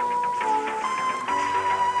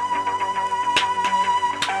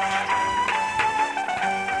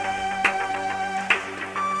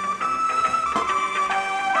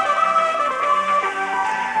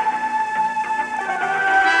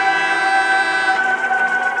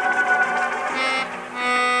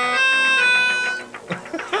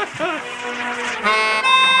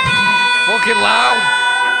 Fucking loud.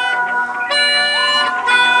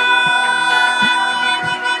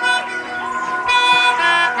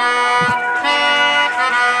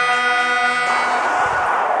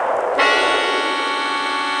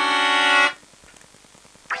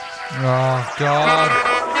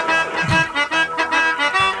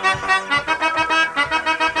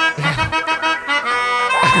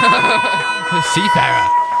 Seafarer.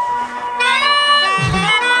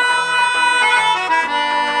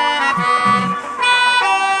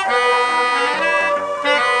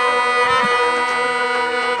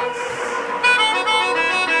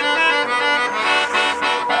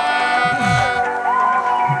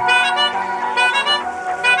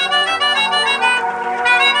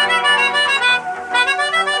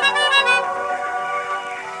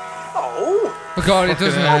 Oh God, it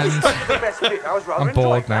doesn't end. I'm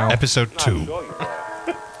bored now. Episode 2.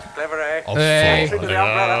 Clever, eh? Of Hey. four. Trick with the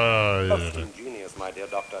umbrella. Most ingenious, my dear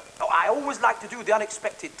doctor. Oh, I always like to do the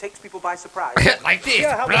unexpected. Takes people by surprise. Like this.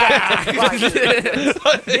 Hear how the Hear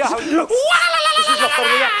how it looks. This is not the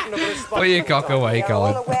reaction of a response. Put your cock away, We are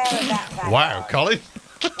all Colin. aware of that fact. Wow, Colin.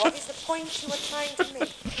 What is the point you are trying to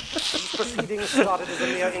make? These proceedings started as a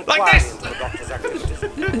mere inquiry Like this. into the doctor's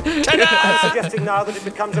activities. I'm suggesting now that it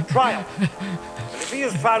becomes a trial. And if he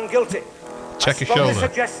is found guilty, Check I his strongly shoulder.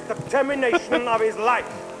 suggest the termination of his life.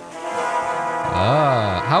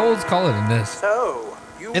 Ah, how old's Colin in this? So,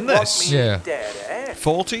 you In want this? me Yeah. dead, eh?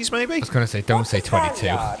 40s, maybe? I was going to say, don't say 22.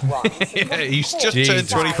 Yeah, he's just Jesus turned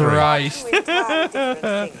 23. Christ. Two entirely different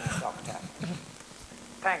things, Doctor.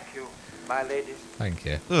 Thank you, my lady. Thank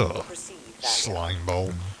you. Ugh, Proceed, Valiant. slime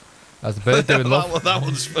ball. As the bird doing love. That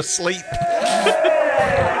one's for sleep.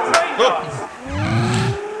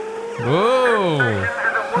 Whoa!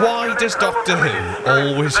 Why does Doctor Who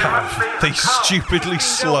always have these stupidly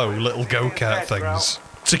slow little go-kart things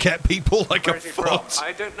to get people like a foot?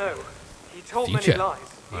 I don't know. He told Future. many lies,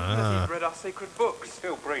 even as he read our sacred books.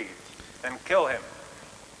 Still breathe. Then kill him.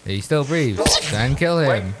 He still breathes. Then kill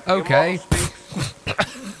him. Okay.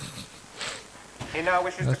 He now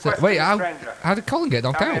wishes That's to it. question Wait, the how stranger. did Colin get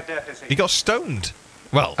knocked How near out? death is he? He got stoned.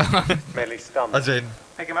 Well, Merely stunned. as in,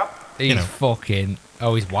 Pick him up. He's know. fucking.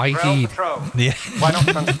 Oh, he's Rail whiteyed. patrol. yeah. Why not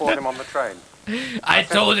transport him on the train? I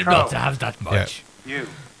told him not to have that Yeah. much. You,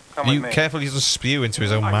 come You with me. carefully doesn't spew into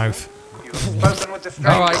his own mouth. You have spoken with the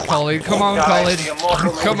stranger. All right, Colin. Come on, Colin.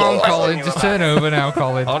 Come on, Colin. Just turn over now,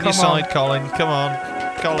 Colin. On Come your side, Colin. Come on.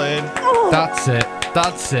 Colin. That's it.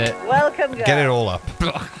 That's it. Welcome, girl. Get it all up.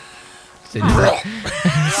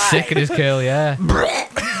 Sick in his curly hair.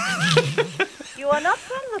 You are not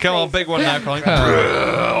from the Come on, place big one now, Colin.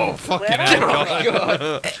 Oh, Fucking Where hell, are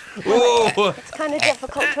Colin. Whoa. It's kind of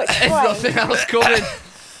difficult to There's explain. nothing else coming.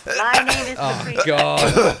 My name is Oh, Patricia.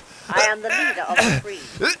 God. I am the leader of the free.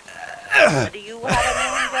 Do you have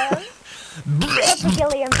a name, girl? It's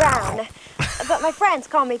Gillian Brown, but my friends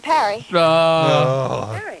call me Perry.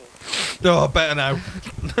 Oh. Perry. Oh, better now.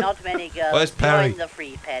 Not many girls Where's Perry? join the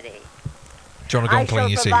free Perry. Do you want to go I and clean shall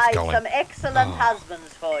your teeth, provide Colin? some excellent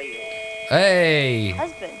husbands for you. Hey.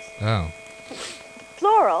 Husbands. Oh.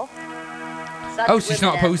 Plural. Such Oh, she's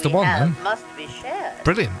women not opposed as to we one, have then. Must be shared.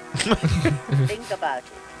 Brilliant. Think about it.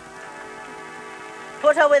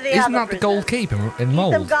 Put her with the Isn't other that the gold prisoners. keep in Keep them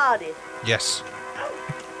mould? guarded. Yes.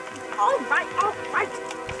 All right,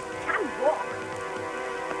 can walk.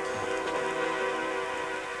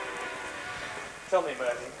 Tell me,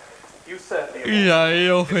 Bertie, you certainly Yeah,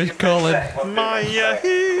 it's Colin.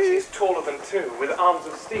 He's taller than two, with arms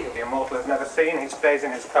of steel. The immortal has never seen. He stays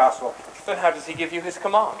in his castle. Then how does he give you his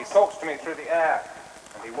commands? He talks to me through the air,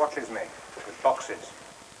 and he watches me with boxes.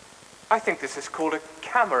 I think this is called a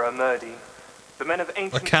camera murdy. The men of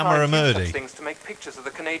ancient camera times used murdy? such things to make pictures of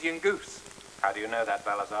the Canadian goose. How do you know that,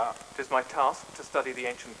 Balazar? It is my task to study the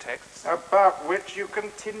ancient texts. About which you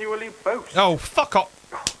continually boast. Oh, fuck off.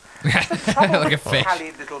 Like a fish.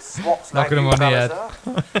 Pallid little swots Knocking like him you, on the head.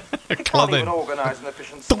 Balazar. You Club can't him. even organise an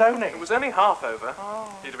efficient stoning. It was only half over.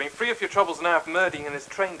 You'd have been free of your troubles now if Murdy and his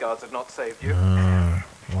train guards had not saved you.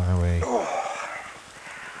 Wowee.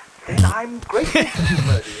 Then I'm grateful to you,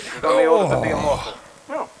 Murdy, if you've done the orders of the immortal.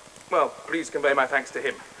 Oh, well, please convey my thanks to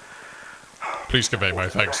him. Please convey my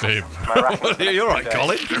thanks to him. My rations for You're right, next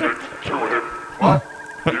Colin. What?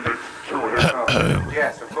 Oh,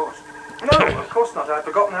 yes, of course. No, of course not. I'd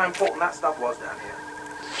forgotten how important that stuff was down here.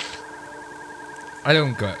 I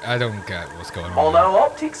don't get what's going on. Mono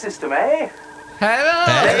optic system, eh? Hello.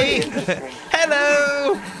 Hey. Interesting.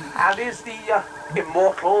 Hello. And is the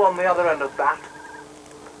immortal on the other end of that?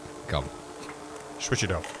 Come. Switch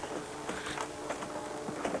it off.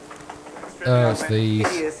 It's these.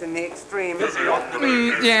 Hideous in the extreme.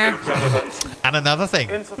 Yeah. And another thing.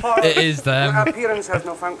 Insofar It is them. Appearance has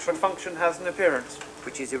no function, function has an appearance.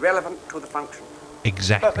 which is irrelevant to the function.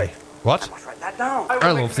 Exactly. What? Must write that down.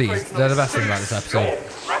 I love these. They're the best thing about this episode.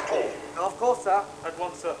 Of course, sir. At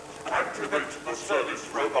once, sir. Activate the service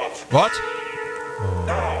robot. What?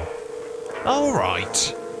 All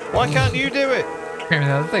right. Why can't you do it?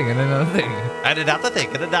 Another thing and another thing. And another thing,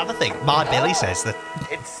 and another thing. My Billy says that.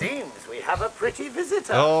 It seems we have a pretty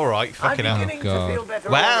visitor. All right, fucking I'm hell. beginning to feel better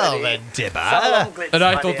Well already. then, So Dibber. long, Glitz, And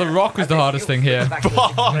I my thought the dear. rock was the hardest thing here.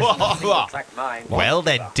 Well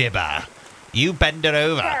then, Dibber. You bend her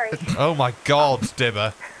over. Gary. Oh my God,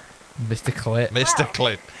 Dibber. Mr. Clit. Mr.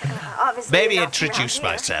 Clint. Obviously, Maybe you're not from introduce around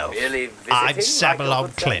here. myself. Really I'm visiting, Samuel like on your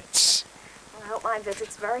good self? Clint's. I hope my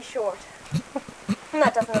visit's very short. And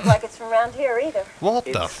that doesn't look like it's from around here either. What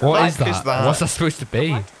the fuck What is that? What's that supposed to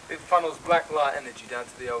be? It funnels black light energy down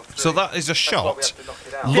to the old tree. So that is a That's why we shot have to knock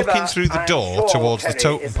it out. looking through the I'm door sure towards the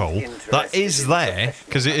Terry totem isn't pole. That interested is in there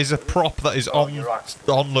because it is a prop that is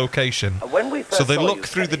on location. When we first So they saw look you,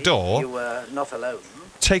 through the Terry, door, You were not alone.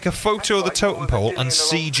 take a photo of the totem pole and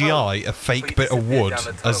CGI a fake bit of wood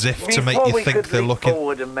as if to make Before you we think could they're leap looking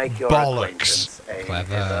forward and make your bollocks. acquaintance, eh, Clever.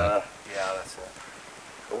 Dibber? Yeah, that's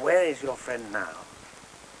it. Where is your friend now?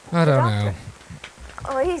 I don't know.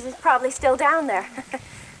 Oh, he's probably still down there.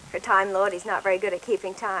 For Timelord, he's not very good at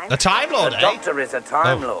keeping time. A Time Lord, The eh? doctor is a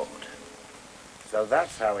Time Lord. So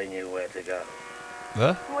that's how he knew where to go.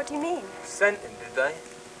 Huh? What do you mean? Sent him, did they?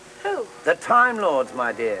 Who? The Time Lords,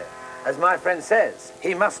 my dear. As my friend says,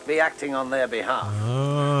 he must be acting on their behalf.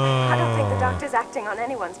 I don't think the doctor's acting on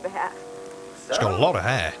anyone's behalf. She's got a lot of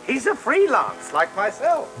hair. He's a freelance, like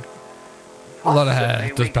myself. A lot of hair, Possibly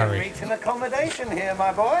does we can Barry. reach an accommodation here,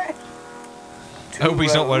 my boy. Hope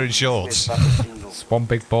he's not wearing shorts. It's one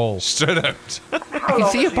big ball. Straight out. I can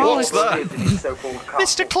see your balls.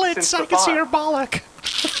 Mr. Clintz, I can see your bollock.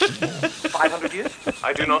 500 years?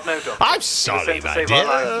 I do not know, Doctor. I'm sorry, He was my sent to save our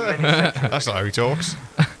lives many dear. centuries. That's not how he talks.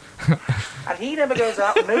 And he never goes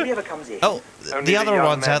out, and nobody ever comes in. Oh, Only the other young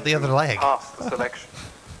one's men out the other who leg. Passed the selection.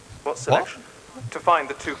 What selection? To find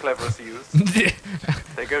the two cleverest youths.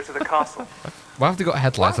 They go to the castle. Why have they got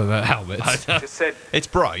headlights on their helmets? It is said It's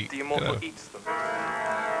bright. the immortal eats them.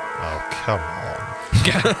 Oh, come on.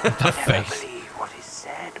 That face. Believe what is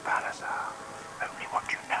said, Balazar. Only what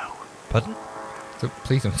you know. Pardon? So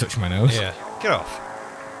please don't touch my nose. Yeah. Get off.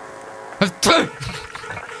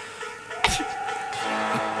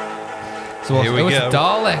 So what's Here we it's go. a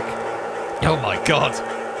Dalek. Oh my God.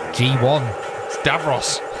 G1. It's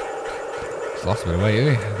Davros. It's lost a bit of weight,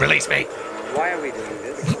 isn't it? Release me. Why are we doing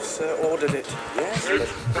this? Sir ordered it. Yes,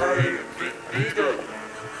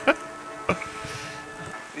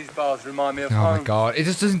 These bars remind me of Oh home. my God. It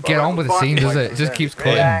just doesn't get on with the scene, does it? It just keeps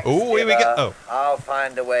cutting. Relax, Oh, here we go. Dibber. Oh. I'll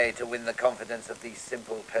find a way to win the confidence of these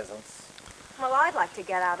simple peasants. Well, I'd like to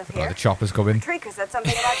get out of Oh, here. the chopper's coming. Trika said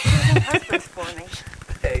something about choosing husbands for me.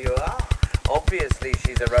 There you are. Obviously,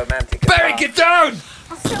 she's a romantic. Barry, get down!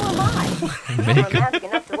 Well, so am I. I'm romantic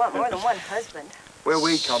enough to want more than one husband. Where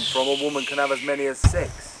we come from, a woman can have as many as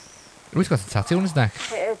 6. He's got a tattoo on his neck.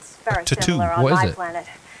 It's very Tattoo. similar on What is my it? planet.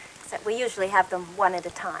 Except we usually have them one at a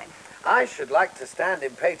time. I should like to stand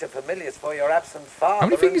in paterfamilias for your absent father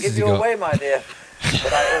many and fingers give has he you got? away, my dear.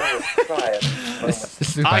 But I always try at moments.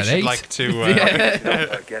 This is I about should 8. like to.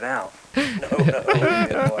 Get out. No,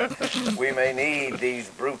 dear boy. We may need these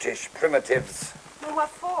brutish primitives. Well, what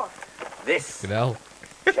for? This Good hell.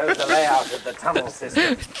 shows the layout of the tunnel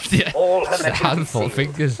system. Yeah. All It's a hermetically handful of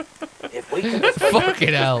sealed. fingers. If we can persuade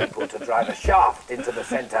Fucking hell. people to drive a shaft into the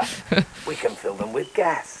centre, we can fill them with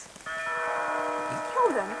gas.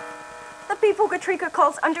 Kill them? The people Gatrika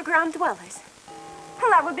calls underground dwellers? Well,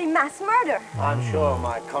 that would be mass murder. I'm sure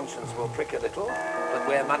my conscience will prick a little, but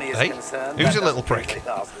where money is Hey, concerned, who's that a little doesn't prick? usually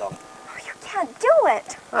last long. You can't do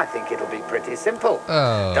it. I think it'll be pretty simple.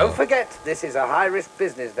 Oh. Don't forget, this is a high-risk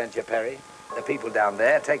business venture, Perry. The people down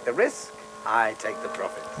there take the risk, I take the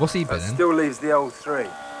profit. What's he been That in? still leaves the old 3.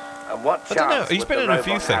 And what I don't know, chance he's would been the in a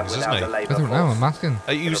few robot have things, without hasn't he? a I labour don't know, force? I'm asking.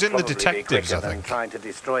 He was It'll in the probably be detectives, quicker I than think. trying to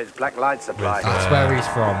destroy its black light supply. That's where he's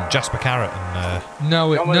from. Jasper Carrot and.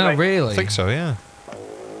 No, Come with no, me. really. I think so, yeah.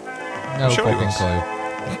 No Sure he fucking was. clue.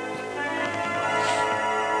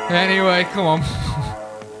 Anyway, come on.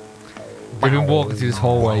 We've been walking through this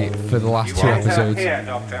hallway for the last 2 episodes. Here,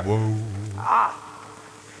 Doctor.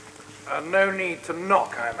 No need to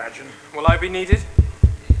knock, I imagine. Will I be needed?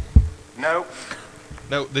 No.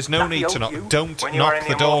 No, there's no need to knock. Don't When you are knock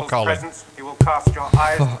in the door, immortal's Colin. presence, you will cast your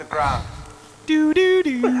eyes to the ground. Do do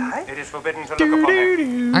do. It is forbidden to look upon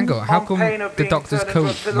him. Hang on, how On come pain of the being doctor's turned into a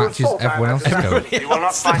coat pillar of matches salt, I everyone else's understand. coat? You will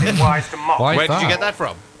not find it wise to mock. Why is Where did you that? get that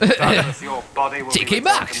from? Douglas, your body will Tiki be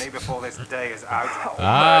returned Maxx. to me before this day is out.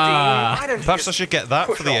 Ah. Why don't you Perhaps I just should get that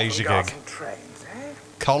push for the off Asia and go gig. some trains, eh?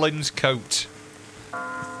 Colin's coat.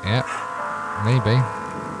 Yeah, maybe.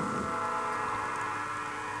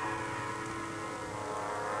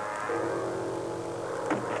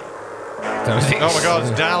 That was it. Oh my God,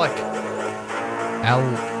 it's Dalek.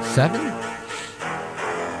 L7?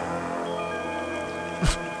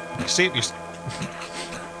 See it.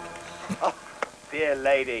 dear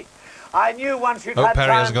lady. I knew once you'd Oh, had Perry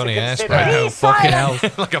time hasn't got to any consider. hairspray. Oh, fucking hell.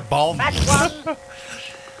 Like a bomb. That's one.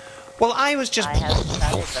 Well, I was just... I have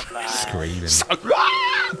studied the fire. Screaming.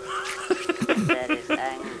 There is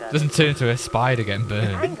anger. Doesn't turn into a spider getting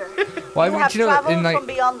burned. Anger. Why You would have you know in travelled like from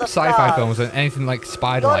beyond the sci-fi stars. films when anything like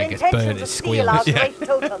spider Your like gets intention burned, to it steal our squeals? great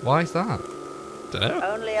totem. Why is that? Dunno.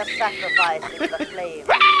 Only a sacrifice in the flames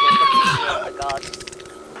will the the gods.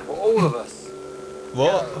 For all of us.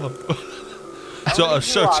 What? So, I'm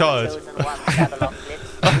so tired.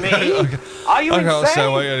 Me? Are you I can't stay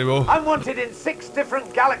awake insane? anymore. I'm wanted in 6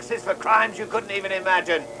 different galaxies for crimes you couldn't even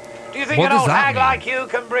imagine. Do you think What an does old that hag mean? like you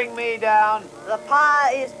can bring me down? The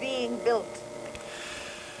pyre is being built.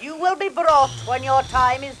 You will be brought when your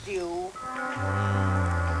time is due.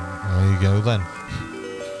 There you go then.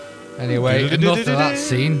 Anyway, enough of that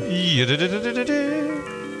scene.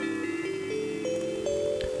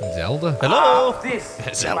 Zelda. Hello. This is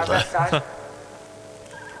my Zelda. best side.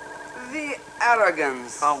 The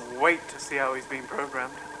arrogance. Can't wait to see how he's been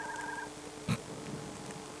programmed.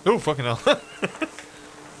 Oh, fucking hell.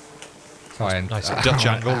 Sorry, Nice Dutch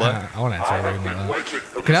angle there. I want to enter a room like that.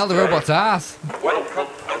 Fucking hell, the robot's ass. Welcome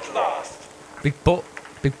at last. Big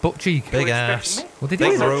butt cheek. Big ass. What did he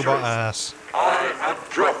Big do? robot ass. I am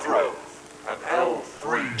Jethro, an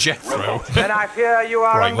L3. Jethro. Then I fear you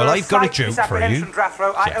are Right, under well, I've got a slight joke for you. misapprehension,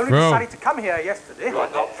 Jethro. I only Jethro. decided to come here yesterday. You are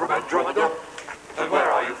not from Andromeda. Then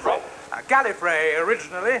where are you from? Gallifrey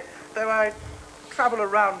originally, though I travel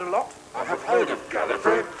around a lot. I have heard of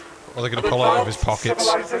Gallifrey. What are they going to pull out of his pockets?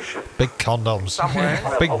 Civilization. Big condoms. Somewhere.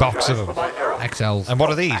 Big box of them. XLs. And what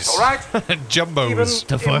are these? All right. Jumbos.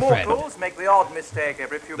 To for a friend. Immortals make the odd mistake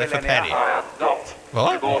every few They're for millennia. penny. I am not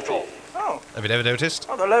What? immortal. Oh, Have you never noticed?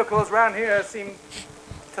 well, the locals round here seem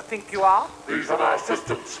to think you are. These are my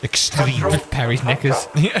assistants. Extreme. With Perry's knickers.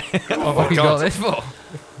 Oh What my have you got god. this for?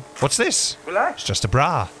 What's this? Will I? It's just a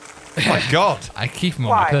bra. Oh my god. I keep them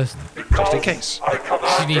on my Why? person. Just in case. I come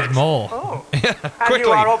She needs more. Oh. And Quickly.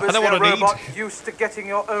 you are I obviously know what a I need. robot used to getting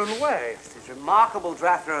your own way. This is remarkable,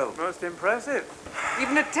 Jethro. Most impressive.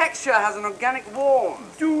 Even the texture has an organic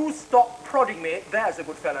warmth. Do stop prodding me. There's a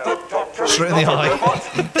good fellow. Straight in the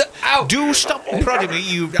eye. Ow! Do stop prodding me,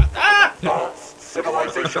 you. Ah! Advanced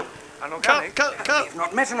civilization. An organic. Cut. We've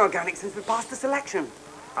not met an organic since we passed the selection.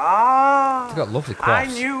 Ah. They've got lovely I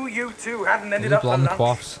quaffs. knew you two hadn't ended Really up for blonde lunch.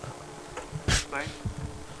 quaffs. Explain.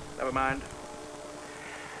 Never mind.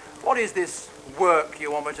 What is this work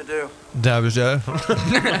you want me to do?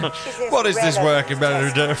 What is this work you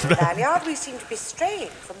better do? Lanyard, we seem to be straying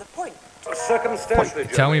from the point. Circumstantially,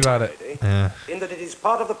 Tell me about it. lady, Yeah. in that it is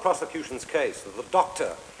part of the prosecution's case that the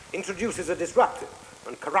Doctor introduces a disruptive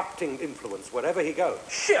and corrupting influence wherever he goes.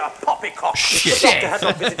 Sheer poppycock. If the Doctor had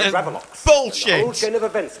not visited Ravelox, Bullshit. the whole chain of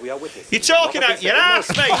events we are witnessing. You're talking would not out have your been ass,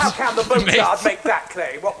 said mate. Well, how can the boatyard make that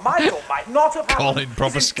claim? What might or might not have happened Colin,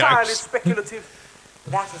 proper is entirely scouts. speculative.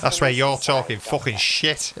 That's where you're talking fucking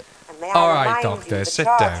shit. And may All I right, remind Doctor, you, the sit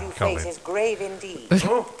charge down, you face Colin. is grave indeed.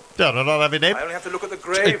 Oh, No, I'm not having him. I only have to look at the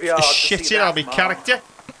graveyard to see Shitting that on me mark. character.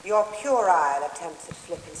 Your puerile attempts at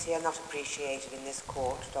flippancy are not appreciated in this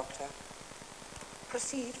court, Doctor.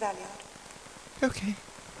 Proceed, Valiant. Okay.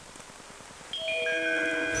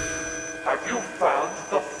 Have you found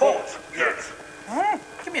the fault yet?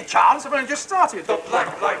 Give me a chance, I've only just started. The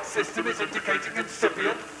black light system is indicating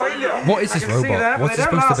incipient failure. What is I this can see that, robot? but What's they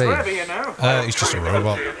it don't supposed to last be? forever, you know. He's just a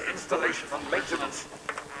robot. Installation and maintenance.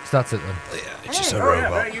 So that's it then. It's just a Oh, yeah,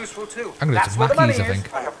 robot. very useful too. I'm going to That's go where to the money Mackey's, I is.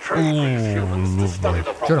 think. I have trained these humans to study the Do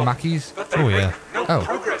you problem, know Mackey's? but they Oh, make yeah. no Oh.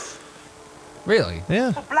 progress. Really? Yeah.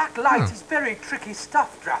 Well, black light is very tricky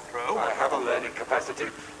stuff, Jethro. I have a learning capacity,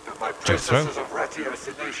 but my Jethro? processes of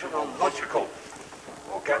ratiocination are logical.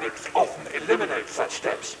 Organics often eliminate such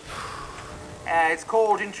steps. It's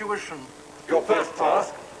called intuition. Your first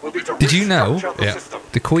task will be to Did you know restructure the Yeah. system.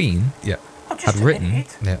 the Queen Yeah. Oh, just had a written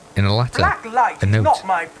minute. Yeah. in a letter Black light a is note? not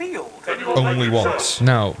my field. Only once.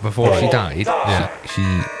 No, before she died, Yeah. she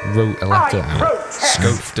wrote a letter I out. protest.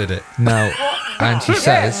 Scope did it. No, and she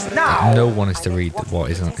says Yes, now. that no one is to read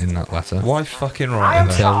what is in that letter. Why fucking I right am in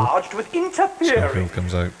there? charged with interfering. Schofield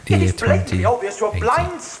comes out. It Year is blatantly 2080. obvious to a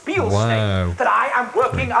blind spiel Wow. snake that I am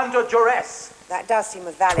working under duress. That does seem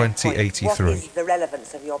a valid point. 2083. What is the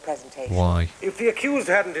relevance of your presentation? Why? If the accused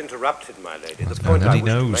hadn't interrupted, my lady, the Oh, point I he wish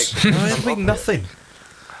to knows. make I is ain't doing nothing.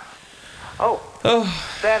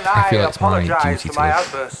 Then I I feel it's my apologize duty for to my live,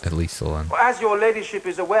 outburst. at least till then. Well, as your ladyship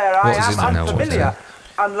is aware, I What does am it know what's unfamiliar,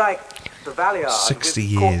 unlike the Valiard 60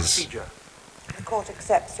 with court years. procedure. The court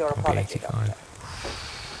accepts your I'll be apology, 85. Doctor.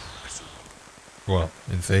 Well,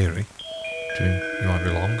 in theory. You might be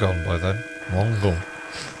long gone by then. Long gone.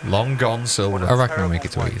 Long gone, Silver. I reckon I'll make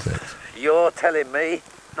it to 86. Your telling me.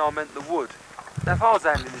 No, I meant the wood. Now, if I was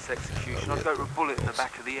handling this execution, I'd go for a bullet in the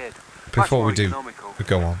back of the head. Before we Much more do, economical.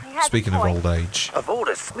 go on. Speaking of old age, Of all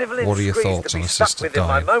the snivelling what are your screeds thoughts to on be a stuck sister with in my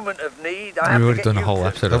dying? moment of need, I We've have to already get done a you whole to.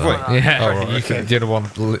 episode Have of we? that. Yeah, Oh, right, you okay. can do the one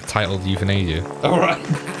titled Euthanasia. All right.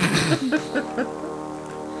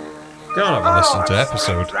 Go on, have a listen to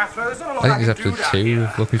episode. I think it's episode 2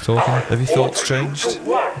 of Lucky Talking. Have your thoughts changed?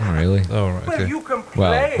 Not really. Oh, right, okay.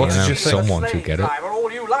 Well, What did you think? someone should get it.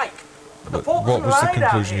 What was the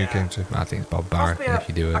conclusion you came to? I think it's Bob Barrett. If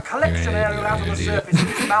you do it, A collection area out on the surface is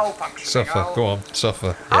malfunctioning. Suffer, go on,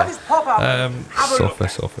 suffer. I'll just pop up and have a look.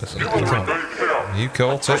 Suffer. You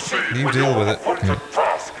caught it, you deal with it.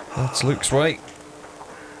 That's Luke's way.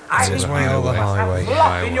 It's his way or the highway.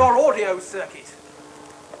 Block in your audio circuit.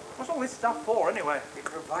 What's all this stuff for, anyway? It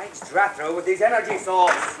provides Drathro with his energy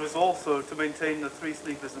source. It was also to maintain the 3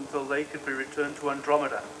 sleepers until they could be returned to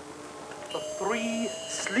Andromeda. The 3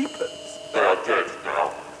 sleepers. They are dead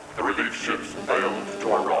now. The relief ships failed to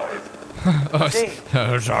arrive.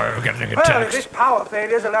 Oh, sorry, we're getting a Well, if this power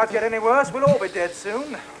failure's allowed to get any worse, we'll all be dead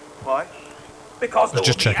soon. Why? Because there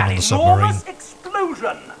Just will be checking an on the submarine. enormous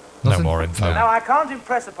explosion. No more info. Now, I can't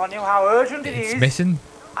impress upon you how urgent it It's is. missing.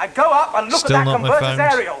 I go up and look Still at that not been converter's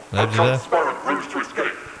found. aerial. Transparent route to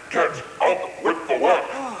escape. Get on with the work.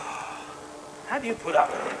 How do you put up?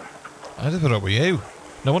 I did put up with you.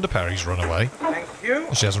 No wonder Perry's run away. Thank you.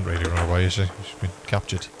 She hasn't really run away, has she? She's been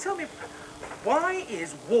captured. Tell me, why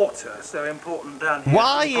is water so important down here?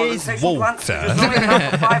 Why is water?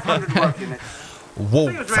 500 work units. It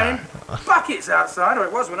was raining buckets outside, or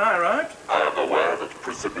it was when I arrived. I am aware that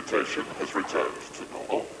precipitation has returned to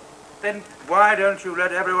normal. Then why don't you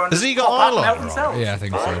let everyone Has just he got pop up and eyeliner help on? themselves? Yeah, I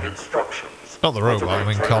think My so. instructions. Not the robot, I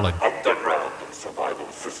mean Colin. Underground survival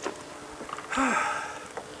system.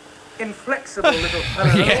 Inflexible little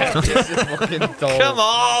fellow. Come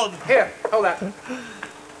on! Here, hold that.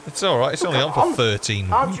 It's alright, it's only on for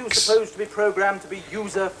 13 Aren't you weeks. supposed to be programmed to be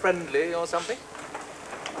user-friendly or something?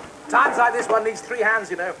 Times like this, one needs 3 hands,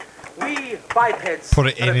 you know. We bipeds. Put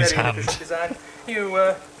it in have a his very hand. inefficient design.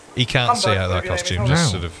 You, He can't see out of that humbug, costume, maybe, just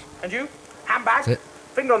No. sort of... And you? Handbag? That's it.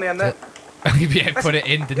 Finger on the end there. Yeah, put it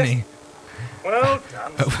in, didn't he? Well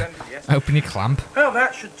done, splendid, yes. Open your clamp. Well,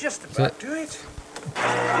 that should just about do it.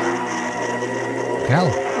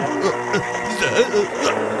 Hell.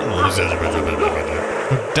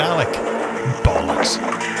 Dalek. Bollocks.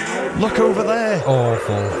 Look over there.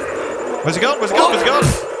 Awful. Where's he gone? Where's he gone? Where's he gone?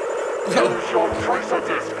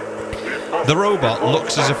 The robot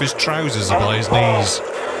looks as if his trousers are by his knees.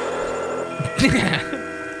 Did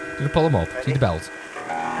you pull him up? See the belt?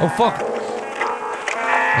 Oh, fuck.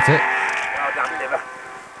 That's it. Well done, liver.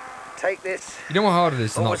 Take this. You know how hard it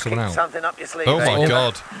is to knock Always keep someone out? something up your sleeve. Oh my eh?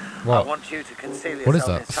 god. I What? want you to conceal yourself What is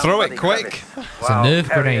that? in some Throw it bloody quick. crevice It's a while nerve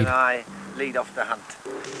Perry grenade. and I lead off the hunt.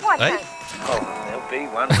 Why Hey? can't Oh, there'll be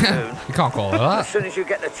one soon. You can't call it As that. soon as you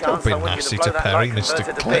get the chance, Don't be I want you nasty to blow to that Perry, light Mr.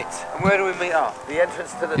 converter to Clip. bits. Where do we meet up? The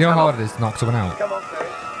entrance to the You know how tunnel. hard it is to knock someone out? Come on, Perry.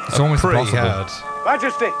 It's almost Pretty impossible. hard.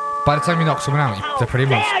 Majesty, By the time you knock someone out, they're pretty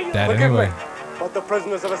much dead anyway. but the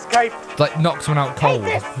prisoners have escaped. Like, knock someone out cold. Oh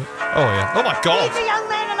yeah. Oh my god. Leave the young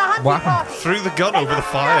man in a hunting What happened? party. Threw the gun over the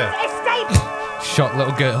fire. Escape! Shot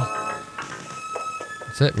little girl.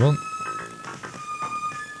 That's it, run.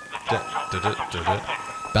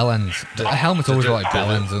 Bell ends. The helmet's always got like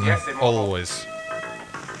bell ends, isn't it? Always.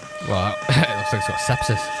 Well, it looks like it's got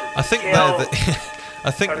sepsis. I think they're the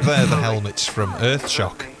I think they're the helmets from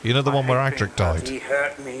Earthshock. You know the one where Adric died? He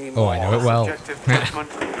hurt me. Oh, I know it well.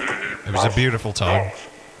 It was a beautiful time.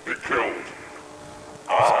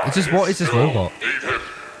 It's just, what is this robot?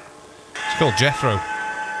 It's called Jethro.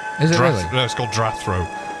 Is it really? No, it's called Drathro.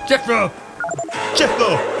 Jethro!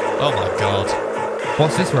 Jethro! Oh my god.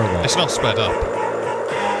 What's this robot? It's not sped up.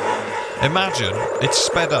 Imagine it's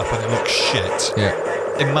sped up and it looks shit. Yeah.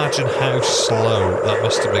 Imagine how slow that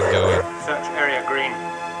must have been going. Search area green.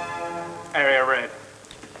 Area red.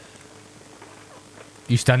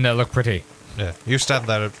 You stand there, look pretty. Yeah, you stand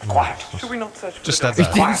there. Should we not search for Just the stand He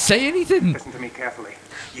there. didn't say anything. Listen to me carefully.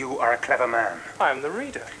 You are a clever man. I am the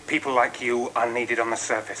reader. People like you are needed on the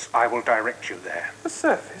surface. I will direct you there. The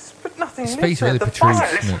surface, but nothing His lives face there. really The protrudes,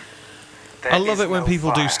 fire. doesn't it? There I love is it when no people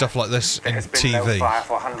do fire. stuff like this There in has been no TV. fire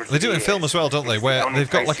for hundreds They of do it in years. film as well, don't they? It's the Where only they've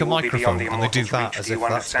got place like a you will be microphone beyond the and they do immortals' that reach. as Do if you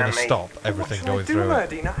that's going to understand me? stop everything What shall I going do, through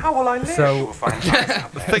it. Merdina? How will I live? You So, will find lives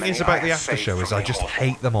out The there, thing many is about I the have after saved show is from I the just awful.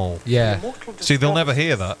 hate them all. yeah. Immortal See, they'll never discovery.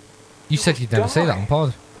 hear that. You said you'd never say that on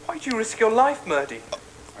pod. Why'd you risk your life, Murdy?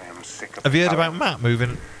 I am sick of Have you heard power, about Matt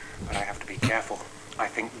moving? but I have to be careful. I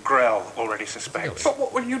think Grell already suspects. But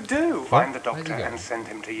what will you do? Find the Where's he doctor going? and send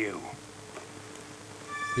him to you.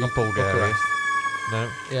 Not Bulgaria. No.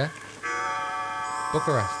 Yeah.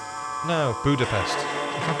 Bucharest. No, Budapest.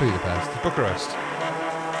 It's not Budapest. Bucharest.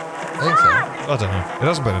 I think so. I don't know. It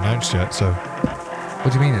hasn't been announced yet, so.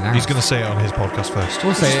 What do you mean announced? He's going to say it on his podcast first.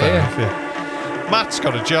 We'll say Which is it, fair yeah. enough, yeah. Matt's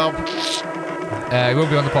got a job. He won't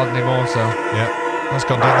be on the pod anymore, so. Yeah, that's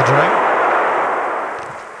gone down the drain.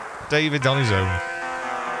 David's on his own.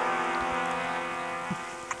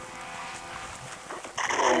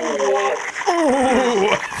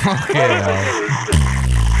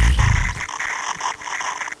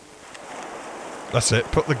 That's it.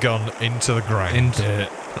 Put the gun into the ground. Into it.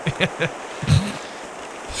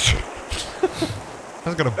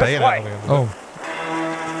 That's got a bayonet on him. Oh.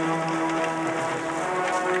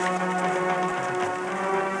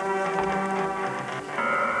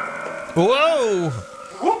 Whoa!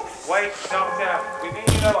 Whoops! Wait, Doctor. We mean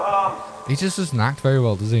you no harm. He just doesn't act very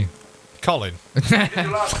well, does he? Colin. Did you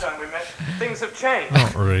last time we met? Things have changed.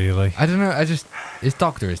 Not really. I don't know. His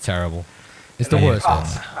doctor is terrible. It's the worst one.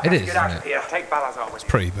 It is, Get out isn't of it? here. Take Balazar with you.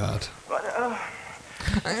 Pretty bad.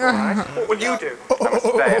 Alright. What will you do? I must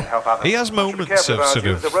stay and help others. He has I should be moments careful of about sort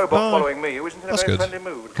you. of. There's a robot oh, following me who isn't in a that's very good.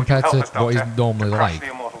 friendly mood. Compared Would to you help us, what he's Doctor? normally To crush like. the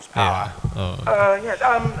immortal's power. Yeah. Yes,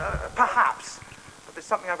 perhaps. But there's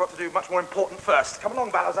something I've got to do much more important first. Come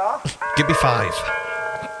along, Balazar. Give me 5.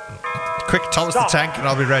 Quick, Thomas the tank, and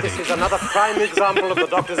I'll be ready. This is another prime example of the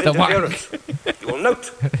doctor's The wank. interference. You will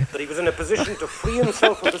note that he was in a position to free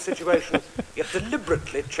himself of the situation, yet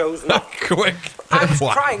deliberately chose not. Quick. I was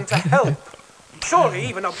Wank. trying to help. Surely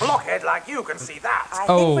even a blockhead like you can see that. I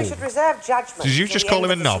think we should reserve judgment. Did you till just the call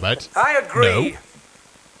end him a of the knobhead? sequence. I agree. No.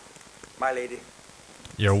 My lady.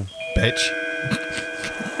 You old bitch.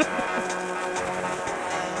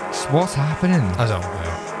 What's happening? I don't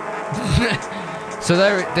know. So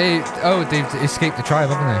they've escaped the tribe,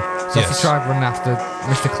 haven't they? So Yes. that's the tribe running after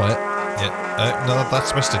Mr. Clit. Yeah. No,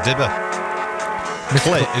 that's Mr. Dibber.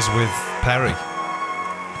 Clit is with Perry.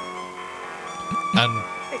 And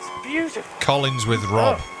It's beautiful. Colin's with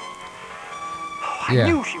Rob. I Yeah.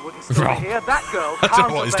 knew she wouldn't stay Rob. here. That girl I don't know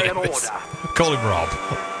can't what his obey an name order. is. Call him Rob.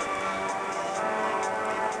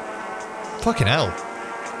 Fucking hell.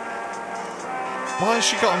 Why has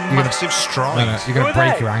she got a massive stride? No, you're going to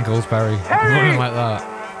break your ankles, Perry. Harry! Running like that.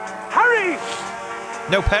 Hurry!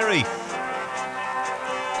 No, Perry.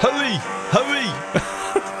 Hurry! Hurry!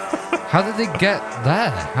 How did they get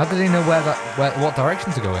there? How did they know what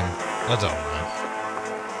direction to go in? I don't know.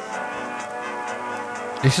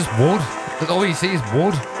 It's just wood. That's all you see is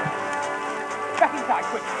wood. Back inside,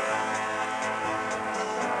 quick.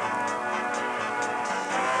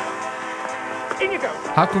 In you go.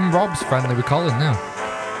 How come Rob's friendly with Colin now?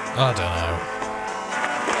 I don't know.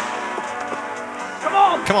 Come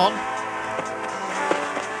on! Come on.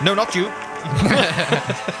 No, not you.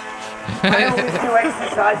 I always knew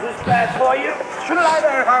exercise was bad for you. Shouldn't lie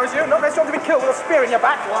there if I was you. Not best to be killed with a spear in your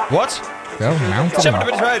back. What? Go mountain.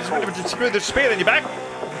 Screw the spear in your back.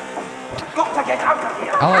 Got to get out of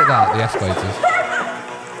here. I like that, the escalators.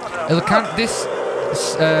 This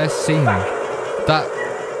scene, that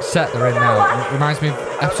set they're in now, reminds me of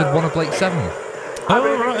episode 1 of Blake 7. Oh,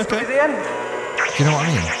 right, okay. The end. Do you know what I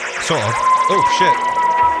mean? Sort of. Oh, shit.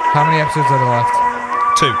 How many episodes are there left?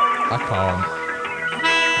 2. I can't.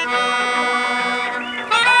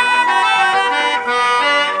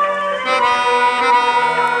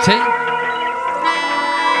 See?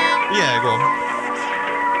 Yeah, go on.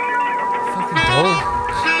 Fucking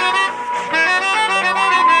dull.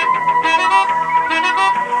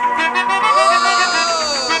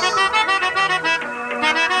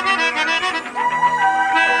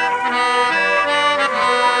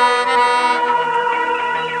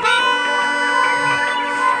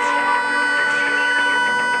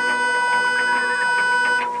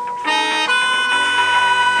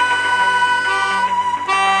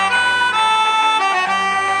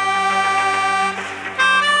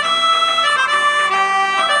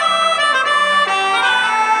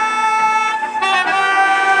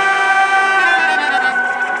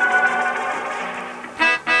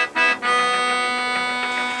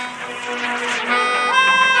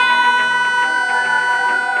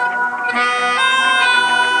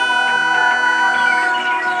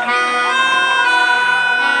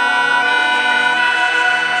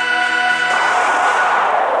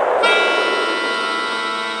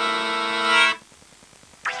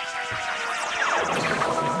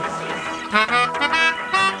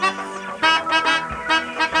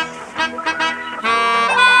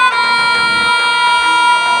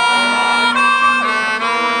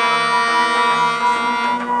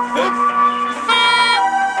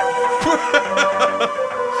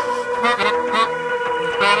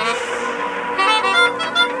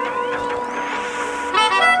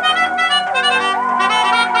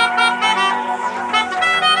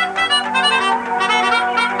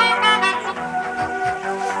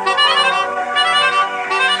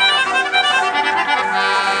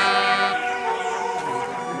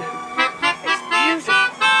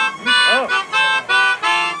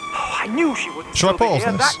 Shall I will be pause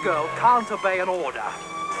here. this? That girl can't obey an order.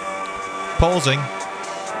 Pausing.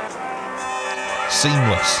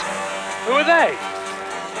 Seamless. Who are they?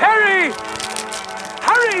 Terry!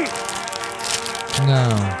 Hurry!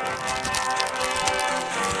 No.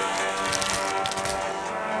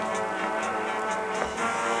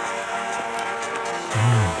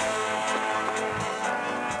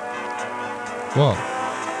 What?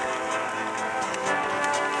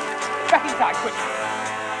 Back in time, quick.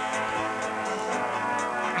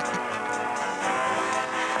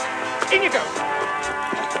 In you go.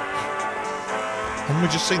 Haven't we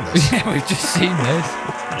just seen this? Yeah, we've just seen this.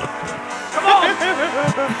 Come on!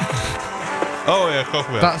 Oh, yeah, cock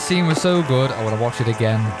That scene was so good, I want to watch it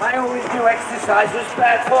again. I always knew exercise was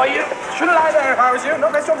bad for you. Shouldn't lie there if I was you.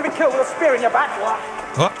 Not best to be killed with a spear in your back. What?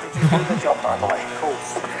 Did you do the job, my boy? Of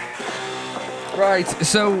course. Right,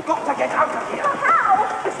 so Got to get out of here.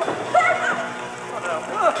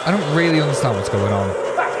 I don't really understand what's going on.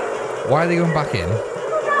 Why are they going back in?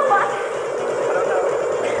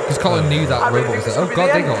 Because Colin knew that robot was there. Oh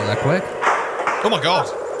god, they got there quick. Oh my god.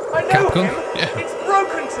 I know Capcom? him. Yeah. It's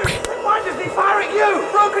Broken Tooth. Why does he fire at you?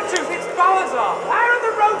 Broken Tooth, it's Balazar. Where are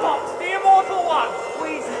the robots? The immortal ones.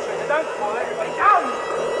 Squeeze the trigger. Don't fall everybody down.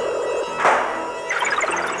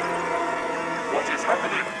 What is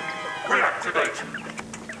happening? Reactivate.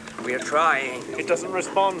 We're trying. It doesn't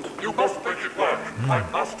respond. You must make it work. I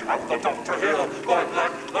must have the doctor here. My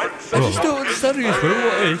like I just don't understand who this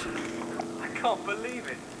robot is. I can't believe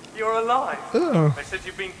it. You're alive. Oh. They said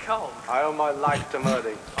you've been cold. I owe my life to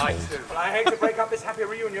Murdy. I too. Well, I hate to break up this happy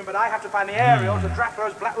reunion, but I have to find the aerial to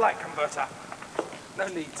Drathro's black light converter. No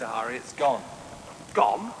need to hurry. It's gone.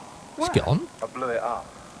 Gone? It's gone. I blew it up.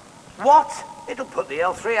 What? It'll put the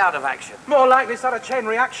L3 out of action. More likely start a chain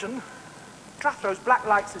reaction. Drathro's black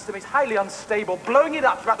light system is highly unstable. Blowing it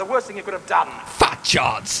up is about the worst thing you could have done. Fat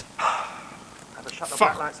charts. Have to shut the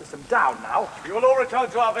black light system down now. You will all return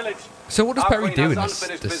to our village. So what does Our Perry queen do has in unfinished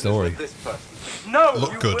this business story? with this person. No!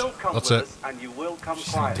 Look You good. will come That's with it. us, and you will come She's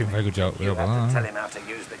not quietly. doing a very good job. You have to tell him how to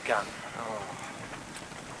use the gun.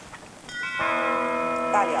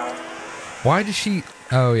 Ballard, Why does she...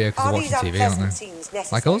 Oh yeah, because are they're these watching TV, aren't unpleasant they? scenes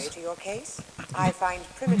necessary Like us? to your case? I find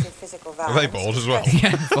primitive physical Are violence... they bald as well?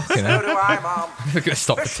 Yeah, fucking So hell. do I, Mom. We're going to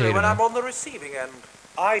stop Especially potato when I'm now. on the receiving end.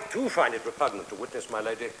 I too find it repugnant to witness, my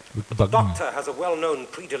lady. The Repugnant. doctor has a well-known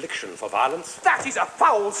predilection for violence. That is a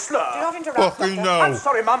foul slur. Do not interrupt, Fucking Doctor. no. I'm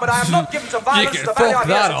sorry, Mum, but I am not given to violence. can The value fuck I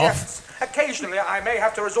that here off. suggests. Occasionally, I may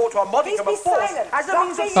have to resort to a modicum Please of be force silent. as a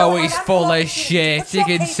means of... Doctor, Oh, you he's have full ample of opportunity shit. to You put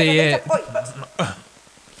your can case see at a later it. point, but-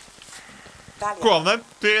 Ballard, Go on then.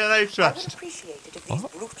 DNA I would test. appreciate it if these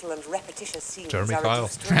brutal and repetitious scenes Jeremy are Kyle.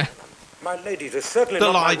 reduced to a minimum. My lady, it is certainly The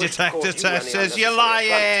not my lie wish to detector cause you test any says you're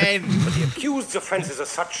unnecessary affront. lying. But the accused's offences are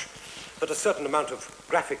such that a certain amount of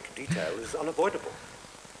graphic detail is unavoidable.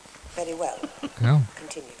 Very well. No.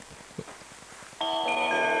 Continue.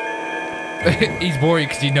 He's worried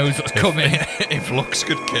because he knows what's coming. If looks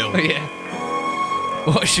could kill. Yeah.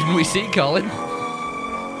 What shouldn't we see, Colin?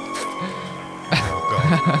 Oh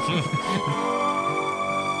god.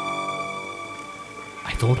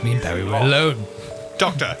 I thought me and Barry were alone.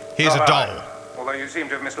 Doctor, here's a doll. Although you seem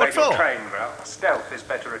to have mislaid What your for? train, Grell. Stealth is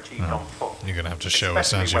better achieved on foot. You're going to have to show us,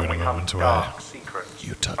 Especially as you, when in a we hunt moment where dark secrets.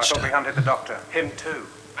 you I touched thought we her. hunted the doctor. Him too.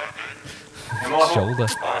 Shoulder.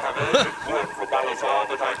 I have urgent word for Balazar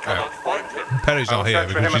that I cannot find him. Perry's I'll not here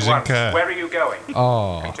search for him because at she's in once. care. Where are you going?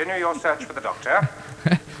 Oh, Continue your search for the doctor.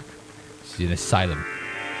 she's in asylum.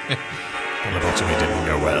 The lobotomy didn't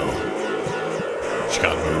go well. She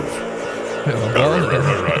can't move.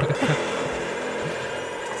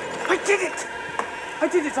 I did it! I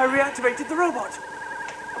did it! I reactivated the robot.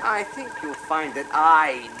 I think you'll find that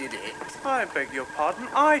I did it. I beg your pardon.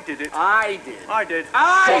 I did it. I did. I did.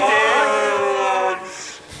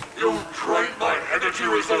 Silence! You drain my energy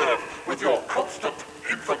reserve with your constant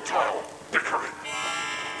infantile bickering.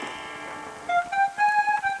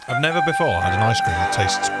 I've never before had an ice cream that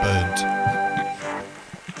tastes burnt.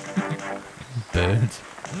 Burnt.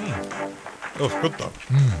 Oh, it's good though.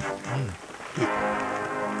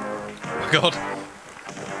 Oh my god.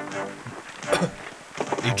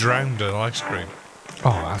 He drowned an ice cream.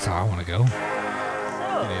 Oh, that's how I want to go.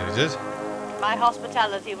 Yeah, he did. My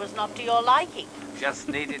hospitality was not to your liking. Just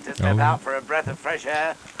needed to step Oh. out for a breath of fresh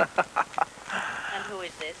air. And who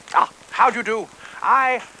is this? Ah, how do you do?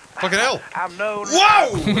 I Fucking hell. am known...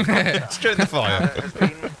 Whoa! Straight in the fire. has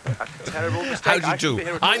been a terrible mistake. How do I you should be do?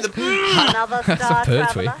 here at I'm all. the... Another That's star a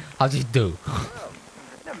Pertwee. traveller? How do you do?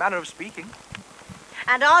 In a manner of speaking.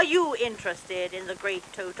 And are you interested in the great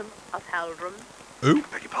totem of Haldrum? Ooh.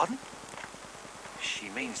 Beg your pardon? She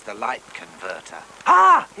means the light converter.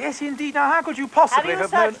 Ah, yes, indeed. Now, how could you possibly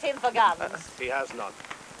Have you known? searched him for guns? He has none.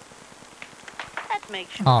 That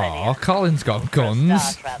makes you Oh, Colin's got a guns.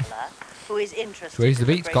 star traveller who is interested Where's the in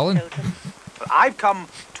beats, great Colin? totem. I've come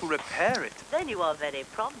to repair it. Then you are very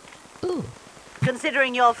prompt.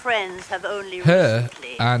 Considering your friends have only Her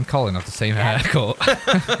recently... and Colin have the same haircut.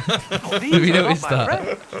 Have These you are not noticed my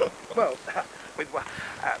that? friends. Well,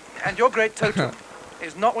 and your great totem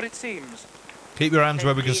is not what it seems. Keep your hands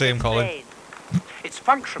where we can see him, Colin. Its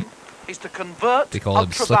function is to convert They call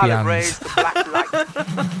them slippy ultraviolet hands. rays to black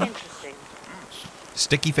light. Interesting.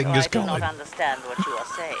 Sticky So fingers, I do not Colin. understand what you are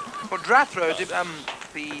saying. For Drathro,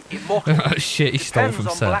 the immortal, Oh, shit, he stole depends from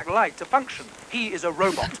on Seth. black light to function. He is a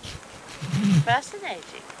robot.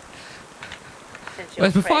 Fascinating. Since your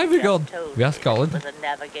Where's my friend fiver just gone? told We asked me Colin. it was a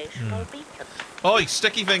navigational beacon. Oi,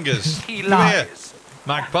 sticky fingers. He Come here. lies.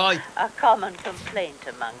 Magpie. A common complaint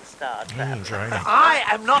among star travelers. I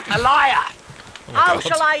am not a liar. How God.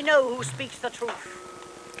 shall I know who speaks the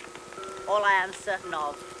truth? All I am certain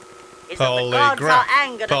of is that the gods are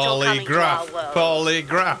angered at your coming to our world.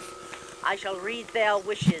 Polygraph. I shall read their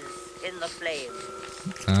wishes in the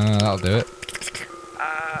flames. That'll do it.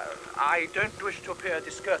 I don't wish to appear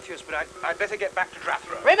discourteous, but I'd better get back to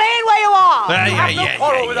Drathro. Remain where you are! You have no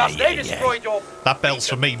quarrel with us. They destroyed your... That bell's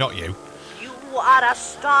for me, not you. You are a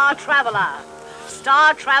star traveler.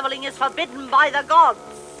 Star traveling is forbidden by the gods.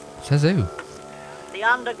 Says who? The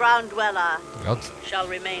underground dweller Gods. shall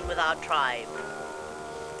remain with our tribe.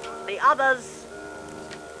 The others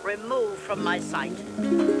removed from my sight.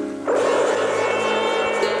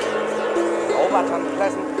 All that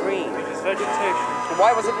unpleasant green. It is vegetation.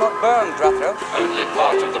 Why was it not burned, Drathro? Only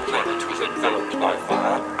part of the planet was enveloped by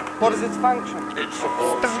fire. What is its function? It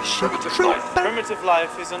supports primitive life. Primitive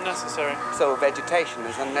life is unnecessary. So vegetation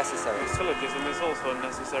is unnecessary. Syllogism is also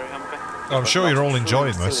unnecessary, Humber. I'm sure you're all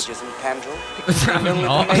enjoying this. Syllogism, Pandrel. I'm Only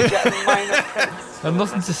not. the major and minor prints. I've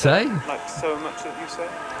nothing to say. Like so much that you say.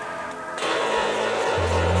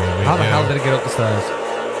 How the hell did it get up the stairs?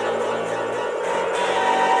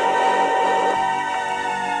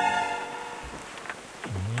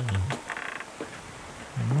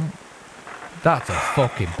 That's a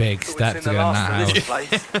fucking big step to get in that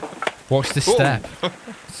house. Watch the step.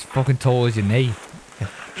 It's fucking tall as your knee.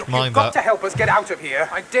 You've got to help us get out of here.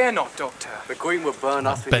 I dare not, Doctor. The Queen will burn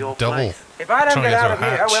us in Bent your double. place. If I don't Trying to get get out to of a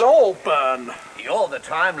here, hatch. we'll all burn. You're the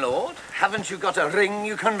Time Lord. Haven't you got a ring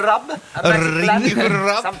you can rub? A ring you can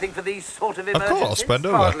rub? Something for these sort of Of emergencies? course, bend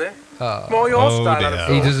over. Hardly. More your Oh, style, dear. I'd have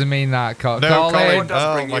He thought. doesn't mean that, No, Colin. Colin. does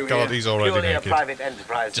Oh bring my you God, here? he's already Purely a naked. private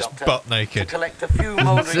enterprise, Just Doctor. butt To naked. collect a few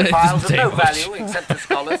mouldering It piles of doesn't no take much. value except to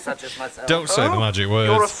scholars such as myself. Don't say the magic You're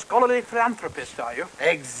a words. scholarly philanthropist, are you?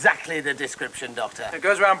 Exactly the description, Doctor. It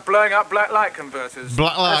goes around blowing up black light converters.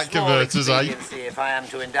 Black light A small converters, eh? expediency if I am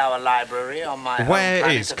to endow a library on my home Where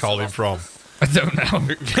planet is of Colin from? I don't know.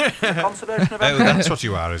 Conservation of Oh, that's what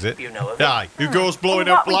you are, is it? You know of it. Aye. Who goes blowing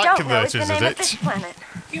What up we light don't know is converters, the is name of this it? planet.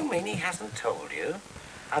 You mean he hasn't told you?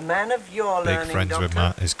 A man of your Big learning, friends Doctor? with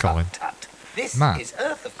Matt is Colin. Tut. This Matt. is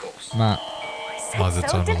Earth, of course. Matt. Either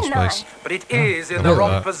time or space. But it is in I the love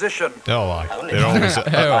wrong that. position. Oh, aye. They're always at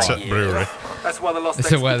that brewery. That's why the lost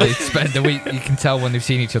So where they expeditions- spend a week, you can tell when they've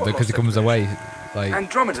seen each other because he comes away like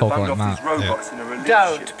Andromeda talking banged like off these Matt. robots in a relief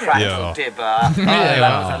Don't ship. prattle, Yeah. Dibber. Yeah.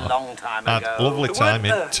 That was a long time Had ago. lovely The time word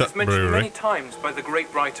in Earth Tut is mentioned many Brewery. times by the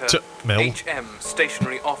great writer Tut Mill. H.M.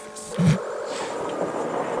 Stationary Office.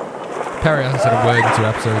 Perry hasn't said a word in 2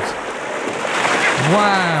 episodes.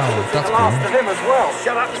 Wow, that's the last cool. of him as well.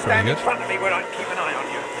 Shut up and pretty stand in good. front of me when I keep an eye on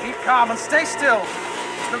you. Keep calm and stay still.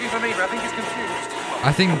 He's looking for me, but I think he's confused.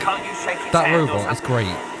 I think Can't you shake his that hand or robot is something?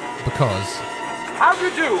 great because How do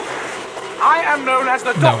you do? I am known as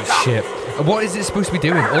the no, Doctor. it's shit. What is it supposed to be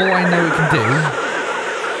doing? All I know it can do.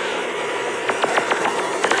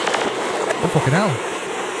 Oh fucking hell!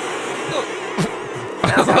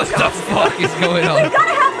 What the fuck is going on? You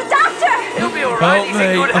gotta help the doctor! He'll be alright. He's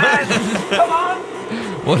in good hands. Come on.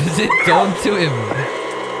 What has it done to him?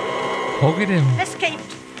 Hugging him. Escaped.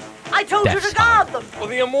 I told you That's to guard them. Well,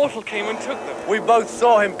 the Immortal came and took them. We both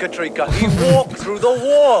saw him, Katrika. He walked through the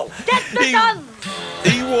wall. Get the guns.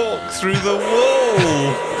 He walked through the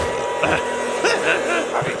wall.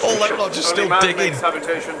 All that lot just still digging.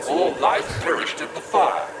 Habitations. All life perished in the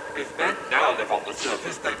fire. If men now live on the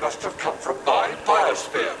surface, they must have come from my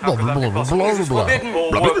biosphere. Blah, blah, blah, blah, blah, blah. Forbidden.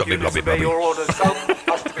 All Blubby, work blubby, units blubby, obey blubby. your orders. Some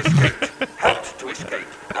must have escaped. Helped to escape.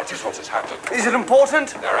 That is what has happened. Is it important?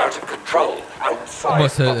 They're out of control. Outside.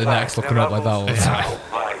 Must hurt the the necks land. looking up like that all the time. Now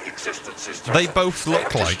my existence is They both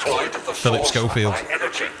look like destroyed the Philip source of Schofield. my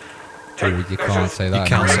energy. Oh, you can't say that.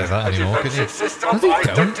 You can't say that anymore, can you? No,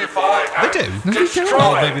 they don't. They do. No, they don't.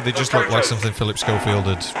 Oh, maybe they just look like something Philip Schofield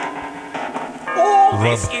had. All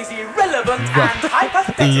this is irrelevant and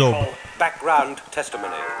hypothetical. Background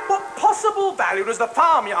testimony. What possible value does the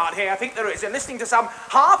farmyard here think there is in listening to some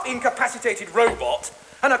half-incapacitated robot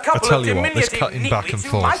and a couple tell of you what, this diminutive cutting back and nitwits who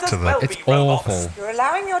forth might as to the- well It's be robots? awful. You're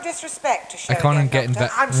allowing your disrespect to show I can't again, get Doctor.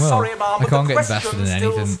 invested. I'm Well, sorry, Mum, I but can't the get invested question in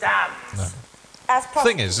still anything. stands. As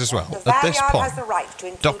Thing is, as well, prosecutor, the at this Valiard point, has the right to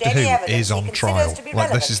include Doctor any Who evidence is he on considers trial. to be Like, this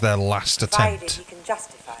relevant, is their last provided attempt he can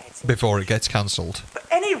justify it. before it gets cancelled. But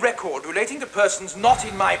any record relating to persons not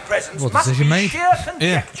in my presence What must be decision made? sheer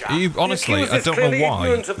Yeah, conjecture. you, honestly, accused I is don't know clearly why,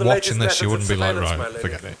 ignorant of the watching latest this, you wouldn't be like, methods of right, surveillance,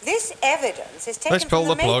 my forget it. This evidence is Let's taken pull from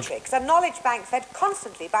the the plug. Matrix, a knowledge bank fed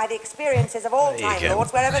constantly by the experiences of all There you Time go.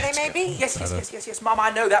 Lords, wherever they may be. Yes, Mum, I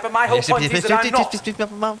know that, but my whole point is that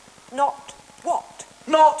I'm Not what?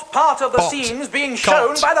 not part of the Bot. scenes being Cot.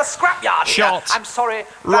 shown by the scrapyard here. Shot. I'm sorry,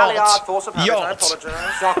 Rot. Valiard, force of habit, I Yacht.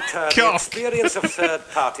 apologise. Doctor, the Cock. experience of third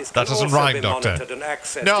parties That can doesn't also rhyme, be Doctor. monitored and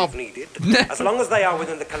accessed No. if needed, as long as they are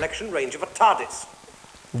within the collection range of a TARDIS.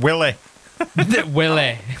 Willie.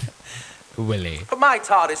 Willie. Willie. But my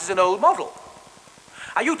TARDIS is an old model.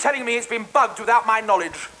 Are you telling me it's been bugged without my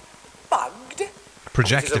knowledge? Bugged?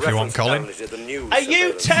 Project This is a if you want, reference Colin. only to the news Are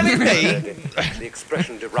you surveillance. telling me? The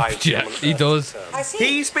expression derived Yeah, from an he does. I see.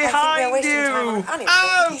 He's I think we're behind wasting time on you. unimportant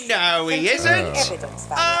Oh, issues. no, he Continue isn't. evidence,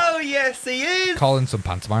 Valiard. Oh, yes, he is. Calling some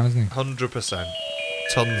pantomime, isn't he? 100%.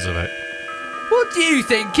 Tons of it. What do you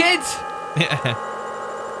think, kids? Yeah.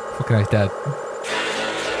 Fucking he's dead.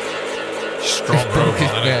 Strong robot,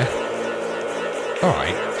 isn't it? Yeah.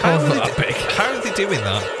 Alright. How How are, that they big? how are they doing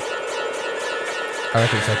that? I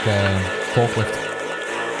reckon it's like forklift.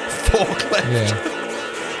 Forklift? Yeah.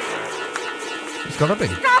 It's gotta be.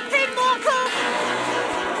 Stop it, mortal!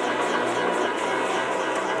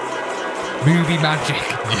 Movie magic.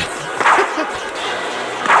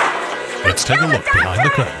 Let's take a look behind the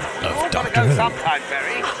curtain of Doctor Who. Sometime,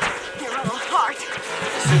 Barry. Your own heart.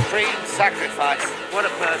 Supreme sacrifice. What a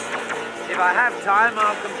person. If I have time,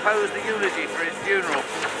 I'll compose the eulogy for his funeral.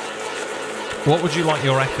 What would you like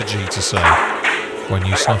your effigy to say when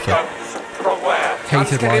you snuff it?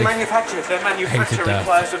 Hated life. manufactured. Their manufacture death.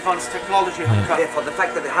 requires advanced technology. Therefore, the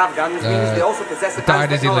fact that they have guns means they also possess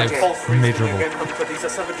Died as advanced he lived. technology. Miserable. Again, but these are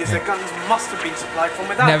savages. Their guns must have been supplied from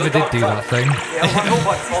without. Never did do that thing. Yeah, I know,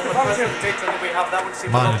 but from the present data that we have, that would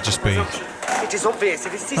seem Mine a would just be It is obvious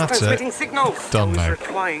it is ceased That's it. transmitting signals. done now.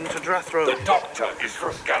 Replying to Drathro. The doctor is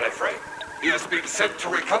from Gallifrey. He has been sent to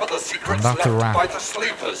recover the secrets And that's a left wrap. by the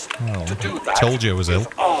sleepers. Oh. To do that, Told you it was ill. he's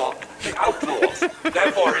armed the outlaws.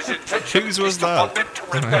 Therefore, his intention Whose was is to that? foment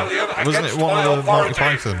rebellion Wasn't against it one my of the Monty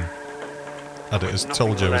authority. Python? Had it as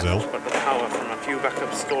told you it was ill. But the power from a few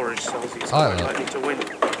backup storage cells he's I quite like likely to win.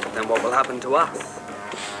 Then what will happen to us?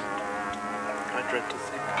 I dread to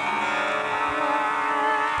think.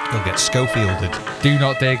 He'll get Schofielded. Do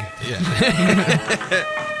not dig.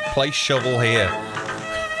 Place shovel here.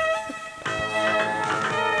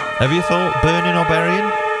 Have you thought burning or burying?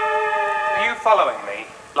 Are you following me?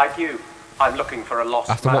 Like you, I'm looking for a lost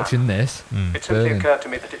After man. watching this, It simply burning. occurred to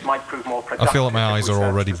me that it might prove more productive. I feel like my if eyes we are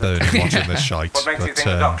served already as a burning team. watching this shite. What makes you But think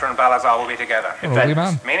the Doctor and Balazar will be together? Oh, lovely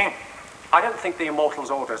man. Meaning? I don't think the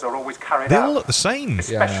Immortals' orders are always carried they out. all look the same.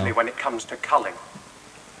 Especially when it comes to culling.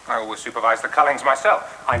 I always supervise the cullings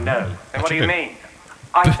myself. I know. Then what do you mean?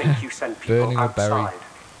 I think you send people Burning or bury. outside.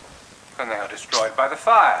 And they are destroyed by the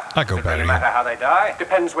fire. I go Doesn't really burying. matter how they die.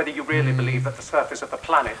 Depends whether you really believe that the surface of the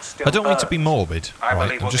planet still I don't mean to be burns. morbid, I right?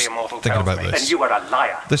 believe I'm what just the Immortal thinking tells about me. this. Then you are a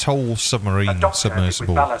liar. This whole A submarine doctor is with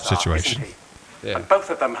submersible Balazar, situation. isn't he? And both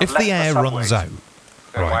of them have If left the air subways. runs out,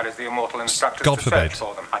 Then why right? does the Immortal instruct us God to forbid, search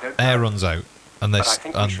for them? I don't know. air runs out, and But I this,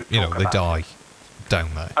 think we and should you know talk they about die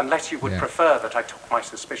down there. Unless you would prefer that I took my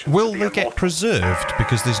suspicions Will to they the get Immortal. preserved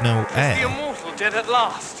because there's no air? Immortal dead at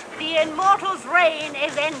last. The Immortal's reign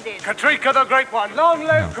is ended. Katrika the Great One. Long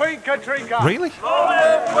live Queen Katrika. Really? Long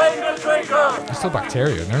live Queen Katrika. There's still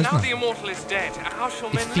bacteria in there, Now isn't the there? Immortal is dead. How shall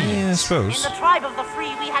men Yeah, I In suppose. the tribe of the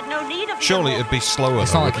free, we had no need of the Surely Immortal. it'd be slower,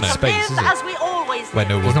 It's though, not like wouldn't in it? space, is Live it? as we always Where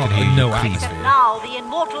no lived. one There's can not hear no you atmosphere. breathe. Now the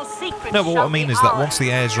Immortal's secret No, but what I shall mean be is that ours. once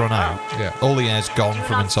the air's run out, Yeah. all the air's gone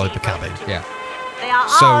from inside the cabin. Yeah. They are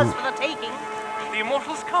So- ours for the taking. The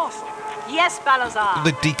Immortal's castle. Yes, Balazar.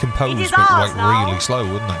 They'd decompose, It is but ours like now. really slow,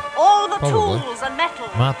 wouldn't they? All the Probably. tools and metals.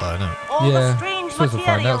 Mad though, isn't it? All Yeah, the strange suppose we'll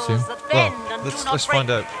find out materials soon. that bend and let's do not break. find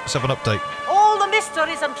out. Let's have an update. All the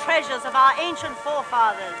mysteries and treasures of our ancient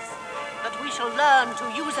forefathers that we shall learn to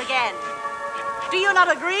use again. Do you not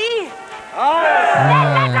agree?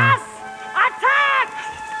 Then let us attack!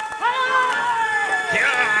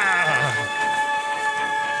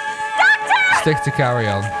 stick to carry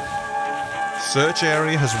on. Search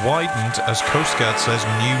area has widened as Coast Guard says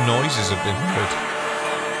new noises have been heard.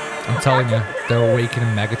 I'm telling you, they're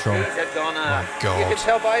awakening Megatron. He's had gone, My God. You can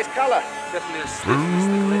tell by his colour. Definitely a stiffness,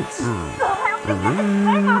 the glitz.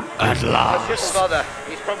 At Shouldn't last. bother.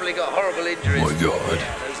 He's probably got horrible injuries. My God.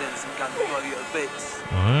 Those ensign guns blow you to bits.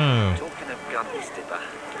 Wow. Talking of guns, Dipper,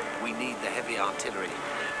 we need the heavy artillery,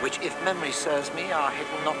 which, if memory serves me, are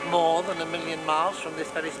hidden not more than 1,000,000 miles from this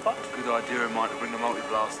very spot. Good idea of mine to bring the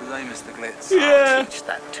multi-blasters, eh, Mr. Glitz? I'll teach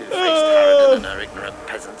that two-faced harridan and her ignorant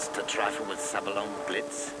peasants to trifle with Sabalone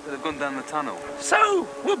Blitz. They've gone down the tunnel. So,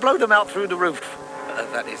 we'll blow them out through the roof.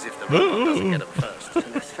 That is, if the robot doesn't get them first. So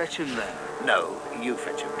let's fetch him then. No, you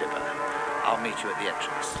fetch him, Dipper. I'll meet you at the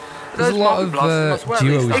entrance. There's a lot of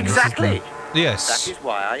duos in this, Exactly. isn't there? Yes. That is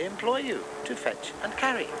why I employ you, to fetch and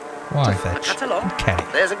carry. Why? To fetch. Cut along. and carry.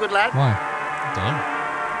 There's a good lad. Why? Don't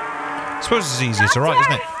know. I suppose it's easier to write,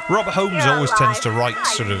 isn't it? Robert Holmes always tends to write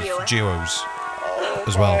sort of duos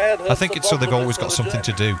as well. I think it's so they've always got something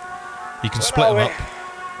to do. You can split them up.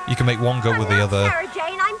 You can make one go with the other. Sarah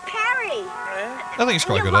Jane, I'm Perry. I think it's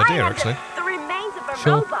quite a good idea, actually. The remains of a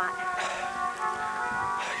Sure. robot.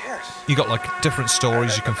 You got like different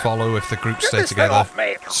stories you can follow if the groups stay together.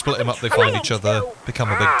 Split them up, they find each other,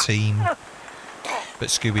 become a big team. Bit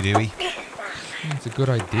Scooby-Dooey. It's a good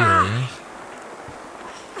idea, yeah.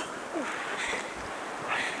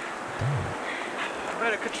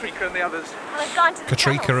 Where are Katrika and the others? Well, they've gone to the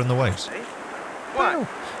Katrika and the Waves. Why? More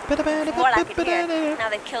like it here. Now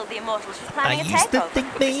they've killed the immortals. She's planning a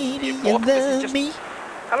takeover. baby, you love me.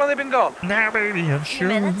 How long have they been gone? Now, baby, I'm Few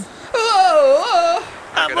minutes.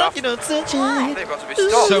 I'm walking on sunshine. They've got to be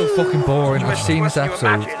stopped. So fucking boring. I've seen this Can you episode,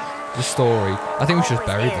 imagine? the story. I think we should have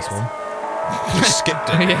buried this one. Just skipped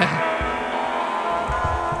it. Yeah.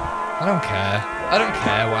 I don't care. I don't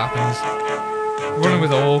care what happens. Running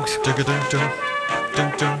with orgs. Dun-ga-dun-dun.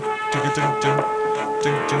 Dun-dun. Dun-ga-dun-dun.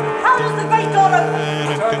 Dun-dun. How does the great door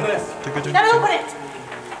open? Dun-ga-dun. Then open it.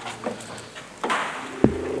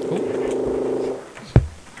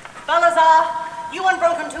 Balazar, you and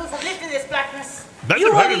Broken Tooth have lived in this blackness.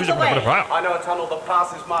 You will lead the way. I know a tunnel that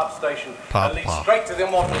passes Mob Station and leads Papa. straight to the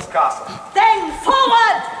Immortals' castle. Then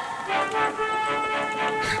forward!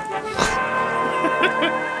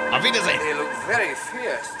 They look very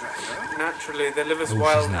fierce, Draco. Naturally, they live as Oh,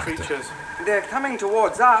 wild she's an actor. creatures. They're coming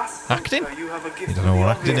towards us. Acting? You have a gift You don't know what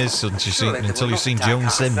acting is until you've seen Joan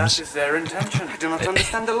That Sims is their intention. I do not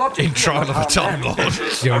understand the logic. in Trial of the Time Lord.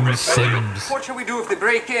 Joan Sims. What shall we do if they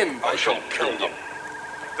break in? I shall kill them.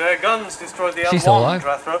 Their guns destroyed the She's still L1, alive.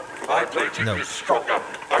 Drathro. My plating No. is stronger.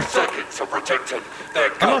 Our circuits are protected. Their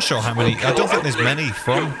I'm not guns sure how many. I don't think there's many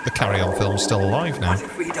from the Carry On films still alive now. What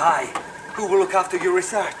if we die? Who will look after your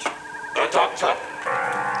research? The doctor.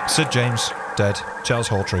 Sid James, dead. Charles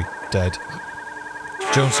Hawtrey, dead.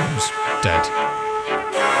 Joan Sims, dead.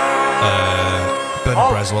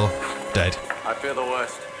 Bernard Breslow, dead. I fear the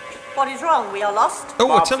worst. What is wrong? We are lost.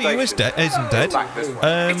 Oh, I tell you who is dead. Isn't dead.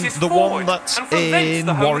 It is The one forward, that's and from thence in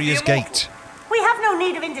the home of the Warrior's immortal. Gate. We have no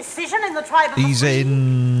need of indecision in the tribe of the He's free.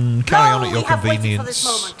 in Carry On No, at Your we have waited for this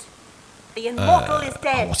Convenience. moment. The immortal is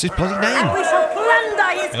dead. What's his bloody And name? we shall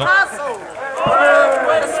plunder his Hang on. castle.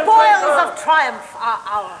 The spoils of triumph are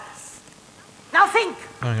ours. Now think,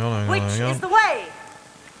 Hang on, which hang on. is the way?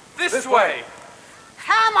 This way.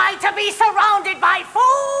 Am I to be surrounded by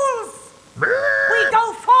fools? We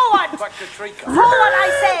go forward. Back to Katrika. Forward, I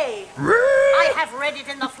say. I have read it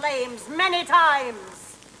in the flames many times.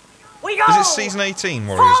 We go. Is it season 18,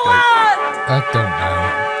 Warrior's Gate? Forward. I don't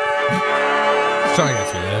know. Let's try and get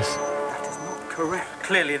through this. That is not correct.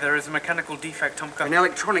 Clearly, there is a mechanical defect, Tomka. An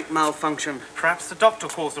electronic malfunction. Perhaps the doctor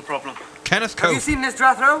caused the problem. Kenneth Have you Cope. seen this,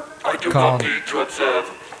 Drathro? I do Can't. not need to observe.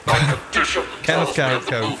 My condition Kenneth tells me of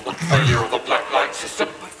the Cope. movement failure of the black light system.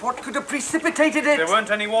 But what could have precipitated it? There weren't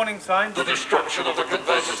any warning signs. The destruction of the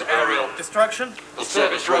converter's aerial. Destruction? The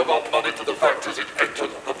service robot monitored the fact as it entered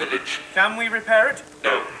the village. Can we repair it?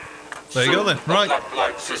 No. There you go then. The Right. black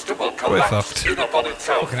light system will We're collapse fucked. in upon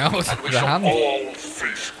itself. Fucking hell, and we the shall hand. all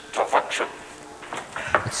cease to function.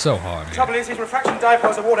 It's so hard. The trouble is, his refraction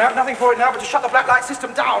dipoles are worn out. Nothing for it now but to shut the black light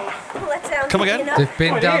system down. Well, that sounds Come again? easy enough. They've been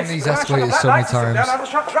Well, it down is. these When I shut the escalators black so light many system times. down, I will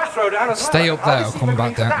shut Drathro down as Stay well. up there, I'll I'll just come see back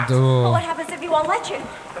what brings down. that. Well, Oh. what happens if he won't let you?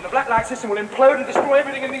 Then the black light system will implode and destroy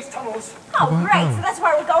everything in these tunnels. Oh, great. So that's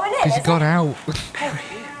where we're going in. Because he is got it? out. Perry,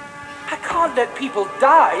 I can't let people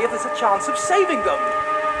die if there's a chance of saving them.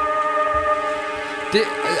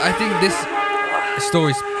 I think this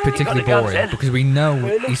story's particularly boring because we know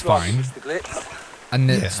he's fine, and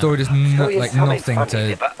the story does like nothing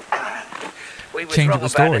to change up the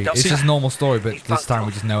story. It's just a normal story, but this time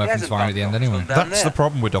we just know everything's fine at the end anyway. That's the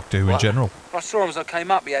problem with Doctor Who in general. I saw him as I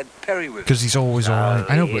came up. He had Perry with him. Because he's always alright.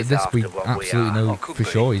 I know, but this we absolutely know for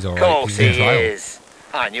sure he's alright. Of course he is.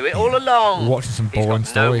 I knew it all along. We're watching some boring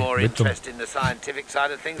He's got no story more with them. interest in the scientific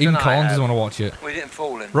side of things Even than I Colin have. doesn't want to watch it. We didn't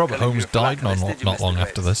fall in. Robert Holmes died not long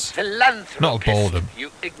after this. Not of boredom. I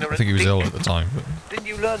think he was ill at the time. But Didn't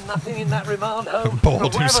you learn nothing in that remand home? bored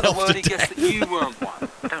Whatever the himself word to he gets death. that you weren't one.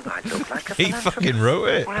 Don't I look like a He philanthropist? fucking wrote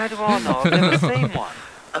it. Well, how do I know? I've never seen one.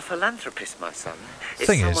 A philanthropist, my son.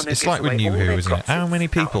 Thing is, it's like with New Who, isn't it? How many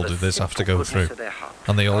people did this have to go through?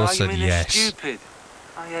 And they all said yes. Stupid.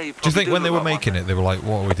 Oh, yeah, Do you think when they were making it, they were like,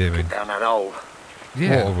 what are we doing? Down that hole.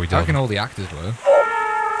 Yeah, What have we I done? reckon all the actors were.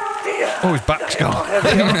 Oh, his back's gone.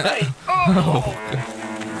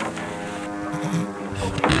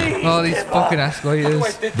 Oh, these fucking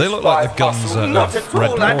escalators. They look like the guns Not of at Red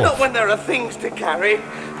all, lad. Not Dwarf. when there are things to carry.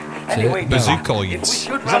 Anyway, Bazookoids. if we should Is that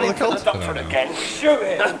run what into they're the called? doctor again, shoot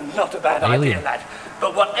him. Not a bad Alien. idea, lad.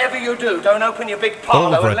 But whatever you do, don't open your big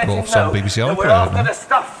All parlour of and Red let him Dwarf's on know BBC that we're iPlayer, after man. the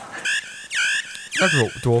stuff. Red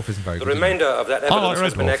Dwarf isn't very The good. is it? remainder of that like evidence Red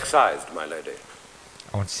has been Dwarf. excised, my lady.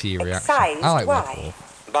 I want to see your reaction. Excised? I like Red Why?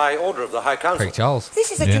 Dwarf. By order of the High Council. Craig Charles.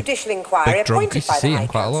 This is a Yeah. judicial inquiry Big drunk. appointed Used to by see the him High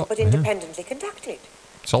quite a Council, lot, but yeah. independently conducted.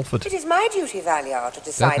 Salford. It is my duty, Valier, to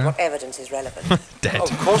decide now. what evidence is relevant. Dead.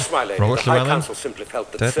 Of course, my lady. Robert the High Llewellyn. Council simply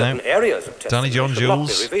felt that Dead certain now. areas of Danny testimony John should not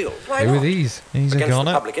Jules. be revealed. Why Who are not? these? He's a Against the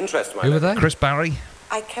goner. public interest, my Who are lady. they? Chris Barry.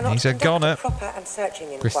 I cannot He's a conduct goner. a proper and searching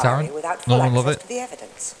Chris inquiry Tarrant? without full Norman access Lovett? to the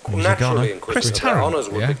evidence. He's a Naturally, goner. inquisitive Chris of their Tarrant. honours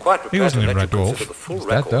would Yeah. be quite He prepared wasn't to in let Red you Dwarf. consider the full He's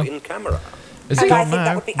dead, record though. in camera. Is And he? I think now?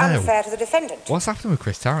 that would be No. unfair to the defendant. What's happening with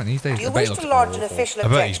Chris Tarrant these days? Do you I bet he wish looks to lodge an awful. official I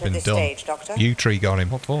bet he's objection at been this done. stage, Doctor? You tree got him.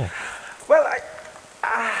 What for? Well,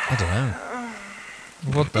 I don't know.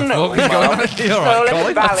 What the No, fuck is going on? You alright,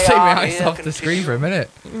 Colin? I'll take my eyes here off the screen for a minute.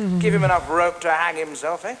 Give him enough rope to hang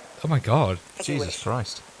himself, eh? Oh my god. As you Jesus wish.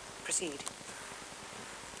 Christ. Proceed.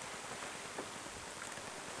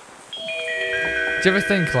 Do you ever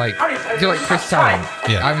think, like, do you like Chris Tarrant?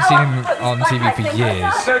 Yeah. I haven't seen him on TV for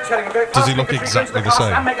years. Does he look exactly the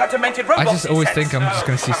same? I just always think I'm just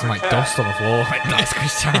going to see some, like, dust on the floor. Like, that's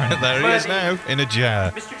Chris Tarrant. There he is now, in a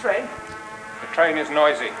jar. Mr. Train? The train is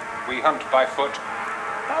noisy. We hunt by foot.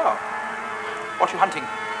 Oh. What are you hunting?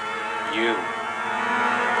 You.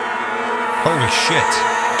 Holy shit.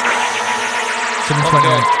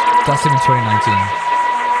 That's him in 2019.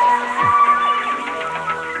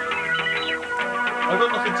 I've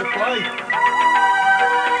got nothing to play.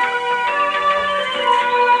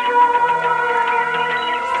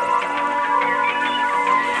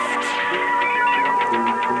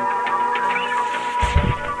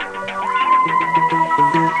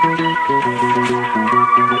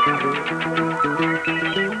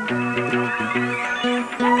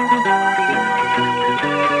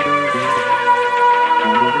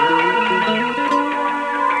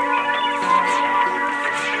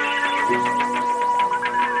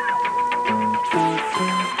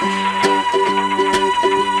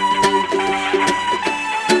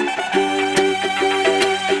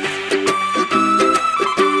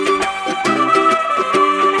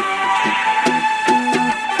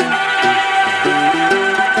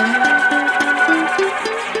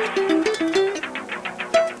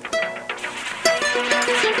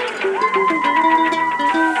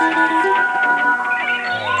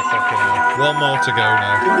 One more to go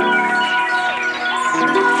now.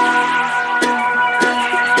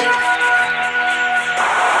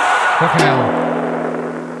 Fucking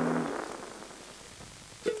hell.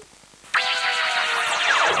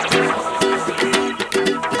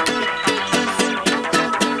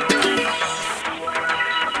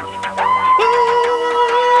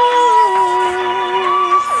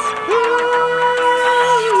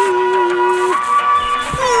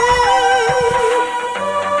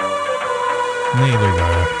 Nearly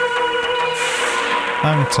there.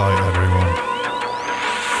 Hang tight, everyone.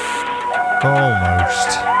 Almost.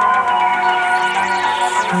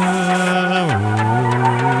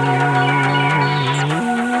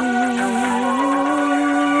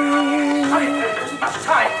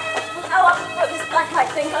 Time. Oh, I put this black light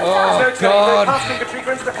thing on. Oh, God. Casting the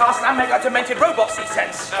tree into the castle and make out demented robots, he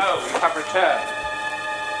sense. No, you have returned.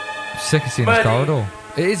 I'm sick of seeing this corridor.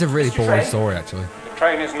 It is a really boring story, actually. The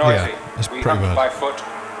train is noisy. Yeah, it's we pretty hunt bad. by foot.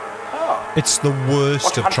 It's the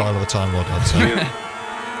worst of Trial of the Time Lord, I'd say. You.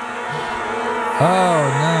 Oh,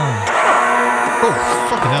 no. Oh,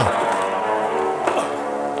 fucking hell.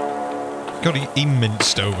 God, he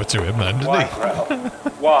minced over to him then, didn't Why, he? Grell?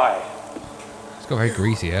 Why? It's got very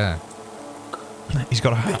greasy hair. He's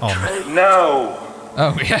got a hat on. No.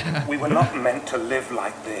 Oh, yeah. We were not meant to live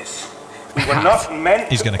like this. We were not meant.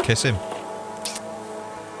 He's going to kiss him.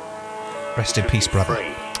 Rest in peace, brother.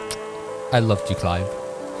 Free. I loved you, Clive.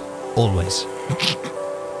 Always.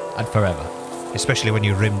 And forever. Especially when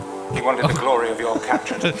you rim. You wanted the glory of your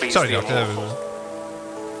capture to please Sorry, the Doctor. immortals.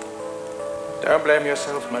 Don't blame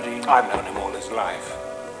yourself, Muddy. I've known him all his life.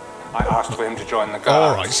 I asked for him to join the guards.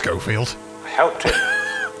 All right, Schofield. I helped him.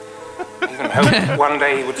 Even hoped one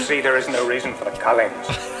day he would see there is no reason for the Cullings.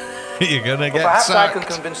 You're going to get Perhaps sacked. I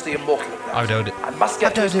can convince the immortal of that. I've done it. I must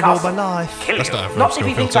get to his all my castle. life. Kill That's you. not Not if he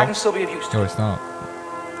Schofield thinks I can talk. still be of use to No, him. it's not.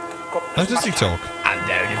 How does he talk?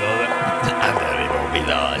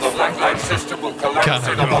 The black light system will collapse Can't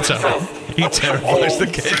in I upon tell? itself. He terrifies the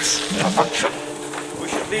kids. We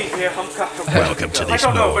should leave here, Humka. Welcome to I this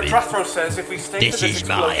don't know, but morning. Jethro says if we stay This for this is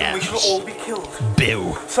my explosion, we shall house. all be killed.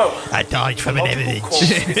 Bill, So, I died from an multiple evidence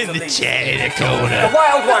corpses in to the leave. chair in the The corner.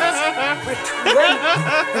 wild ones! We're too late!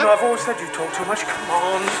 You know, I've always said you talk too much. Come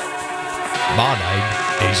on. My name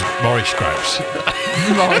is Maurice Gross.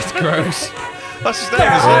 Maurice Gross. That's his name,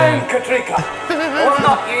 Behind isn't Katrika! I will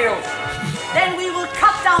not yield. Then we will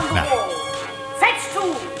cut down the No. wall. Fetch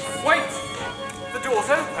tools. Wait! The door's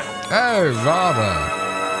open. Oh, rather.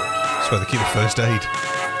 That's where they keep the first aid.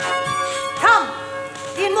 Come.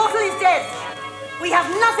 The immortal is dead. We have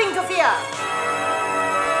nothing to fear.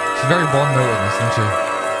 She's very one-noted, isn't she?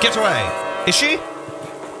 Get away. Is she?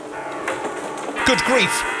 Good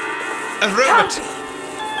grief. A robot.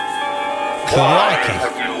 Why Crikey.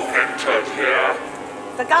 have you entered here?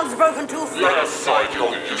 The guard's broken tooth. Let aside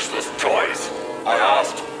your useless toys. I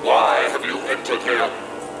asked, why have you entered here?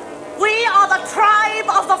 We are the tribe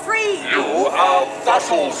of the free. You are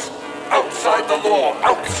vassals. Outside the law,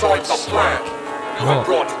 outside the plan. You have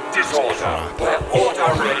brought disorder where order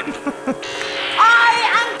reigned. I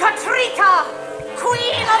am Katrika,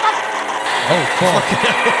 queen of the... Oh, fuck.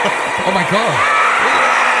 Oh, my God.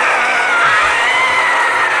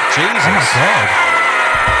 Jesus. Oh, my God.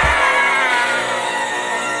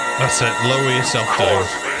 That's it. Lower yourself down.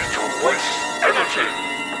 Cause me to waste energy.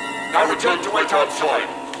 Now return to wait outside.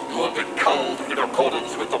 You have been culled in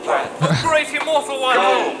accordance with the plan. Great immortal one!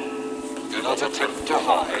 Go! Do not attempt to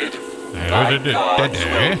hide. My guards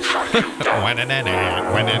will track you down.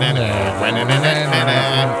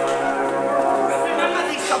 Remember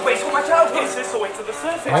these subways from my childhood? Is this the way to the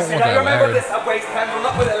surface? Oh, I they're remember very- this subway's handled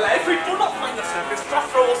up with a leg. If we do not find the surface,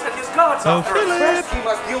 Jethro will send his guards Oh, after us. Philip. First, we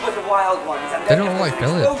must deal with the wild ones, and They then don't if like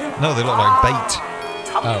there's an Philip. explosion- No, they look like bait.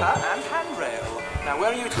 Tumper Oh. and handrail. Now,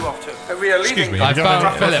 where are you two off to? We are Excuse leaving. me. I you don't found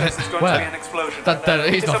have- Philip. It's going to be Where? an explosion. That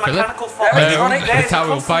he's It's not a Philip. mechanical fault. Electronic, That's how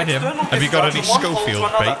we'll find him. Have you got any Schofield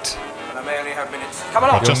bait? And I may only have minutes. Come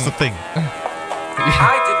along. Just the thing.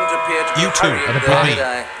 I didn't appear to be You two, hurrying and a there, bunny. did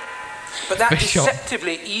I? But that Fish shop.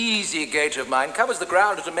 deceptively easy gauge of mine covers the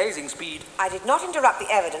ground at amazing speed. I did not interrupt the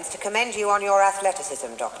evidence to commend you on your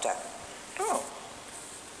athleticism, Doctor. Oh.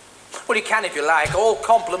 Well, you can if you like. All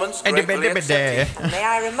compliments gratefully accepted. And may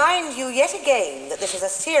I remind you yet again that this is a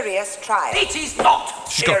serious trial. It is not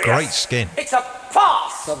She's got serious. great skin. It's a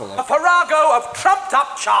farce. A farrago of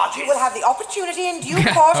trumped-up charges. You will have the opportunity in due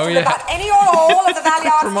course Oh, to yeah. rebut any or all of the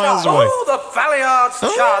Valliard's From miles charges. away. Oh, the Valliard's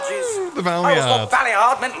charges. The I always thought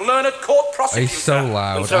Valliard meant learned court prosecutor. He's so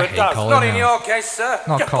loud. And so I it hate does. calling Not in him. your case, sir.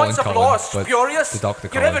 Not your Colin points of law are Collins, but spurious, the Dr.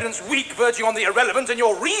 your Colin. evidence weak, verging on the irrelevant, and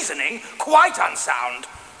your reasoning quite unsound.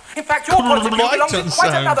 In fact, your point of view Quite belongs in quite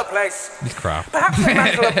unsound. another place. He's crap. Perhaps the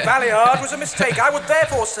mantle of Valliard was a mistake. I would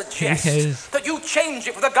therefore suggest He is. that you change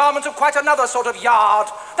it for the garment of quite another sort of yard,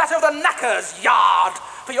 that of the knacker's yard.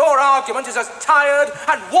 For your argument is as tired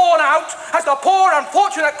and worn out as the poor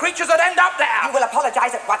unfortunate creatures that end up there. You will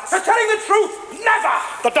apologize at once. For telling the truth, never!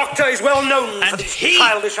 The doctor is well known for And these he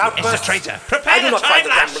childish is the outbursts. traitor. I Prepare do the not find the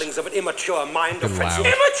time lapse. ramblings of an immature mind Good offensive.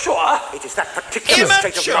 loud. Immature? It is that particular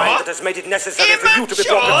state of Immature? mind that has made it necessary for you to be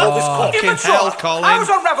brought Immature? before this court. Fucking Immature. hell, Colin. I was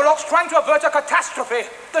on Revelox trying to avert a catastrophe.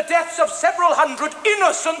 The deaths of several hundred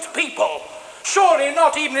innocent people. Surely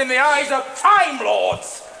not even in the eyes of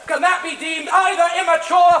Timelords. Can that be deemed either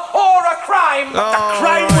immature or a crime? The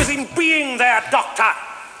crime was in being there, Doctor.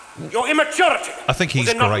 Your immaturity I think he's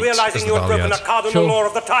was in not great realizing as you the had broken a Valliard. cardinal Sure. law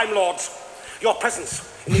of the Time Lords. Your presence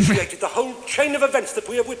initiated the whole chain of events that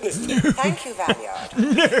we have witnessed. Thank you, Valliard.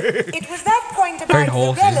 It was that point Very about the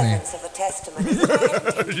horsey, isn't he? relevance of the testimony that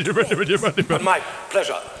I intended to raise. My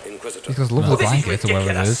pleasure, Inquisitor. He's got his lovely This is blanket or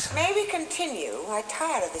whatever it is. May we continue? I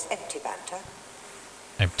tire of this empty banter.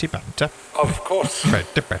 Empty banter. Of course,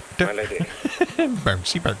 Banter, my banter. lady.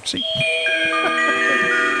 Bouncy, bouncy.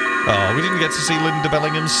 Oh, we didn't get to see Linda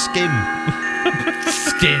Bellingham's skin.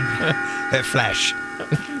 Skin. Her flesh.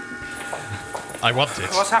 I want it.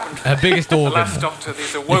 What's happened? Her biggest organ. Alas, Doctor,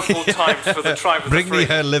 these are woeful times for the tribe of Bring the me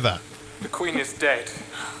free. her liver. The Queen is dead.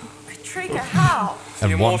 Trigger, how? The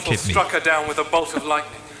And one Immortal kidney. struck her down with a bolt of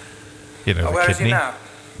lightning. You know, Where the is he kidney now?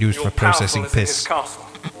 used You're for processing powerful as in his piss. castle.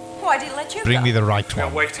 Why did he let you Bring go? me the right We are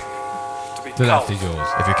one. waiting to be The left culled. is yours.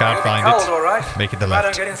 If you can't find Cold, it, all right. make it the If I don't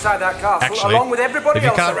left. get inside that castle, Actually, along with everybody if you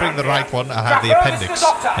else can't bring around the here. right one, I have the Jack, this is the appendix.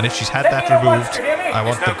 doctor. And if she's had Let that me in at once, removed, do you hear me? I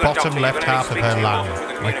want It's the no good, bottom Doctor, left even if half you of speak her to your lung. doctor through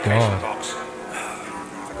the My communication God. box.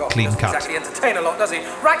 Forgotten, Clean doesn't cut. exactly entertain a lot, does he?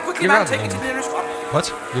 Right, quickly, You're man, right, take me to Lord. the nearest one. What?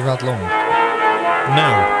 You've had long. No.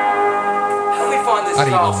 Help me find this I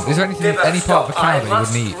need castle. long. Is there anything, Dibber, any part of the stop. car I that you would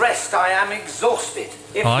must need? rest, I am exhausted.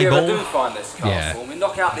 If Eyeball? you ever do find this castle, Yeah. we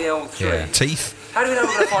knock out the old tree. Yeah. Teeth. How do we know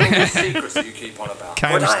we're going to find all these secrets that you keep on about?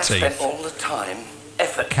 When I Cow's have spent teeth. all the time,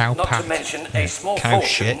 effort, Cow not pat. to mention a small Cow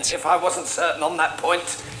fortune, shit. if I wasn't certain on that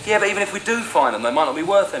point. Yeah, but even if we do find them, they might not be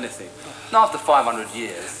worth anything. Not after 500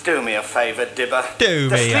 years. Do me a favour, Dibber. Do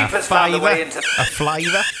the me a sleepers found a favour. way into A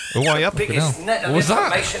flavour? Oh, why up? biggest hell. net What of was that?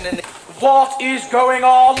 information in the... What is going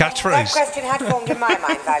on? That Catchphrase. question had formed in my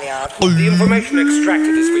mind, Valliard. The information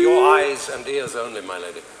extracted is for your eyes and ears only, my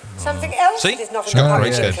lady. Something else See? that is not in She's the got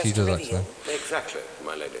public great interest skin. She to does, reveal. Exactly,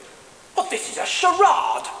 my lady. But this is a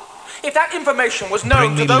charade. If that information was known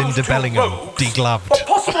Bring me to those Linda two Bellingham, rogues, degloved. what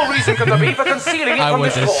possible reason could there be for concealing it I from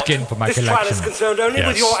want this a court? skin for my This trial collection. is concerned only Yes.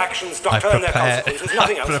 with your actions, I've Doctor, and their prepared- consequences,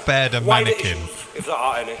 nothing I've else. prepared a Wider mannequin. issues, if there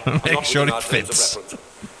are any, are Make not sure within it our terms of fits. reference.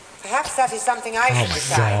 Perhaps that is something I Oh should my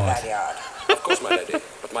decide, God. Valliard. Of course, my lady,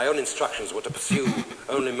 but my own instructions were to pursue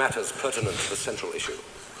only matters pertinent to the central issue.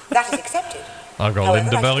 That is accepted. I've got However,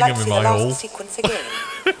 Linda I should like Bellingham to in see my the last hole. sequence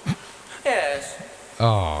again. Yes.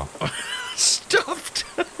 Oh. Stuffed.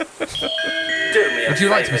 Do me a Would you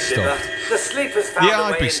like to be favour, Dibber. stuffed? The sleepers found Yeah, a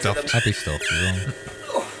I'd way be into stuffed. I'd be stuffed as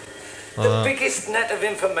the biggest net of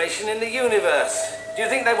information in the universe. Do you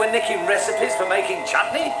think they were nicking recipes for making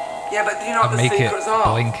chutney? Yeah, but do you know what I'd the make it secrets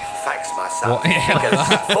are? blink. Facts, my son. What? Figures,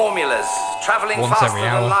 formulas, travelling Once faster every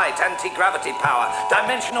than hour. light, anti-gravity power,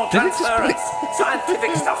 dimensional Did it just transference,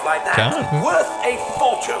 scientific stuff like that. Can. Worth a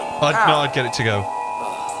fortune. I'd get it to go.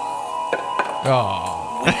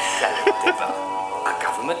 Oh. We sell it, Dibber. A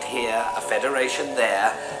government here, a federation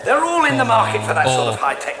there. They're all in the market for that sort of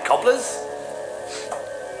high-tech cobblers.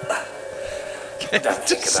 Don't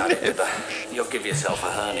think about it, Dibber. You'll give yourself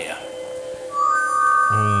a hernia.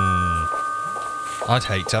 I'd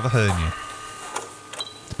hate to have a hernia.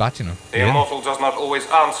 It's bad, you know. The Immortal does not always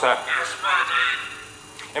answer.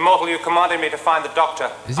 Immortal, you commanded me to find the doctor.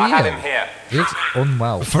 Is he I had ill? him here. He looks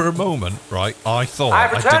unwell. For a moment, right, I thought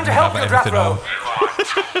I've I returned didn't to have help you, anything on.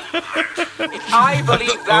 Drathro. If I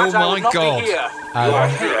believe that, Oh I would my not God. be here.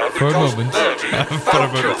 For a moment.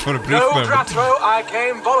 for a brief No, moment. Drathro, I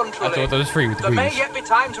came I voluntarily. thought that was free with the There may breeze. yet be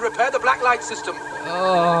time to repair the black light system.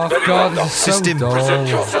 Oh, God, this is so System. Present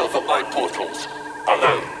dull. yourself at my portals.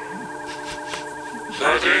 Alone.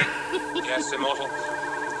 Ready? Yes, Immortal.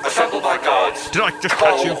 Assemble my guards. Did I just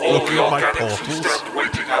Call catch you all looking the at my organics who portals? stand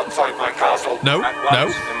waiting outside my castle. No, At no,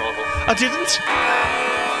 once, Immortal. I didn't.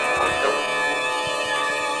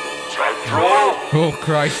 Draw. Oh,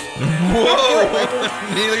 Christ.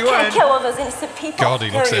 Whoa! Nearly Can't went. kill all those innocent people. God, he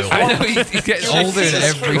looks ill. I know, he's getting older in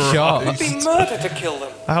every shot. It'd be murder to kill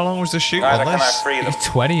them. How long was the shoot Neither on can I this? free them. He's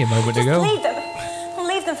 20 a moment Just ago. leave them.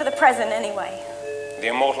 Leave them for the present anyway. The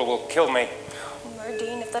Immortal will kill me.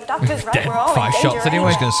 Murdine, if the doctor's right, Dead. we're all 5 in shots danger I anyway.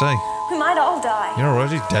 was going to say, We might all die. you're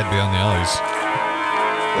already dead behind the eyes.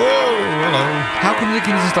 Whoa, hello. How come they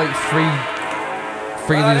can just like freely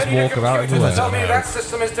just walk about everywhere? Tell me that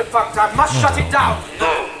system is defunct. I must shut it down.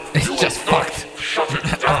 It's just fucked. Shut it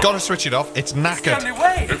down. I've got to switch it off. It's The knackered. only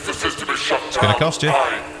way. If the system is shut It's going to down, cost you.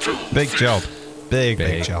 I, too, Big job. Big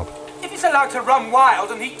Big. job. If it's allowed to run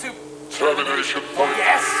wild and eat to... Termination point.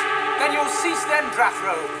 Yes, then you'll cease them,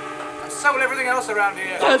 Drathro. And so will everything else around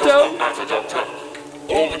here. That does not matter, Doctor.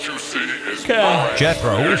 All that you see is my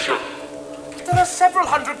Jethro. creation. There are several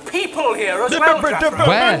hundred people here as well, Drathro.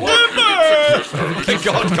 Where?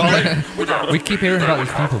 God, Colin. We keep hearing about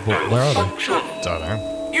these people, but where are they? Don't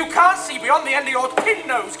know. You can't see beyond the end of your pin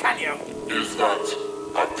nose, can you? Is that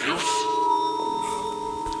abuse?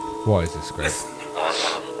 What is this, Greg? I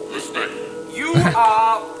am listening. You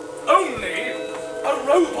are only a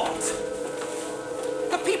robot.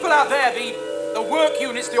 The people out there, the work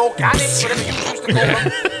units, the organics, whatever you choose to call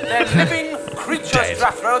them, they're living creatures, Dead.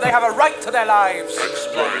 Drathro. They have a right to their lives.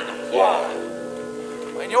 Explain why.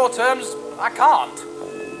 In your terms, I can't.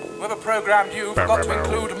 Whoever programmed you forgot to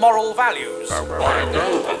include moral values. I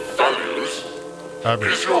know of values.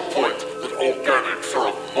 Is your point that organics are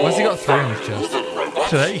of more Why's he got 3 on his value chest? than robots?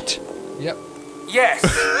 To 8. Yep. Yes,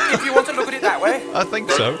 if you want to look at it that way. I think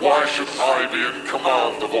Then so. why should I be in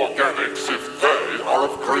command of organics if they are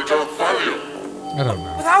of greater value? I don't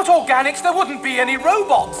know. Without organics, there wouldn't be any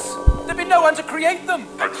robots. There'd be no one to create them.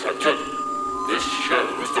 Accepted. This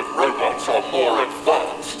shows that robots are more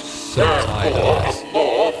advanced. Therefore, of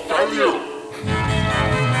more value.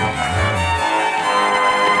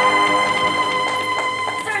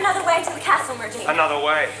 Is there another way to the castle, Merdine? Another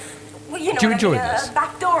way. Well, you know Do you what I enjoy mean, this? A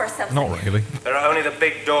back door or something. Not really. There are only the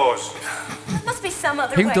big doors. There must be some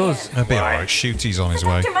other Who way does? in. It'll be alright. Shooty's on his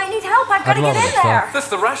way. Doctor might need help. I've got to I'd get rather in get there. That's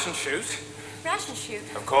the ration chute. Ration chute.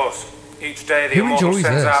 Of course. Each day the Who Immortal enjoys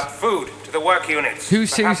sends this? out food to the work units.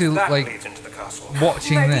 Who's Perhaps seriously, that like, leads into the castle.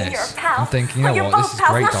 watching Merdine, you're this a pal. and thinking, you Oh, know you're what, this both is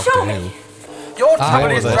pals. great, Now Doctor show Who. me. You're I telling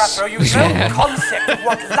know us, this. Rathro, you Yeah. know the concept of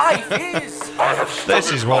what life is. I have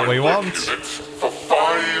This is what we want. for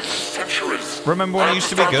 5 centuries. Remember when it used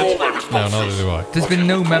to be good? No, neither do I. There's been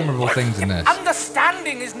no memorable things in this.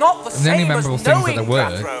 Understanding is not the And the only same as memorable things that knowing, there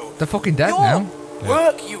were, Rathro. they're fucking dead Your now.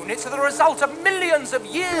 work units are the result of millions of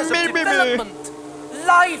years of development.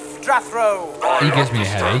 Life, Drathro. He gives me a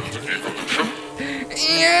headache.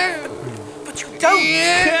 But you don't.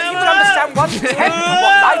 If you could understand 1/10 of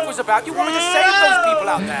what life was about, you wanted to save those people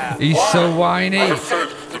out there. He's so whiny.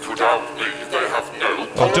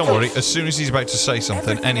 Oh, don't worry. As soon as he's about to say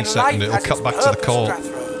something, any second, it'll cut back to the call.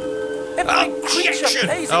 Every creature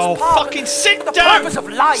plays its Oh, part. fucking sit The down! purpose of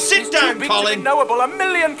life Sit is down, too big Colin. to be knowable. A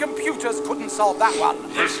million computers couldn't solve that one.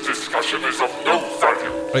 This discussion is of no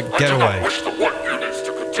value. Right, get away. I wish the work units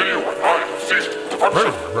to continue when I have ceased to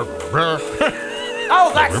function.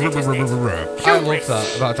 Oh, that's it, isn't it? I love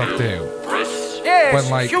that about Doctor Who. Yes, When,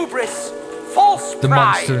 like, hubris, false The pride.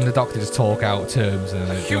 monster and the Doctor just talk out terms and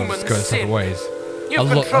it Human just goes separate sin. ways. You've I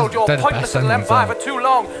look- controlled your they're the pointless best little endings empire there. for too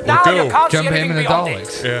long. Now go. you can't Jump see him anything in the beyond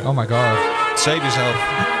Daleks. it. Oh my god. Save yourself.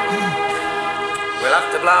 We'll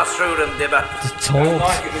have to blast through them, Dibber. Just talk.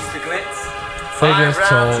 Like it, Mr. Glitz. They 5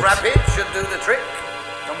 just rounds talk. rapid should do the trick.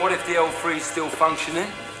 And what if the L3's still functioning?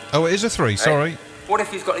 Oh, it is a 3. Sorry. What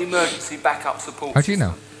if he's got emergency backup support? How do you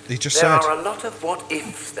know? He just There said. are a lot of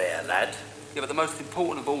what-ifs there, lad. Yeah, but the most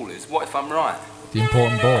important of all is, what if I'm right? The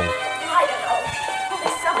important ball. I don't know.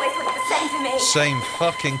 This subway's look the same to me. Same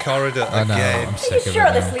fucking corridor I know, again. I'm Are sick you of it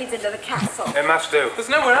sure this now. leads into the castle? It must do. There's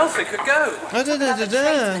nowhere else it could go. Another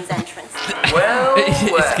tradesman's entrance. Well,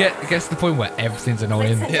 It gets to the point where everything's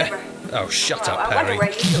annoying. Listen, Yeah. Dibber. Oh, shut Well, up, I wonder Perry. where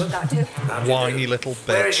you two have got to. Whiny little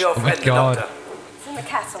where is bitch. your Oh my friend, the God. doctor? It's in the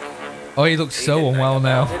castle. Oh, he looks so unwell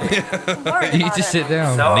now. I'm worried You about just him. sit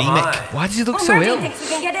down. So am Anemic. I. Why does he look Oh, so Merdine ill? thinks we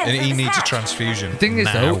can get in And through he this needs a hatch. transfusion. The thing is,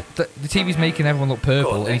 now. though, the TV's making everyone look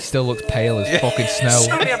purple, and he still looks pale as fucking snow.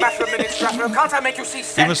 Only a matter of minutes, Rathro. Can't I make you see He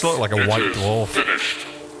sense? must look like a white dwarf.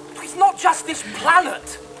 It's not just this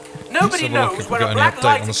planet. Nobody have a look knows if we've where got a any black update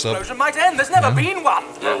light on the sub. explosion might end. There's never been one.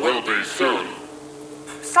 There will be soon.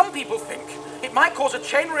 Some people think it might cause a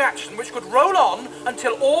chain reaction which could roll on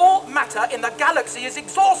until all matter in the galaxy is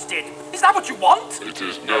exhausted. Is that what you want? It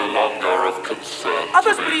is no longer of concern.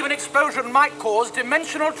 Others believe an explosion might cause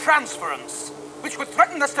dimensional transference, which would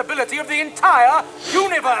threaten the stability of the entire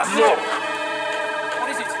universe. Look! What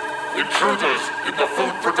is it? Intruders in the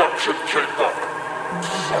food production chamber.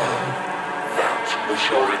 So, that was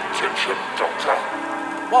your intention, Doctor.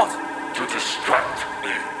 What? To distract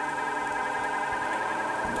me.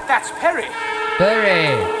 That's Perry.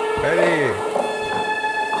 Perry! Perry!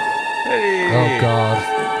 Oh god.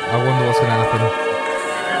 I wonder what's gonna happen.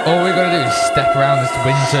 All we're gonna do is step around this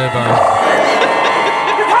wind turbine.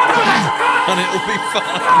 And it'll be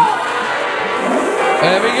fine.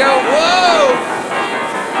 There we go.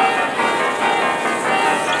 Whoa!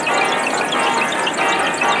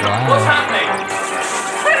 What's Wow. happening?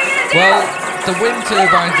 Well, the wind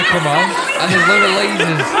turbines have come on, and there's a load of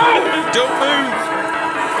lasers. Don't move!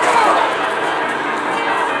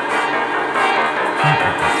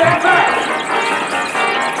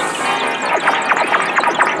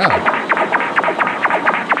 Oh,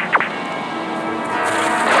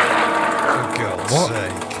 For God's What?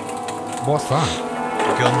 sake. what's that?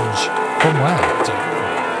 Gunge. From where?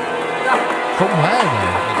 From where,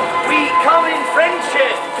 though? We come in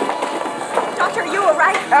friendship. Doctor, are you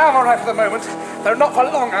alright? I'm all right for the moment. They're not for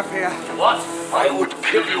long up here. What? I would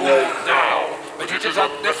kill you all now, but it is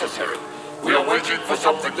unnecessary. We are waiting for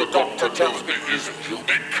something the doctor tells me is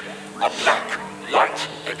unique. A black light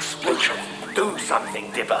explosion. Do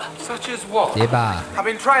something, Dibber. Such as what? Dibber. I've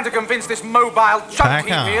been trying to convince this mobile Back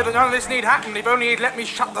junkie on. here that none of this need happen if only he'd let me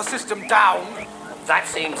shut the system down. That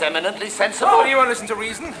seems eminently Oh, sensible. well, you won't listen to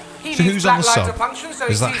reason. He So needs who's on black the light sub? to function, so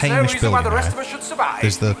There's he that sees no Hamish reason why the building rest there. of us should survive.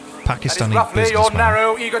 There's the Pakistani roughly your businessman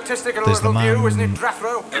narrow, egotistical There's the little view, man isn't it,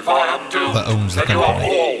 Draffro? If I am doomed, that owns the then you are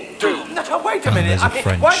company. all doomed. No, wait a And minute. there's a I mean,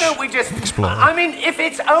 French why don't we just... explorer. I mean, if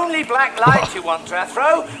it's only black light you want,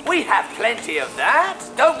 Draffro, we have plenty of that,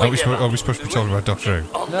 don't we, Are we Dipper? supposed to be talking about Doctor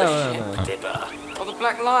Who? On No, the no, ship, no. Dipper. Oh, the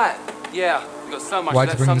black light. Yeah, we've got so much Why'd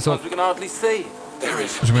of you that bring this sometimes up? we can hardly see. There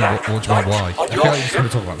is What do you mean, what do you mean, why? on I feel your like you're ship. going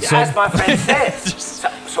to talk about the As sun. my friend says.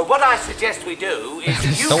 So what I suggest we do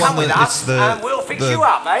is you The come one with that- us it's the- and we'll fix the- you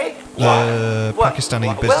up, eh? The Pakistani Well,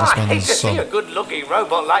 I hate businessman's to see son. a good-looking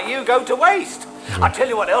robot like you go to waste. I'll tell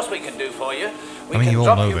you what else we can do for you. We I mean, can you all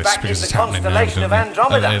drop know you this back in because the it's happening now, constellation don't of you?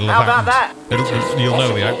 Andromeda. And it'll How have about that? happened. You'll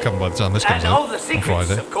know the outcome by the time this comes And all out the on secrets,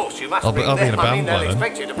 Friday. of course, you must I'll be bring in a them. I mean, band by they'll then.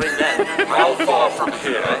 expect you to bring them. How far from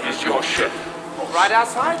here is your ship? Right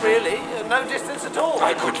outside, really. No distance at all.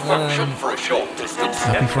 I could function for a short distance.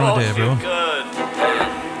 Happy Friday, everyone. Good.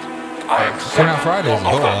 I Coming accept out Friday, your isn't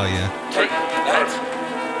it? Oh, offer. yeah. Take that.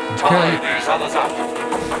 Okay. Tie these others up.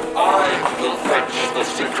 I will fetch the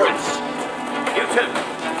secrets. You two,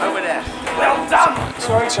 over there. Well done.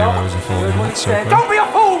 So 2 hours and 40 minutes so far. Don't be a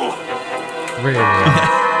fool. Really?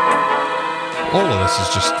 All of this is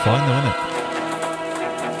just fine though, isn't it?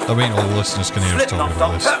 I mean, all the listeners can hear us talking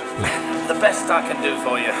about this. The best I can do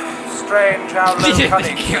for you. Strange how low Yeah,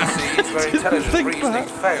 cunning they succeeds where intelligent reasoning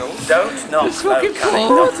fails. Don't knock It's low fucking cunning,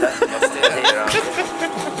 cold. Doctor. You're still here, aren't you?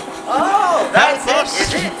 Oh, that's it,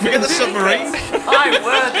 is it? Forget the submarine. My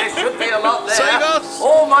word, there should be a lot there. Save us.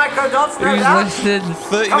 All microdots, no Who's doubt. listening?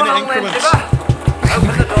 30 Come minute along then, increments. Dipper.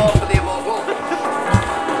 Open the door for the immortal.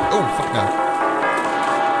 Oh, fuck no.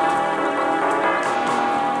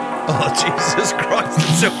 Oh, Jesus Christ,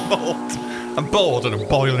 I'm so bored. I'm bored and I'm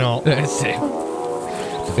boiling hot. That's it.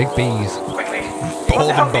 The big bees. Quickly.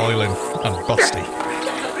 Bored and boiling and busty.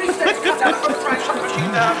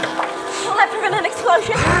 Will that prevent an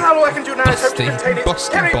explosion? All I can do now is hope to Busty, contain it.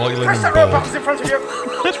 busty, Terry, boiling press and the bored. robots in front of you.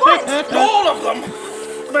 Which ones? All of them.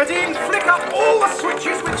 Nadine, flick up all the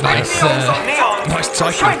switches with Nice, neons on neon. Nice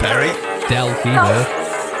typing, Perry. Dell keyboard.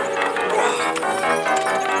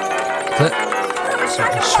 That's it. So I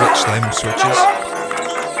can switch them switches.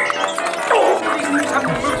 Oh, these things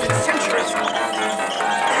haven't moved in centuries.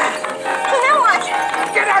 Well, now what?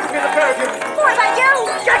 Get out of here, the pair of you. What about you?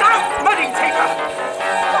 Get out, mudding taker.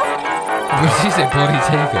 What did you say, bloody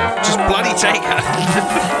taker? Just bloody take her.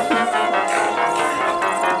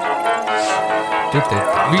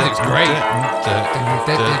 Music's great.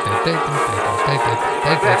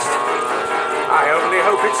 Best. I only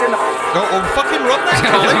hope it's enough. Oh, fucking run then,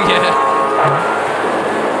 Colin. Yeah.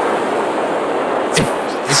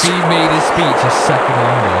 If he made his speech a second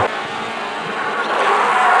longer.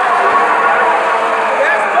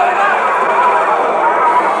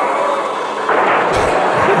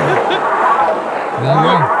 There you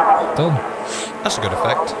go. Done. That's a good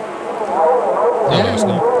effect. No, Yeah. it's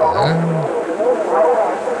not.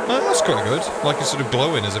 No, that's quite good. Like it's sort of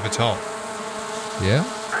glowing as if it's hot. Yeah.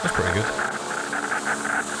 That's pretty good.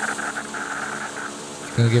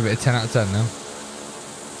 Gonna give it a 10 out of 10 now.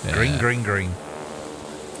 Yeah. Green, green, green.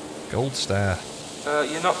 Gold star.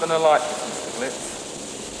 You're not going to like this, Mr.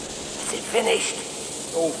 Blitz. Is it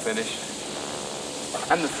finished? All finished.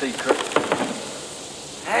 And the secret.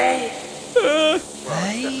 Hey. Except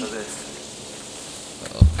for this.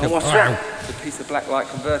 Oh, what's wow. that? It's a piece of black light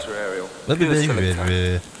converter aerial. Pure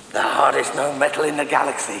silicon. The hardest known metal in the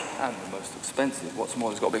galaxy. And the most expensive. What's more,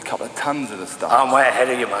 there's got to be a couple of tons of the stuff. I'm way ahead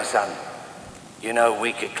of you, my son. You know,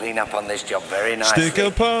 we could clean up on this job very nicely. Stick a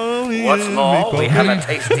pony What's in more, me we have a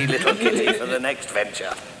pocket. tasty little kitty for the next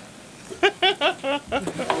venture.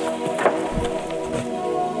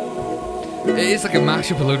 It is like a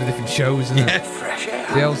mashup of a load of different shows, isn't it? Fresh air.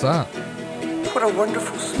 The hell's that? What a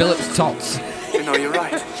wonderful smell. Phillips Tots. You know, you're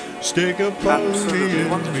right. Stick a pony Absolutely in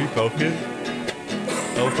wonderful. me pocket.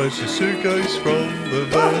 I'll fetch a suitcase from the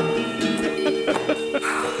van.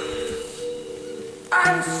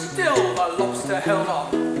 And still the lobster held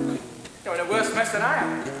on. You're in a worse mess than I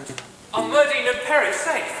am. Are Murdine and Perry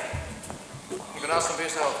safe? You can ask them for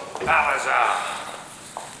yourself. Balazar.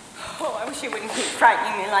 Oh, I wish you wouldn't keep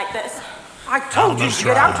frightening me like this. I told you to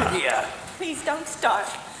get out of here. Please don't start.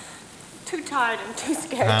 Too tired and too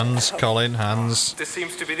scared. Hands, Colin, hands. This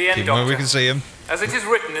seems to be the end, Even where we Doctor. can see him. As it is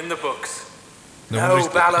written in the books. No,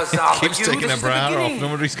 Balazar, keeps you taking a listen to the bra off. beginning.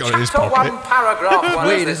 Nobody's got it in his Chapter pocket. 1, paragraph 1.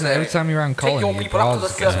 Weird, as they isn't it? Every say. time you're around Take Colin, your your people up to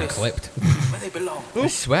bras the getting surface, clipped. where they belong. I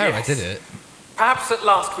swear I did it. Perhaps at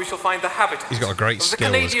last we shall find the habitat. He's got a great of the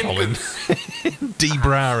skill as Canadian Colin. goose.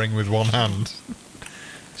 Debrowing with one hand.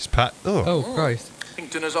 Just pat. Oh. Oh, Christ.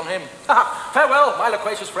 Think dinner's on him. Farewell, my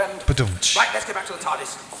loquacious friend. Ba-dum-tsh. Right, let's get back to the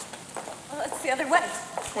TARDIS. Well, that's the other way.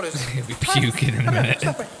 What is it? He'll be puking in a minute.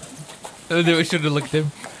 I knew I should have looked at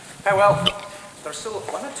him. Hey, well, there are still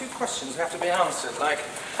one or two questions that have to be answered, like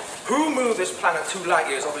who moved this planet 2 light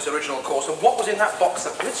years off its original course, and what was in that box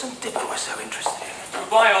that Blitz and Dipper were so interested in?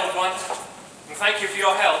 Goodbye, old one. And thank you for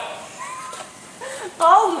your help.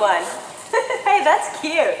 Old one. Hey, that's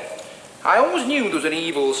cute. I always knew there was an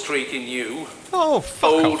evil streak in you. Oh,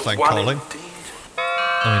 fuck Old off then, one Colin.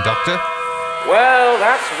 I mean, Doctor. Well,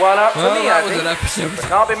 that's one up for me, that I was think. an episode. There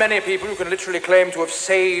can't be many people who can literally claim to have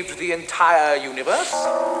saved the entire universe.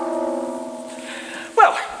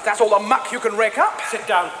 Well, that's all the muck you can rake up. Sit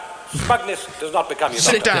down. Smugness does not become you.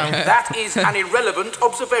 Sit down. That is an irrelevant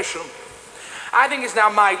observation. I think it's now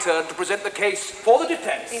my turn to present the case for the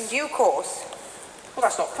defense. In due course. Well,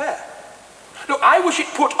 that's not fair. Look, I wish it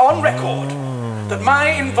put on record that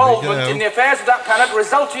my involvement in the affairs of that planet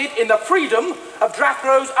resulted in the freedom of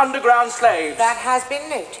Drathro's underground slaves. That has been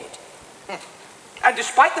noted. And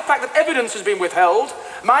despite the fact that evidence has been withheld,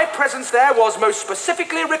 my presence there was most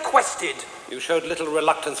specifically requested. You showed little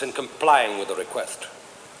reluctance in complying with the request.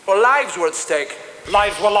 Well, lives were at stake.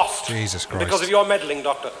 Lives were lost. Jesus Christ. Because of your meddling,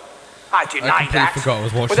 Doctor. I deny that. Forgot I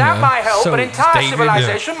was watching Without her. my help, So an entire David-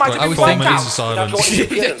 civilization might have been wiped out. Without your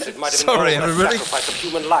interference, it might have Sorry, involved everybody. the sacrifice of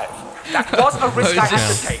human life. That was a risk I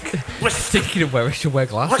had to take. Thinking of where I should wear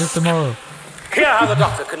glasses tomorrow. Hear how the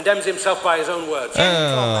Doctor condemns himself by his own words.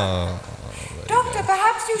 Doctor,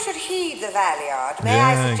 perhaps you should heed the Valiard. May Yeah,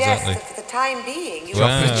 I suggest exactly. that for the time being you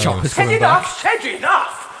Said enough, said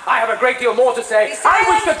enough. I have a great deal more to say. I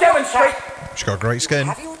wish to demonstrate. She's got great skin.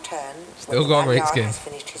 have your turn. Still got great Valiard skin. has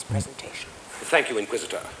finished his presentation. Thank you,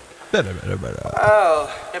 Inquisitor. Well,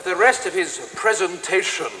 if the rest of his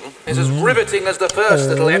presentation is as riveting as the first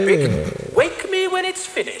little epic, wake me when it's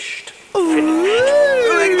finished. Finished?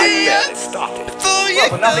 I barely started. Well,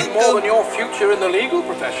 for nothing more than your future in the legal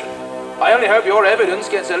profession. I only hope your evidence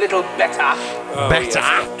gets a little better. Better? Yes,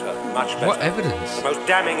 Doctor. Much better. What evidence? The most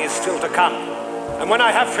damning is still to come. And when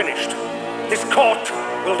I have finished, this court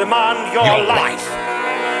will demand your life.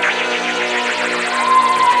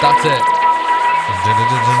 That's it.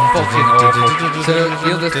 Fucking awful. So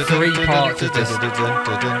the other 3 parts of this.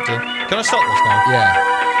 Can I stop this now?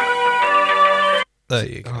 Yeah. There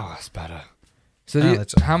you go. Oh, that's better. So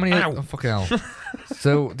that's- how many? Ow. Oh, fucking hell.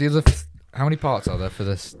 So the other. How many parts are there for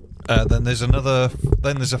this? Then there's another.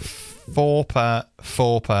 Then there's a 4-part,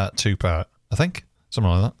 2-part. I think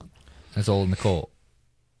something like that. It's all in the court.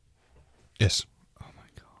 Yes. Oh my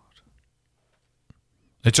god.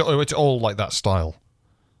 It's all like that style,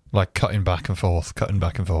 like cutting back and forth, cutting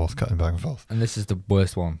back and forth, cutting back and forth. And this is the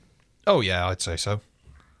worst one. Oh yeah, I'd say so.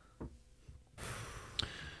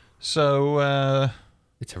 So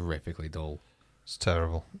it's horrifically dull. It's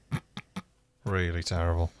terrible, really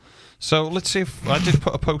terrible. So let's see if I did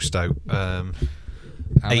put a post out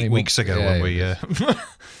 8 weeks ago when we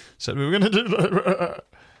said we were going to do that.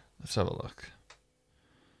 Let's have a look.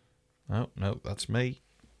 Oh no, that's me.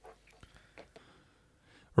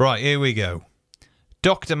 Right, here we go.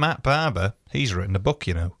 Dr. Matt Barber, he's written a book,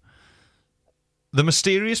 you know. The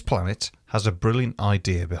mysterious planet has a brilliant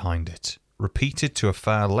idea behind it, repeated to a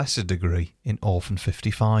far lesser degree in Orphan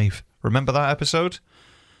 55. Remember that episode?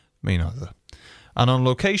 Me neither. And on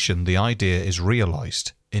location, the idea is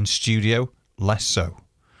realised. In studio, less so.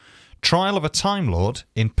 Trial of a Time Lord.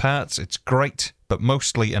 In parts, it's great, but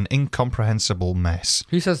mostly an incomprehensible mess.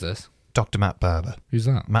 Who says this? Dr. Matt Barber. Who's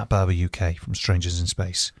that? Matt Barber UK from Strangers in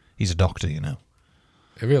Space. He's a doctor, you know.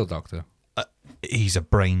 A real doctor? He's a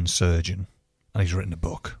brain surgeon, and he's written a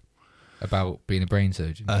book. About being a brain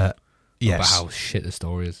surgeon? Yes. About how shit the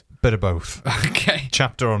story is? Bit of both. Okay.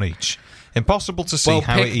 Chapter on each. Impossible to see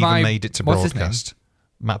how it even made it to broadcast.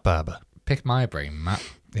 Matt Barber. Pick my brain, Matt.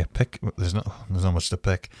 Yeah, pick. There's not much to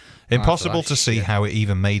pick. Impossible to see how it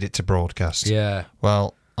even made it to broadcast. Yeah.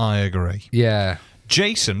 Well, I agree. Yeah.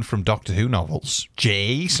 Jason from Doctor Who novels,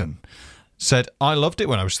 Jason, said, I loved it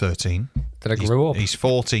when I was 13. Did I grow up? He's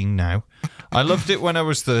 14 now. I loved it when I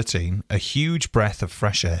was 13. A huge breath of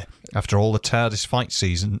fresh air after all the TARDIS fight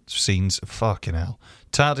scenes. Fucking hell.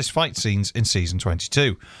 TARDIS fight scenes in season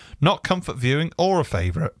 22. Not comfort viewing or a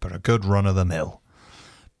favourite, but a good run of the mill.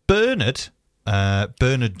 Bernard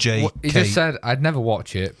J. He just said, I'd never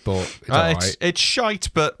watch it, but it's alright. It's shite,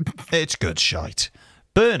 but it's good shite.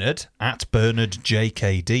 Bernard, at Bernard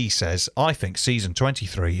JKD, says, I think season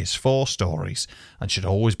 23 is 4 stories and should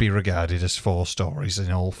always be regarded as 4 stories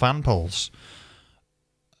in all fan polls.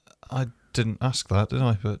 I didn't ask that, did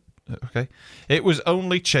I? But okay. It was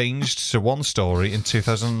only changed to 1 story in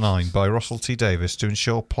 2009 by Russell T. Davis to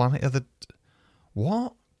ensure Planet of the...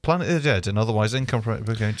 What? Planet of the Dead and otherwise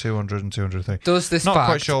incomprehensible became 200 and 203. Does this Not fact...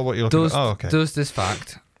 quite sure what you're looking at. Oh, okay. Does this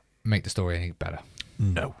fact make the story any better?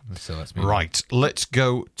 No. So let's move on. Right, let's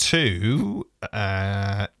go to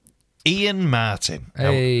Ian Martin.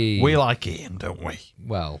 Now, Hey. we like Ian, don't we?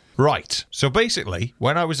 Well. Right, so basically,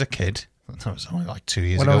 when I was a kid, that was only like 2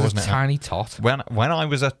 years When ago, I was wasn't a it? tiny tot. When I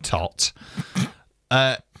was a tot,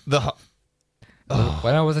 When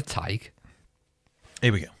I was a tyke.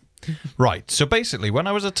 Here we go. Right, so basically, when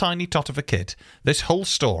I was a tiny tot of a kid, this whole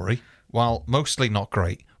story, while mostly not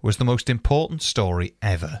great, was the most important story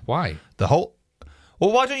ever. Why? Well,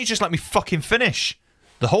 why don't you just let me fucking finish?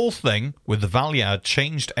 The whole thing with the Valiard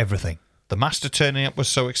changed everything. The Master turning up was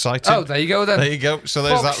so exciting. Oh, there you go then. There you go. So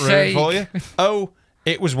there's Fuck's that ruined for sake. you. Oh,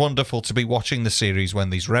 it was wonderful to be watching the series when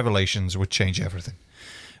these revelations would change everything.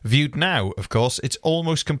 Viewed now, of course, it's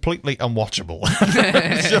almost completely unwatchable.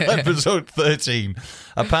 Until episode 13,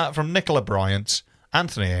 apart from Nicola Bryant,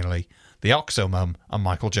 Anthony Ainley, the Oxomum, and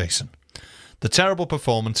Michael Jason. The terrible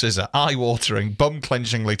performances are eye-watering,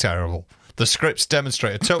 bum-clenchingly terrible. The scripts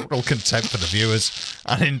demonstrate a total contempt for the viewers,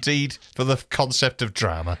 and indeed for the concept of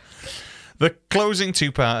drama. The closing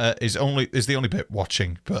two-parter is the only bit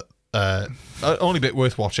watching, but only bit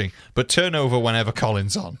worth watching. But turn over whenever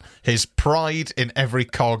Colin's on. His pride in every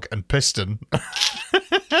cog and piston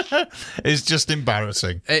is just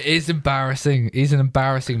embarrassing. It is embarrassing. He's an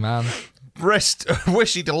embarrassing man.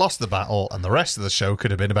 Wish he'd have lost the battle, and the rest of the show could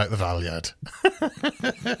have been about the Valiard.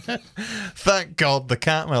 Thank God the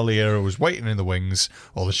Cartmel era was waiting in the wings,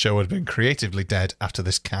 or the show had been creatively dead after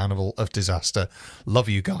this carnival of disaster. Love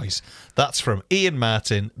you guys. That's from Ian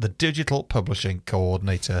Martin, the digital publishing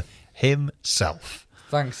coordinator himself.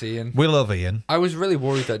 Thanks, Ian. We love Ian. I was really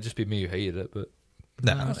worried that'd just be me who hated it, but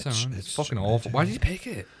No, it's fucking awful. Why did you pick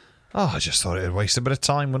it? Oh, I just thought it'd waste a bit of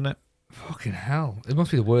time, wouldn't it? Fucking hell. It must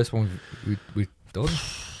be the worst one we've done.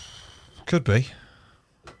 Could be.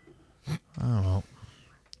 I don't know.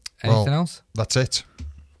 Anything else? That's it.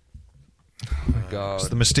 Oh my God. It's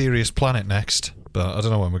the mysterious planet next, but I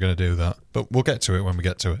don't know when we're going to do that. But we'll get to it when we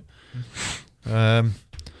get to it.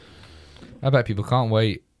 I bet people can't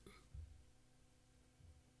wait.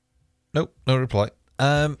 Nope, no reply.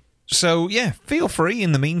 So, yeah, feel free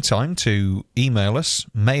in the meantime to email us,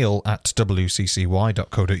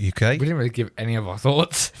 mail@wccy.co.uk. We didn't really give any of our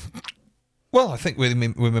thoughts. Well, I think we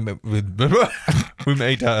made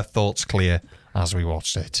our thoughts clear as we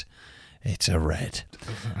watched it. It's a red.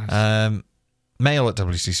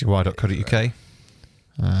 Mail@wccy.co.uk.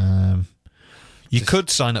 You could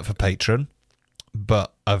sign up for Patreon,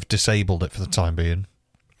 but I've disabled it for the time being.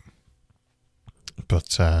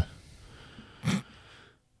 But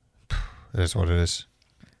it is what it is.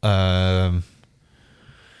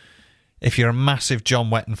 If you're a massive John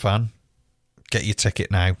Wetton fan, get your ticket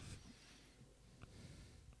now.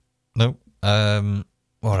 No.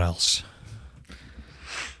 What else?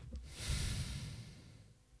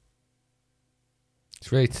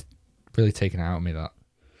 It's really taken it out of me, that.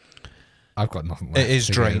 I've got nothing left. It is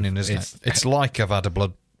draining, isn't it? It's like I've had a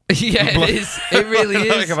blood... Yeah, it is. It really is.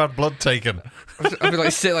 Like I've had blood taken. I've been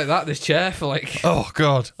like sit like that in this chair for like... Oh,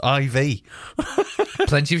 God. IV.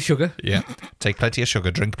 Plenty of sugar. Yeah. Take plenty of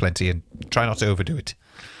sugar, drink plenty, and try not to overdo it.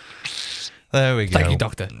 There we go. Thank you,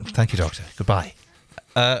 Doctor. Thank you, Doctor. Goodbye.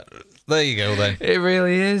 There you go, then. It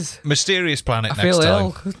really is. Mysterious Planet I next feel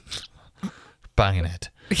time. ill. Banging it.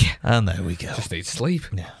 Yeah. And there we go. Just need sleep.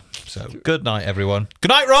 Yeah. So, good night, everyone. Good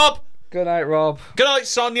night, Rob. Good night, Rob. Good night,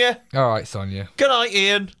 Sonia. All right, Sonia. Good night,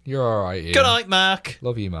 Ian. You're all right, Ian. Good night, Mark.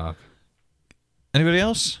 Love you, Mark. Anybody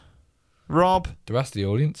else? Rob. The rest of the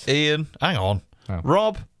audience. Ian. Hang on. Oh.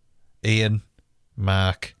 Rob, Ian,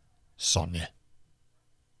 Mark, Sonia.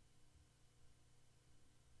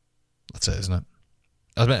 That's it, isn't it?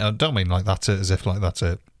 I don't mean like that's it as if like that's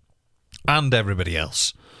it. And everybody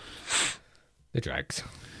else. The drags.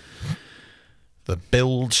 The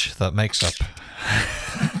bilge that makes up.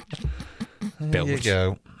 There you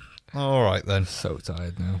go. All right, then. So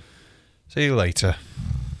tired now. See you later.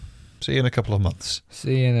 See you in a couple of months.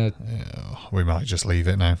 See you in a... Yeah, we might just leave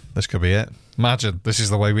it now. This could be it. Imagine, this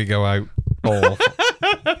is the way we go out. Oh.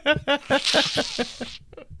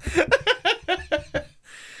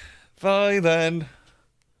 Bye, then.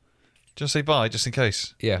 Just say bye, just in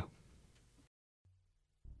case. Yeah.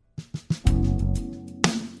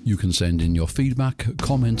 You can send in your feedback,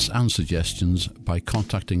 comments and suggestions by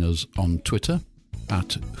contacting us on Twitter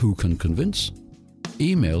 @WhoCanConvince,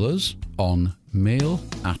 email us on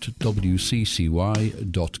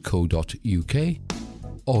mail@wccy.co.uk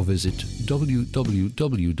or visit www.wccy.co.uk.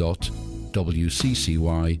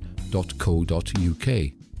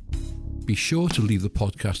 Be sure to leave the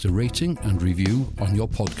podcast a rating and review on your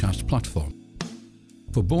podcast platform.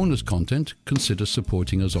 For bonus content, consider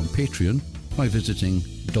supporting us on Patreon by visiting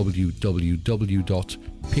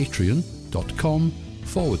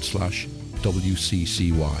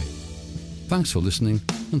www.patreon.com/WCCY. Thanks for listening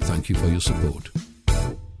and thank you for your support.